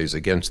majorities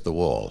against the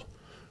wall,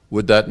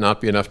 would that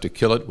not be enough to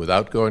kill it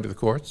without going to the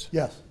courts?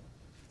 Yes,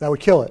 that would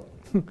kill it.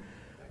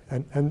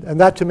 and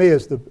that to me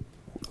is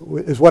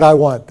what I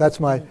want.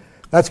 That's my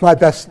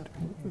best,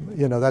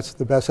 that's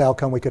the best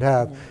outcome we could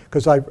have.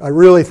 Because I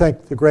really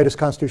think the greatest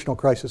constitutional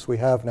crisis we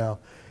have now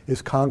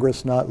is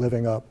Congress not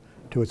living up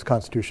to its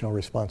constitutional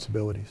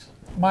responsibilities.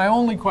 My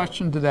only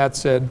question to that,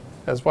 Sid,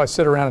 as I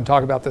sit around and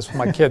talk about this with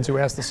my kids who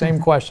ask the same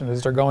question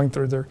as they're going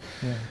through their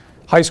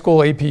high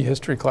school AP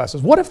history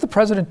classes. What if the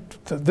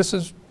president, this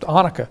is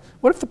Hanukkah,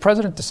 what if the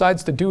president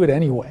decides to do it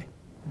anyway?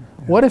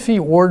 What if he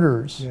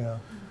orders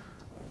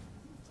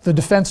the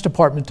Defense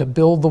Department to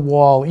build the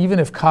wall, even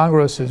if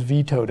Congress has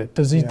vetoed it?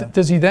 Does he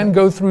then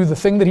go through the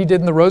thing that he did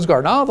in the Rose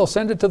Garden? Oh, they'll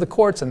send it to the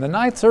courts, and the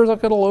Ninth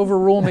Circuit will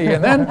overrule me,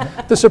 and then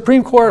the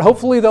Supreme Court,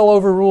 hopefully they'll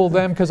overrule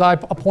them because I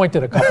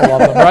appointed a couple of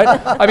them, right?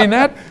 I mean,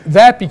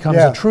 that becomes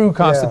a true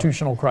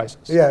constitutional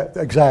crisis. Yeah,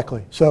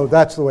 exactly. So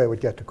that's the way it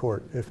would get to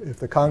court. If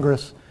the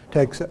Congress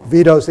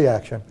vetoes the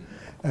action,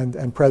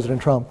 and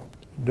President Trump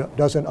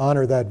doesn't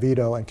honor that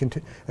veto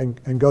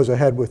and goes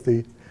ahead with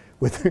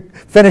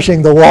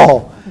finishing the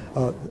wall,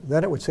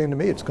 then it would seem to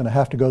me it's going to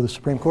have to go to the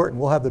Supreme Court, and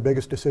we'll have the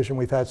biggest decision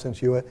we've had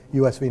since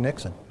U.S. v.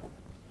 Nixon.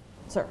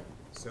 Sir.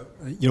 So,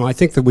 I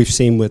think that we've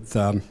seen with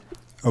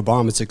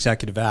Obama's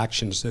executive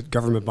actions that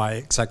government by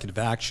executive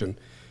action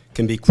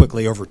can be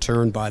quickly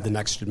overturned by the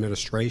next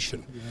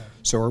administration.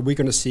 So are we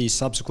going to see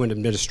subsequent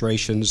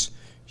administrations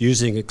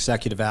using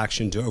executive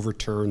action to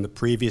overturn the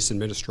previous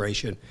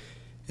administration,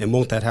 and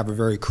won't that have a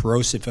very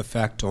corrosive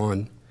effect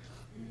on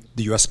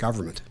the U.S.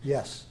 government?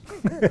 Yes.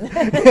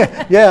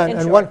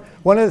 And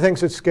one of the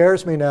things that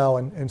scares me now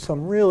in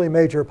some really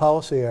major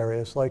policy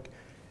areas like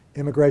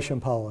immigration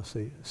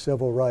policy,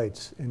 civil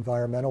rights,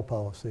 environmental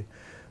policy,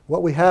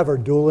 what we have are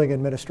dueling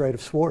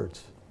administrative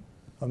swords.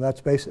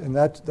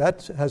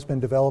 That has been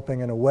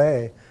developing in a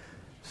way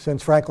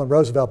since Franklin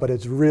Roosevelt, but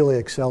it's really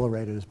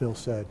accelerated, as Bill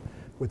said,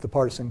 with the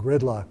partisan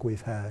gridlock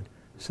we've had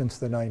since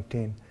the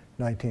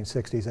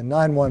 1960s. And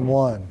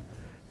 911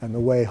 and the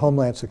way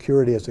Homeland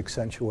Security has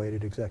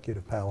accentuated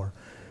executive power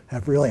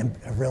have really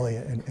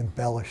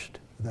embellished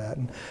that.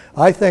 And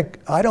I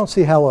don't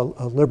see how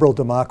a liberal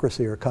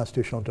democracy or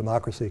constitutional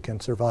democracy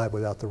can survive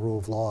without the rule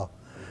of law.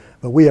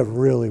 But we have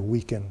really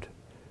weakened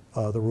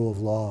the rule of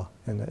law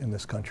in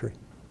this country.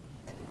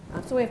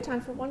 So we have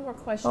time for one more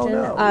question. Oh,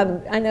 no.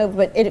 I know,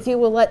 but if you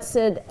will let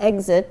Sid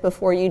exit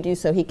before you do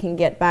so, he can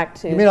get back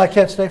to... You mean I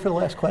can't stay for the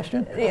last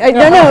question?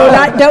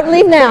 No, don't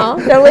leave now.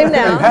 Don't leave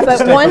now.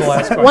 But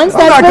once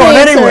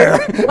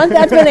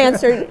that's been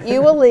answered,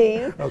 you will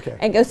leave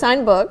and go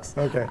sign books.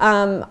 Okay.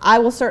 I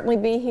will certainly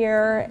be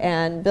here,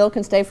 and Bill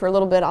can stay for a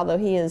little bit, although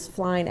he is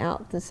flying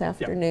out this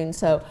afternoon. Yep.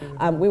 So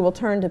we will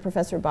turn to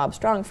Professor Bob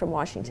Strong from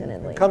Washington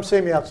and leave. Come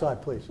see me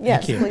outside, please.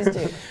 Yes, please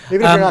do. Even if you're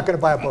not going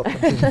to buy a book.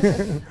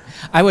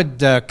 I would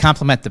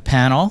compliment the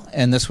panel,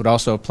 and this would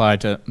also apply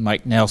to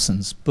Mike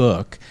Nelson's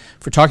book,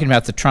 for talking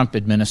about the Trump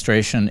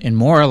administration in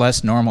more or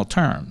less normal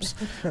terms.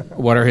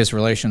 What are his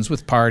relations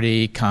with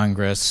party,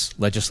 Congress,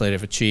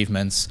 legislative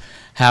achievements?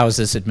 How is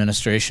this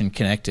administration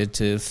connected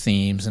to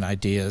themes and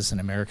ideas in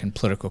American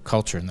political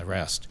culture and the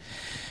rest?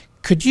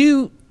 Could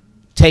you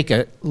take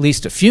at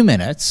least a few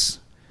minutes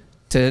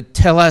to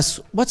tell us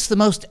what's the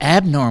most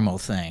abnormal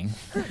thing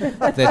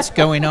that's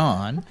going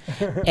on,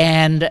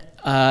 and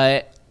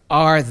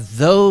are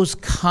those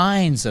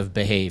kinds of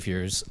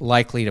behaviors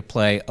likely to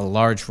play a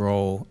large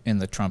role in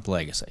the Trump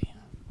legacy?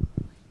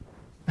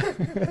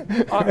 Look,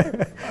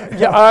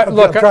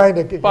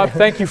 Bob,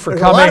 thank you for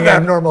coming. A lot of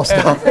abnormal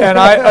stuff. And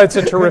it's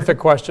a terrific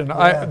question.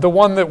 The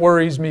one that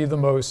worries me the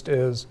most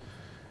is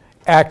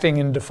acting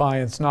in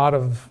defiance, not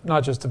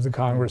just of the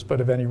Congress, but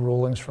of any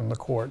rulings from the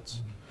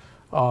courts.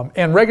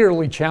 And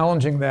regularly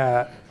challenging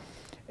that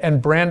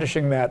and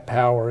brandishing that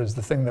power is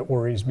the thing that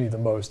worries me the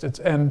most.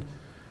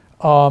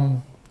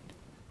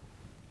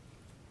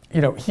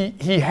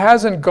 He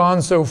hasn't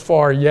gone so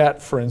far yet,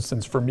 for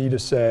instance, for me to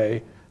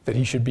say that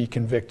he should be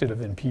convicted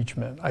of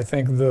impeachment. I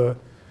think the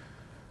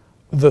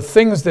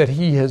things that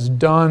he has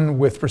done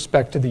with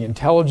respect to the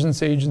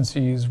intelligence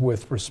agencies,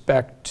 with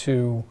respect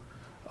to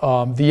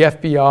the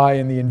FBI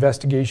and the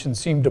investigation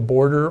seem to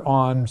border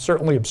on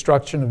certainly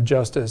obstruction of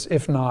justice,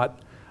 if not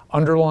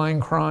underlying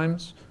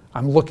crimes.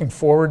 I'm looking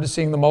forward to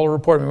seeing the Mueller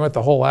report. We went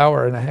the whole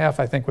hour and a half,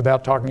 I think,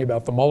 without talking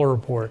about the Mueller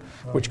report,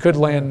 which could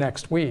land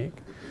next week.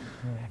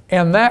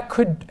 And that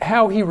could,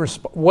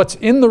 what's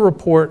in the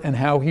report and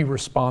how he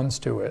responds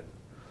to it,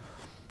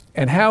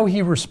 and how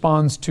he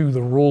responds to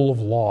the rule of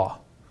law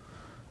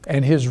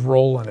and his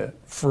role in it,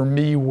 for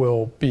me,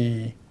 will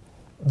be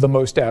the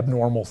most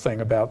abnormal thing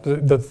about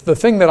the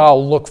thing that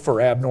I'll look for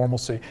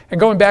abnormalcy. And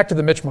going back to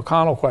the Mitch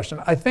McConnell question,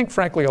 I think,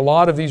 frankly, a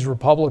lot of these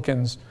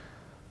Republicans,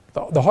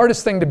 the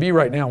hardest thing to be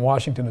right now in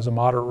Washington is a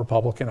moderate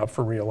Republican up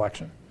for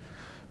re-election.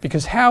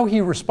 Because how he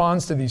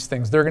responds to these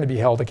things, they're going to be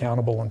held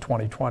accountable in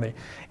 2020.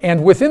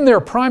 And within their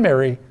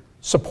primary,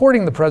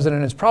 supporting the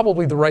president is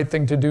probably the right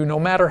thing to do, no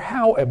matter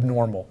how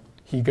abnormal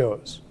he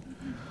goes.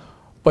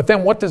 But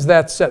then what does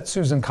that set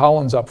Susan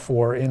Collins up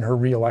for in her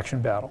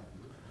re-election battle?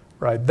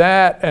 Right,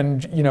 that,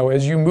 and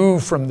as you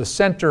move from the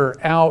center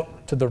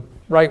out to the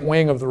right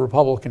wing of the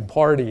Republican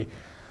Party,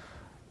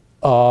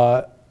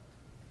 that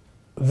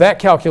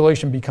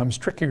calculation becomes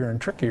trickier and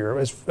trickier.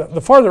 As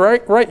the farther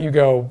right you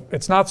go,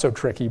 it's not so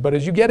tricky. But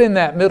as you get in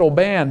that middle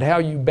band, how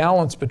you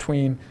balance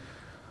between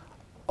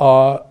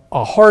a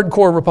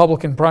hardcore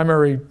Republican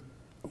primary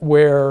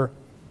where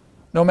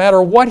no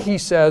matter what he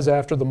says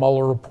after the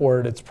Mueller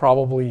report, it's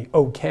probably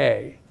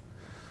okay.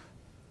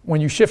 When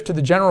you shift to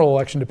the general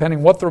election,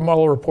 depending what the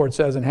Mueller report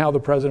says and how the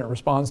president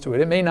responds to it,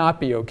 it may not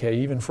be okay,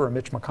 even for a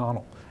Mitch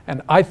McConnell.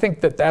 And I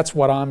think that that's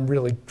what I'm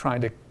really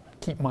trying to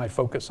keep my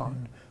focus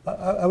on.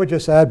 I would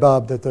just add,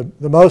 Bob, that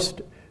the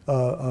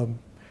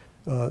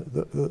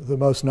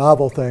most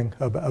novel thing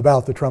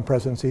about the Trump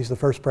presidency, he's the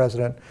first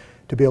president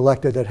to be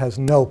elected that has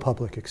no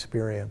public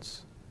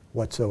experience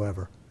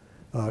whatsoever.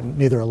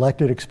 Neither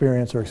elected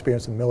experience or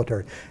experience in the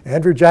military.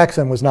 Andrew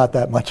Jackson was not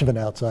that much of an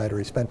outsider.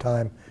 He spent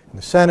time in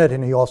the Senate,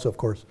 and he also, of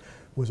course,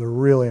 was a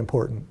really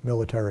important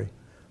military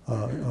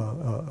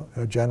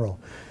general.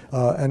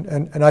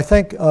 And I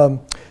think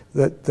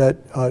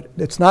that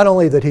it's not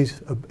only that he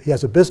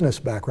has a business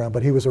background,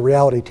 but he was a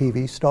reality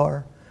TV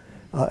star,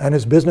 and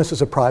his business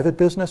is a private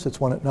business. It's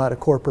not a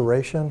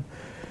corporation.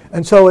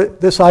 And so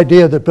this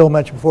idea that Bill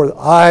mentioned before, that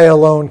I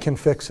alone can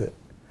fix it,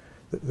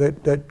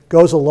 that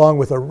goes along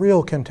with a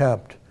real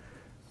contempt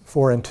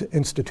for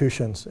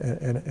institutions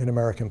in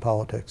American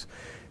politics,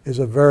 is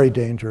a very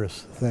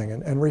dangerous thing.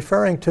 And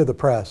referring to the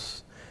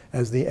press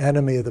as the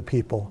enemy of the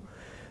people,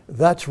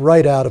 that's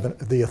right out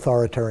of the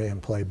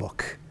authoritarian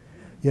playbook.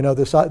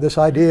 This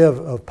idea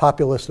of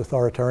populist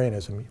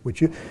authoritarianism,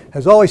 which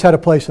has always had a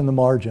place in the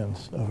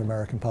margins of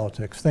American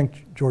politics.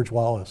 Think George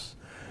Wallace.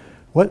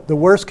 The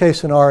worst case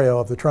scenario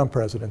of the Trump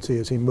presidency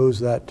is he moves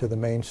that to the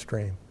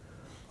mainstream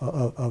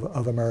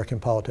of American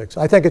politics.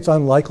 I think it's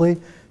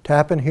unlikely to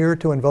happen here,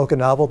 to invoke a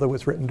novel that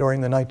was written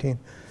during the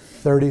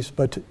 1930s,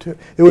 but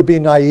it would be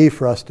naive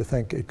for us to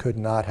think it could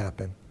not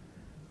happen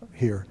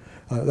here.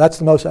 That's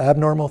the most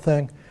abnormal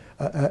thing,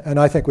 and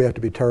I think we have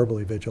to be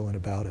terribly vigilant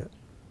about it.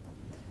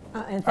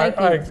 And thank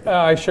you.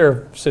 I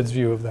share Sid's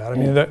view of that. I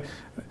mean,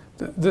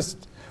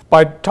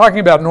 by talking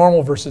about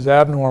normal versus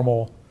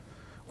abnormal,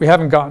 we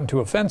haven't gotten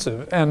too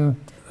offensive. And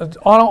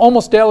on an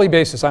almost daily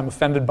basis, I'm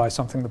offended by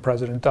something the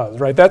president does,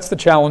 right? That's the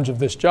challenge of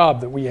this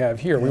job that we have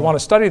here. We want to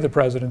study the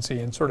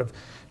presidency and sort of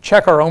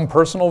check our own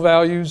personal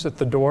values at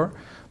the door,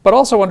 but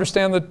also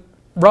understand that,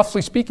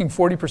 roughly speaking,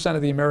 40%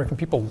 of the American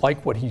people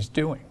like what he's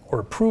doing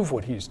or approve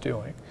what he's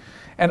doing.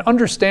 And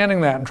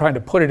understanding that and trying to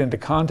put it into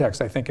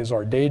context, I think, is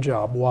our day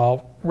job,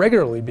 while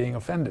regularly being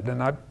offended.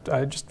 And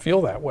I just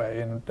feel that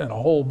way in a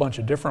whole bunch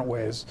of different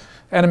ways.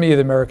 Enemy of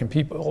the American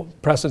people,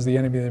 press as the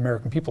enemy of the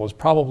American people, is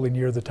probably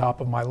near the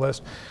top of my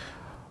list.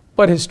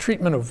 But his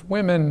treatment of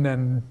women,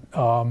 and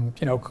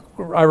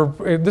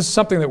this is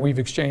something that we've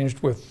exchanged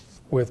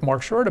with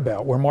Mark Short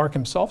about, where Mark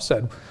himself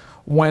said,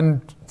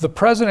 when the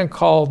president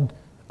called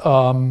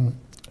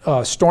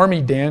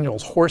Stormy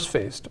Daniels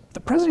horse-faced, the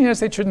president of the United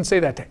States shouldn't say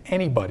that to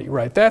anybody,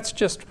 right? That's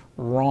just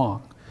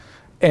wrong.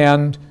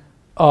 And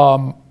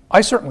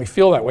I certainly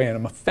feel that way, and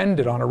I'm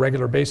offended on a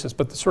regular basis,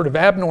 but the sort of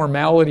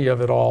abnormality of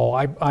it all,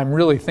 I'm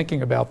really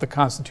thinking about the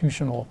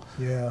constitutional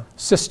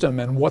system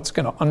and what's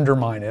going to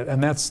undermine it,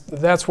 and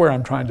that's where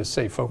I'm trying to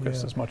stay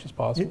focused as much as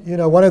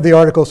possible. One of the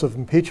articles of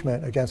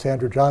impeachment against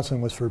Andrew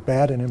Johnson was for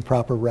bad and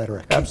improper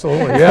rhetoric.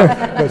 Absolutely,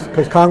 yeah.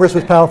 Because Congress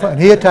was powerful,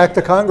 and he attacked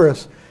the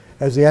Congress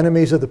as the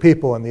enemies of the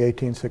people in the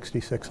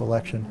 1866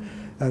 election.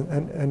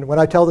 And when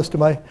I tell this to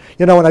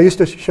when I used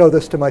to show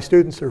this to my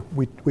students, or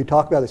we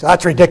talk about this,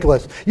 that's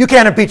ridiculous. You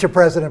can't impeach a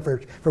president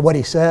for what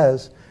he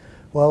says.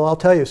 Well, I'll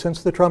tell you,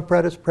 since the Trump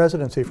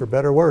presidency, for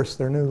better or worse,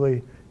 they're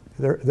newly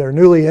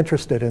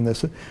interested in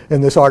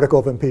this article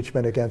of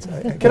impeachment against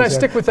Can I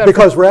stick with that?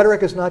 Because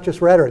rhetoric is not just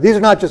rhetoric. These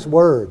are not just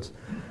words.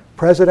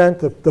 President,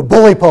 the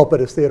bully pulpit,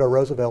 as Theodore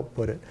Roosevelt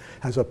put it,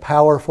 has a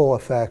powerful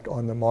effect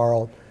on the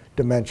moral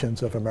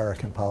dimensions of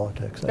American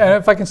politics.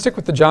 And if I can stick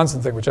with the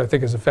Johnson thing, which I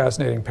think is a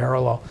fascinating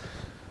parallel,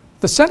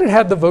 the Senate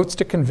had the votes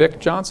to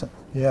convict Johnson.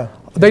 Yeah.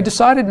 They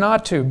decided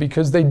not to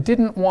because they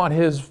didn't want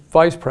his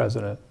vice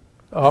president,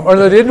 Or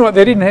they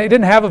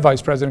didn't have a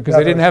vice president because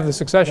they didn't have the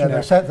succession Yeah,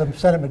 act. the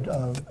Senate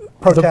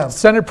pro tem. The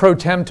Senate pro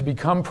tem to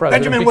become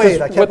president. Benjamin because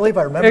Wade, I can't believe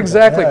I remember that.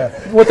 Exactly. Yeah.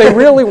 What they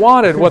really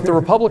wanted, what the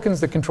Republicans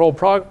that controlled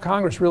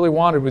Congress really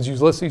wanted was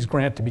Ulysses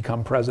Grant to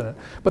become president.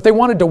 But they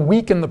wanted to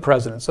weaken the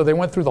president, so they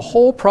went through the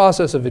whole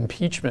process of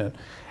impeachment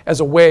as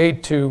a way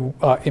to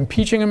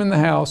impeaching him in the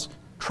House,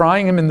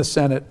 trying him in the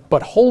Senate,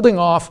 but holding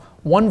off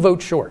one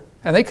vote short.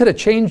 And they could have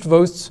changed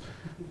votes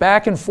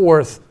back and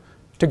forth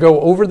to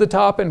go over the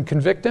top and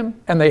convict him,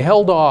 and they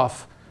held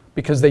off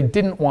because they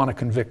didn't want to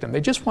convict him.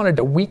 They just wanted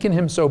to weaken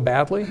him so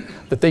badly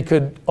that they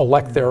could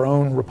elect their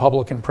own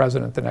Republican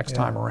president the next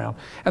time around.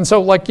 And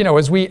so, like, you know,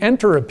 as we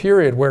enter a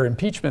period where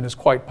impeachment is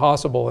quite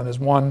possible, and as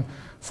one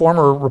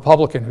former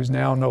Republican who's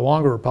now no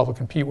longer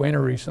Republican, Pete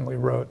Wehner, recently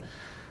wrote,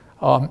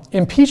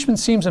 impeachment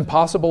seems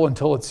impossible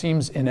until it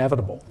seems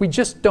inevitable. We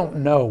just don't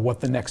know what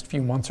the next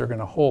few months are going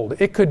to hold.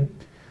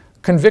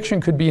 Conviction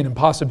could be an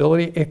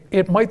impossibility.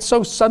 It might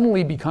so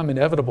suddenly become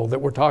inevitable that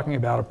we're talking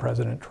about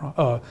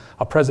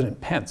a President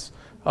Pence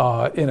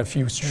in a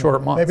few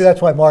short months. Maybe that's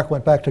why Mark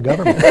went back to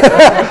government.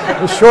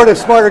 The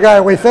shortest, smarter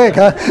guy we think,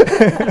 huh?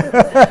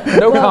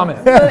 No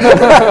comment.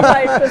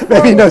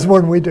 Maybe he knows more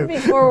than we do.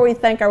 Before we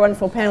thank our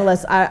wonderful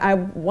panelists, I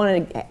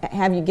want to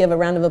have you give a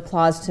round of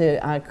applause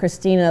to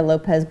Christina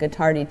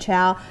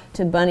Lopez-Guattari-Chow,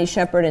 to Bunny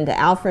Shepard, and to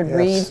Alfred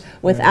Reeves.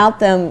 Without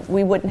them,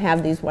 we wouldn't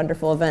have these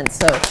wonderful events.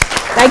 So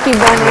thank you,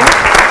 Bunny.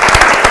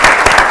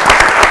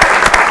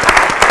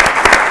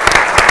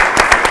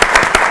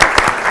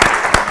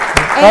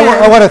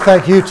 I want to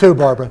thank you too,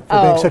 Barbara,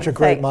 for being such a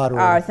great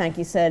moderator. Thank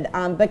you, Sid.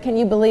 But can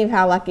you believe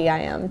how lucky I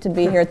am to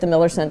be here at the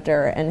Miller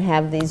Center and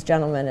have these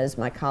gentlemen as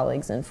my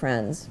colleagues and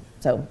friends?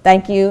 So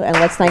thank you, and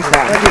let's thank them.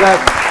 Thank you, guys.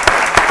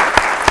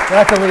 We'll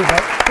have to leave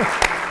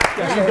that.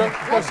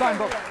 Yes, go sign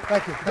books.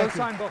 Thank you. Go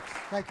sign books.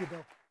 Thank you,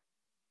 Bill.